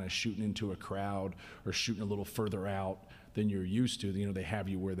get you kind of shooting into a crowd or shooting a little further out than you're used to, they have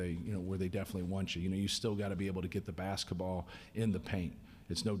you where they definitely want you. You still got to be able to get the basketball in the paint.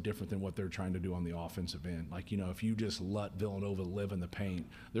 It's no different than what they're trying to do on the offensive end. Like, if you just let Villanova live in the paint,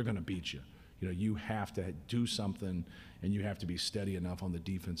 they're going to beat you. You have to do something, and you have to be steady enough on the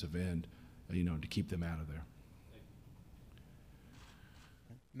defensive end, to keep them out of there.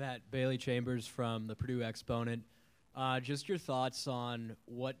 Matt, Bailey Chambers from the Purdue Exponent. Just your thoughts on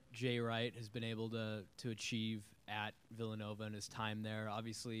what Jay Wright has been able to achieve at Villanova in his time there.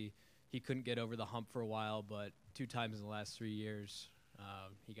 Obviously, he couldn't get over the hump for a while, but 2 times in the last 3 years,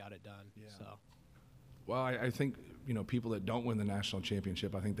 he got it done. Yeah. So, well, I think people that don't win the national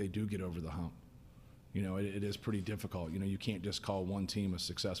championship, I think they do get over the hump. It is pretty difficult. You can't just call one team a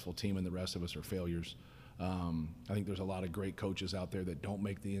successful team and the rest of us are failures. I think there's a lot of great coaches out there that don't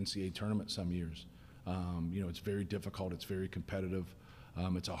make the NCAA tournament some years. It's very difficult. It's very competitive.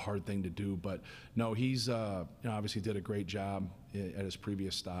 It's a hard thing to do. But no, he's obviously did a great job at his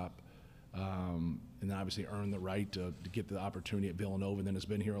previous stop. And then obviously earned the right to get the opportunity at Villanova, and then has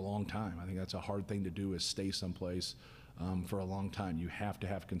been here a long time. I think that's a hard thing to do, is stay someplace for a long time. You have to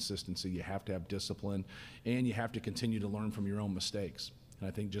have consistency, you have to have discipline, and you have to continue to learn from your own mistakes. And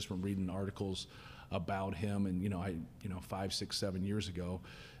I think just from reading articles about him, and 5, 6, 7 years ago,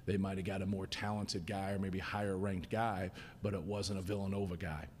 they might have got a more talented guy or maybe higher ranked guy, but it wasn't a Villanova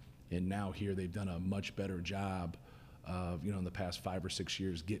guy. And now here they've done a much better job of, in the past 5 or 6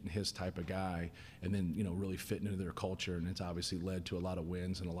 years, getting his type of guy and then, really fitting into their culture. And it's obviously led to a lot of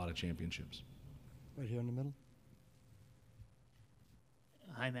wins and a lot of championships. Right here in the middle.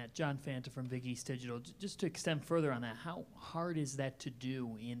 Hi, Matt. John Fanta from Big East Digital. Just to extend further on that, how hard is that to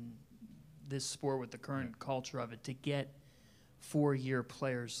do in this sport with the current culture of it, to get four-year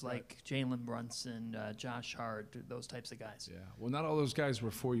players like Jalen Brunson, Josh Hart, those types of guys? Yeah, well, not all those guys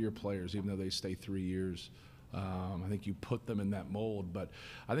were four-year players, even though they stay 3 years. I think you put them in that mold, but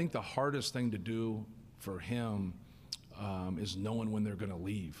I think the hardest thing to do for him is knowing when they're going to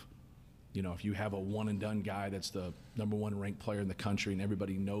leave. You know, if you have a one-and-done guy that's the #1 ranked player in the country and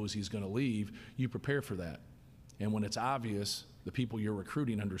everybody knows he's going to leave, you prepare for that. And when it's obvious, the people you're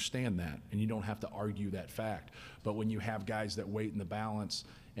recruiting understand that, and you don't have to argue that fact. But when you have guys that wait in the balance,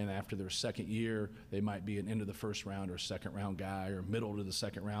 and after their second year, they might be an end of the first round or second round guy or middle to the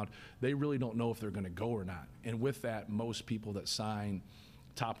second round, they really don't know if they're going to go or not. And with that, most people that sign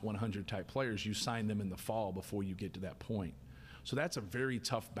top 100 type players, you sign them in the fall before you get to that point. So that's a very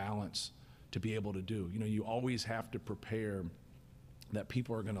tough balance to be able to do. You know, you always have to prepare that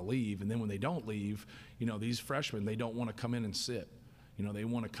people are going to leave, and then when they don't leave, you know, these freshmen, they don't want to come in and sit. You know, they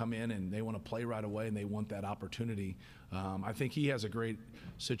want to come in and they want to play right away, and they want that opportunity. I think he has a great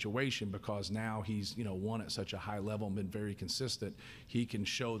situation because now he's, you know, won at such a high level and been very consistent. He can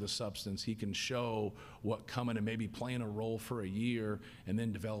show the substance. He can show what coming and maybe playing a role for a year and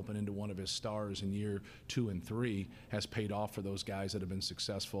then developing into one of his stars in year 2 and 3 has paid off for those guys that have been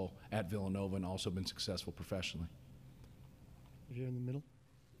successful at Villanova and also been successful professionally. Here in the middle.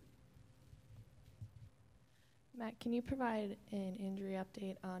 Matt, can you provide an injury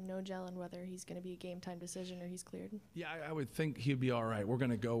update on No-Gel and whether he's going to be a game-time decision or he's cleared? Yeah, I would think he'd be all right. We're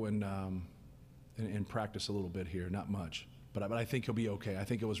going to go and practice a little bit here, not much, but I think he'll be okay. I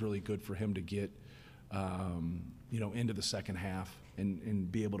think it was really good for him to get, you know, into the second half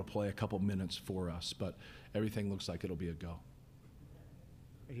and be able to play a couple minutes for us. But everything looks like it'll be a go.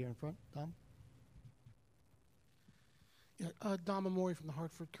 Right here in front, Dom. Yeah, Dom Amori from the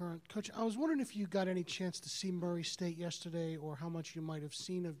Hartford Courant. Coach, I was wondering if you got any chance to see Murray State yesterday, or how much you might have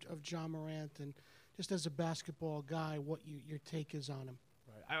seen of John Morant, and just as a basketball guy, what your take is on him.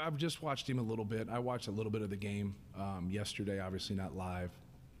 Right. I've just watched him a little bit. I watched a little bit of the game yesterday, obviously not live,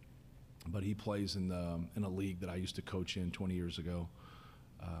 but he plays in a league that I used to coach in 20 years ago.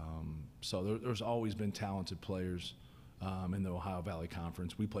 So there's always been talented players in the Ohio Valley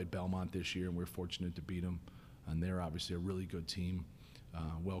Conference. We played Belmont this year, and we're fortunate to beat them. And they're obviously a really good team,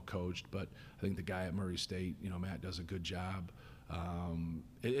 well coached. But I think the guy at Murray State, you know, Matt does a good job.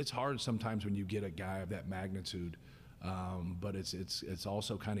 It's hard sometimes when you get a guy of that magnitude, but it's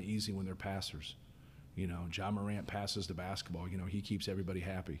also kind of easy when they're passers. You know, John Morant passes the basketball. You know, he keeps everybody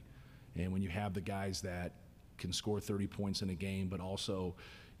happy. And when you have the guys that can score 30 points in a game, but also,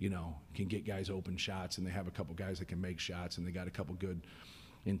 you know, can get guys open shots, and they have a couple guys that can make shots, and they got a couple good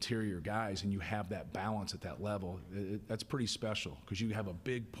interior guys, and you have that balance at that level, that's pretty special because you have a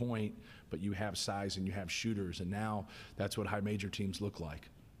big point, but you have size and you have shooters, and now that's what high major teams look like.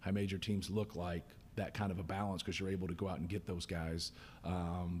 High major teams look like that kind of a balance because you're able to go out and get those guys.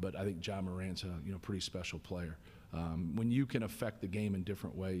 But I think John Morant's a pretty special player. When you can affect the game in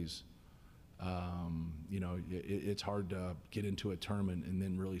different ways, you know, it's hard to get into a tournament and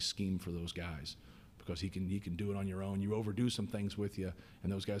then really scheme for those guys. Because he can do it on your own. You overdo some things with you,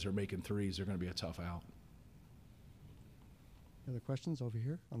 and those guys are making threes. They're going to be a tough out. Other questions over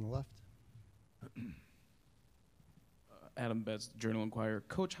here on the left? Adam Betts, Journal-Inquirer.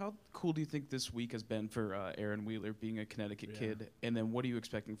 Coach, how cool do you think this week has been for Aaron Wheeler, being a Connecticut kid? And then what are you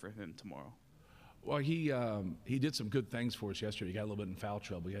expecting for him tomorrow? Well, he did some good things for us yesterday. He got a little bit in foul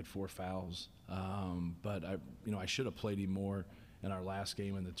trouble. He had 4 fouls, but I should have played him more in our last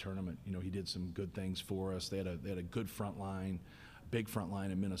game in the tournament. You know, he did some good things for us. They had a good front line, big front line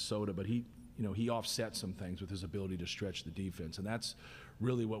in Minnesota, but he offset some things with his ability to stretch the defense, and that's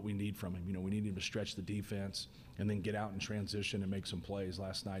really what we need from him. You know, we need him to stretch the defense and then get out in transition and make some plays.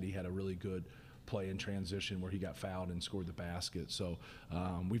 Last night he had a really good play in transition where he got fouled and scored the basket. So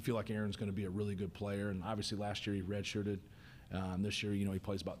we feel like Aaron's going to be a really good player, and obviously last year he redshirted. This year, you know, he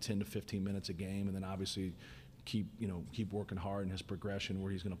plays about 10 to 15 minutes a game, and then obviously keep working hard in his progression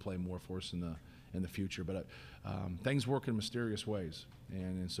where he's going to play more for us in the future. But things work in mysterious ways,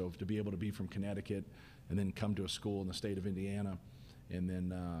 and so to be able to be from Connecticut and then come to a school in the state of Indiana and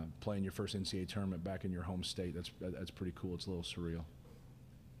then play in your first NCAA tournament back in your home state, that's pretty cool. It's a little surreal.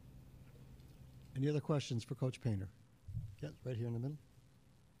 Any other questions for Coach Painter? Yes, right here in the middle.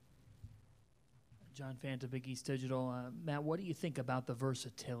 John Fanta, Big East Digital. Matt, what do you think about the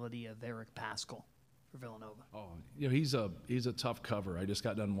versatility of Eric Paschal for Villanova? Oh, you know, he's a tough cover. I just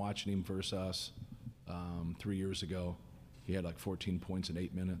got done watching him versus us 3 years ago. He had like 14 points in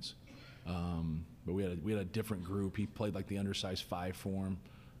 8 minutes. But we had a different group. He played like the undersized 5 for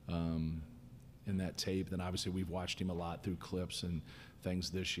him in that tape. Then obviously we've watched him a lot through clips and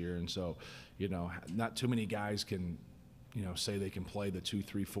things this year. And so, you know, not too many guys can say they can play the 2,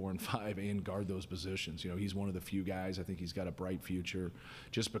 3, 4, and 5 and guard those positions. He's one of the few guys. I think he's got a bright future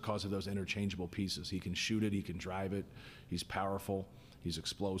just because of those interchangeable pieces. He can shoot it, he can drive it, he's powerful, he's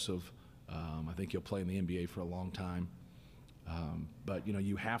explosive. I think he'll play in the NBA for a long time. But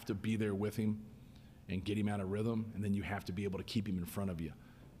you have to be there with him and get him out of rhythm, and then you have to be able to keep him in front of you.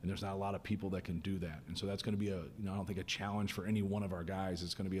 And there's not a lot of people that can do that. And so that's going to be I don't think a challenge for any one of our guys.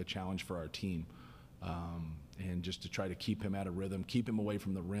 It's going to be a challenge for our team. And just to try to keep him out of rhythm, keep him away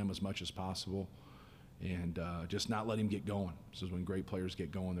from the rim as much as possible, and just not let him get going. This is when great players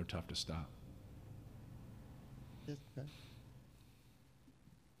get going, they're tough to stop. Yes, okay.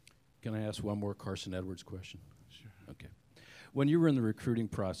 Can I ask one more Carson Edwards question? Sure. Okay. When you were in the recruiting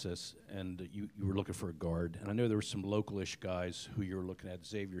process and you were looking for a guard, and I know there were some local-ish guys who you were looking at,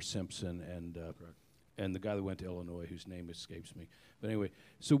 Xavier Simpson and the guy that went to Illinois whose name escapes me. But anyway,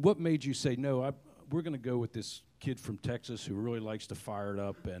 so what made you say, no, we're going to go with this kid from Texas who really likes to fire it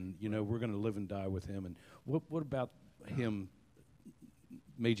up, and, we're going to live and die with him? And what about him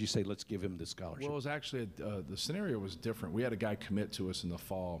made you say, let's give him the scholarship? Well, it was actually, the scenario was different. We had a guy commit to us in the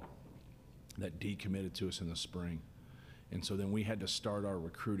fall that decommitted to us in the spring. And so then we had to start our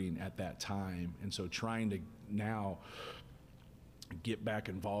recruiting at that time. And so trying to now get back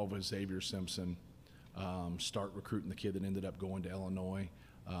involved with Xavier Simpson, start recruiting the kid that ended up going to Illinois,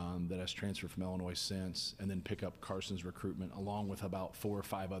 that has transferred from Illinois since, and then pick up Carson's recruitment along with about 4 or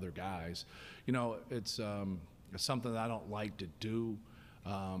 5 other guys. It's something that I don't like to do.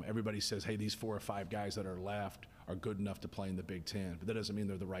 Everybody says, hey, these 4 or 5 guys that are left are good enough to play in the Big Ten, but that doesn't mean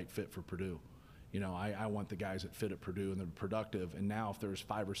they're the right fit for Purdue. I want the guys that fit at Purdue and they're productive. And now if there's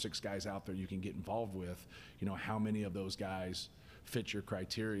 5 or 6 guys out there you can get involved with, how many of those guys fit your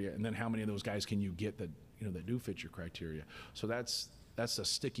criteria, and then how many of those guys can you get that that do fit your criteria. So that's a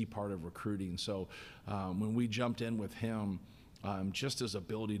sticky part of recruiting. So when we jumped in with him, just his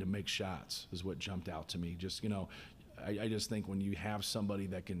ability to make shots is what jumped out to me. Just I just think when you have somebody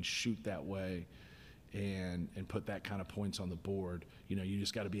that can shoot that way and put that kind of points on the board, you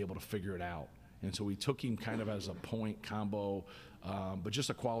just got to be able to figure it out. And so we took him kind of as a point combo, but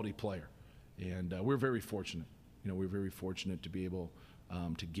just a quality player. And we're very fortunate. We're very fortunate to be able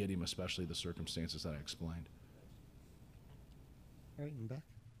to get him, especially the circumstances that I explained. All right, and back.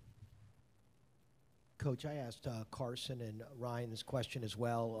 Coach, I asked Carson and Ryan this question as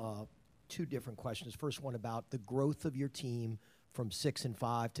well. 2 different questions. First one about the growth of your team from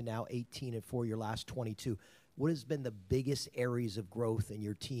 6-5 to now 18-4, your last 22. What has been the biggest areas of growth in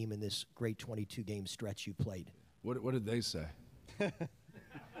your team in this great 22-game stretch you played? What did they say? Because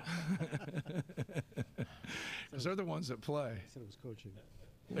they're the ones that play. I said it was coaching.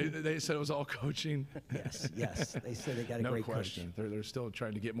 They said it was all coaching? Yes. They said they got a no great question. Coach. They're still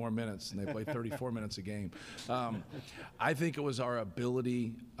trying to get more minutes, and they play 34 minutes a game. I think it was our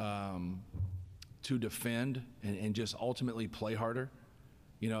ability to defend and just ultimately play harder.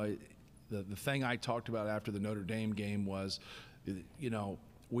 The thing I talked about after the Notre Dame game was,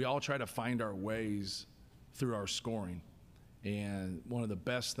 we all try to find our ways through our scoring. And one of the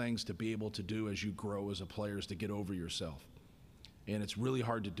best things to be able to do as you grow as a player is to get over yourself. And it's really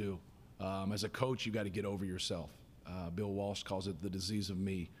hard to do. As a coach, you got to get over yourself. Bill Walsh calls it the disease of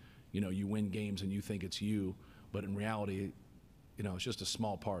me. You win games and you think it's you, but in reality, it's just a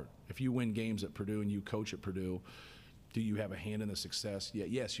small part. If you win games at Purdue and you coach at Purdue, do you have a hand in the success? Yeah,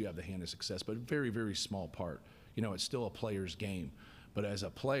 yes, you have the hand in success, but a very, very small part. It's still a player's game. But as a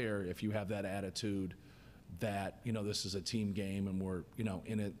player, if you have that attitude that, this is a team game and we're,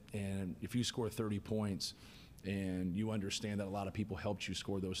 in it, and if you score 30 points and you understand that a lot of people helped you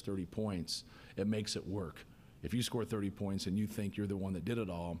score those 30 points, it makes it work. If you score 30 points and you think you're the one that did it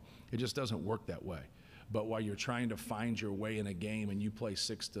all, it just doesn't work that way. But while you're trying to find your way in a game and you play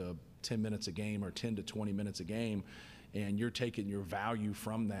 6 to 10 minutes a game or 10 to 20 minutes a game, and you're taking your value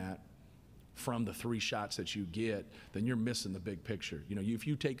from that, from the 3 shots that you get, then you're missing the big picture. If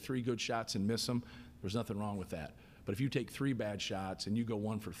you take 3 good shots and miss them, there's nothing wrong with that. But if you take 3 bad shots and you go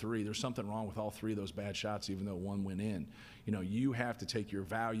 1 for 3, there's something wrong with all 3 of those bad shots, even though 1 went in. You have to take your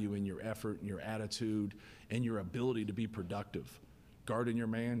value and your effort and your attitude and your ability to be productive. Guarding your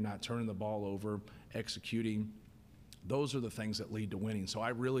man, not turning the ball over, executing. Those are the things that lead to winning. So I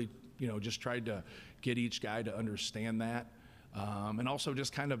really, just tried to get each guy to understand that. And also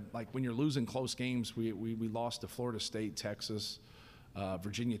just kind of like when you're losing close games, we lost to Florida State, Texas,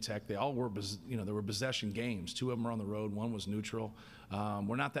 Virginia Tech. They all were, there were possession games. 2 of them were on the road, 1 was neutral.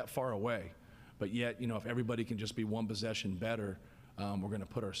 We're not that far away. But yet, if everybody can just be 1 possession better, we're going to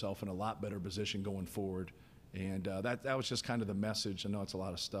put ourselves in a lot better position going forward. And that was just kind of the message. I know it's a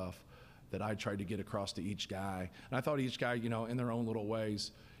lot of stuff that I tried to get across to each guy. And I thought each guy, in their own little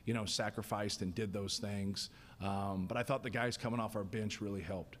ways, sacrificed and did those things. But I thought the guys coming off our bench really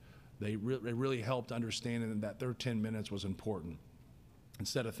helped. They really helped understanding that their 10 minutes was important.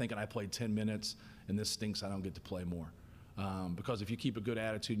 Instead of thinking I played 10 minutes and this stinks, I don't get to play more. Because if you keep a good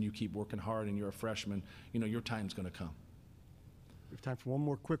attitude and you keep working hard and you're a freshman, your time's going to come. We have time for one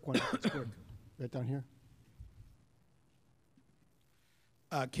more quick one. It's quick. Right down here.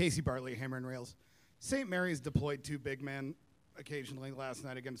 Casey Bartley, Hammer and Rails. St. Mary's deployed 2 big men occasionally last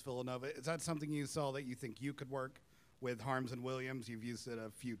night against Villanova. Is that something you saw that you think you could work with Harms and Williams? You've used it a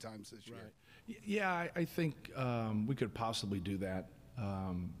few times this year. Yeah, I think we could possibly do that.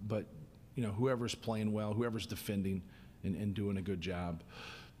 But, whoever's playing well, whoever's defending and doing a good job,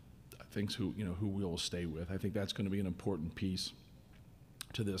 I think who we'll stay with. I think that's going to be an important piece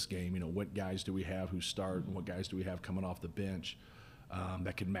to this game. What guys do we have who start and what guys do we have coming off the bench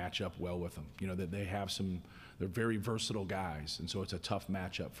that can match up well with them? That they have they're very versatile guys, and so it's a tough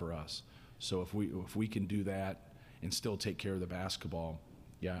matchup for us. So if we can do that and still take care of the basketball,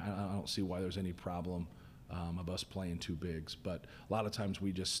 I don't see why there's any problem of us playing 2 bigs. But a lot of times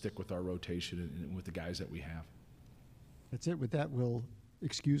we just stick with our rotation and with the guys that we have. That's it. With that, we'll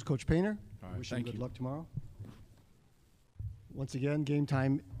excuse Coach Painter. All right, Wish him thank good you. luck tomorrow. Once again, game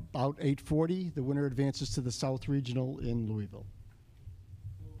time about 8:40. The winner advances to the South Regional in Louisville.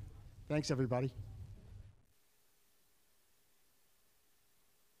 Thanks, everybody.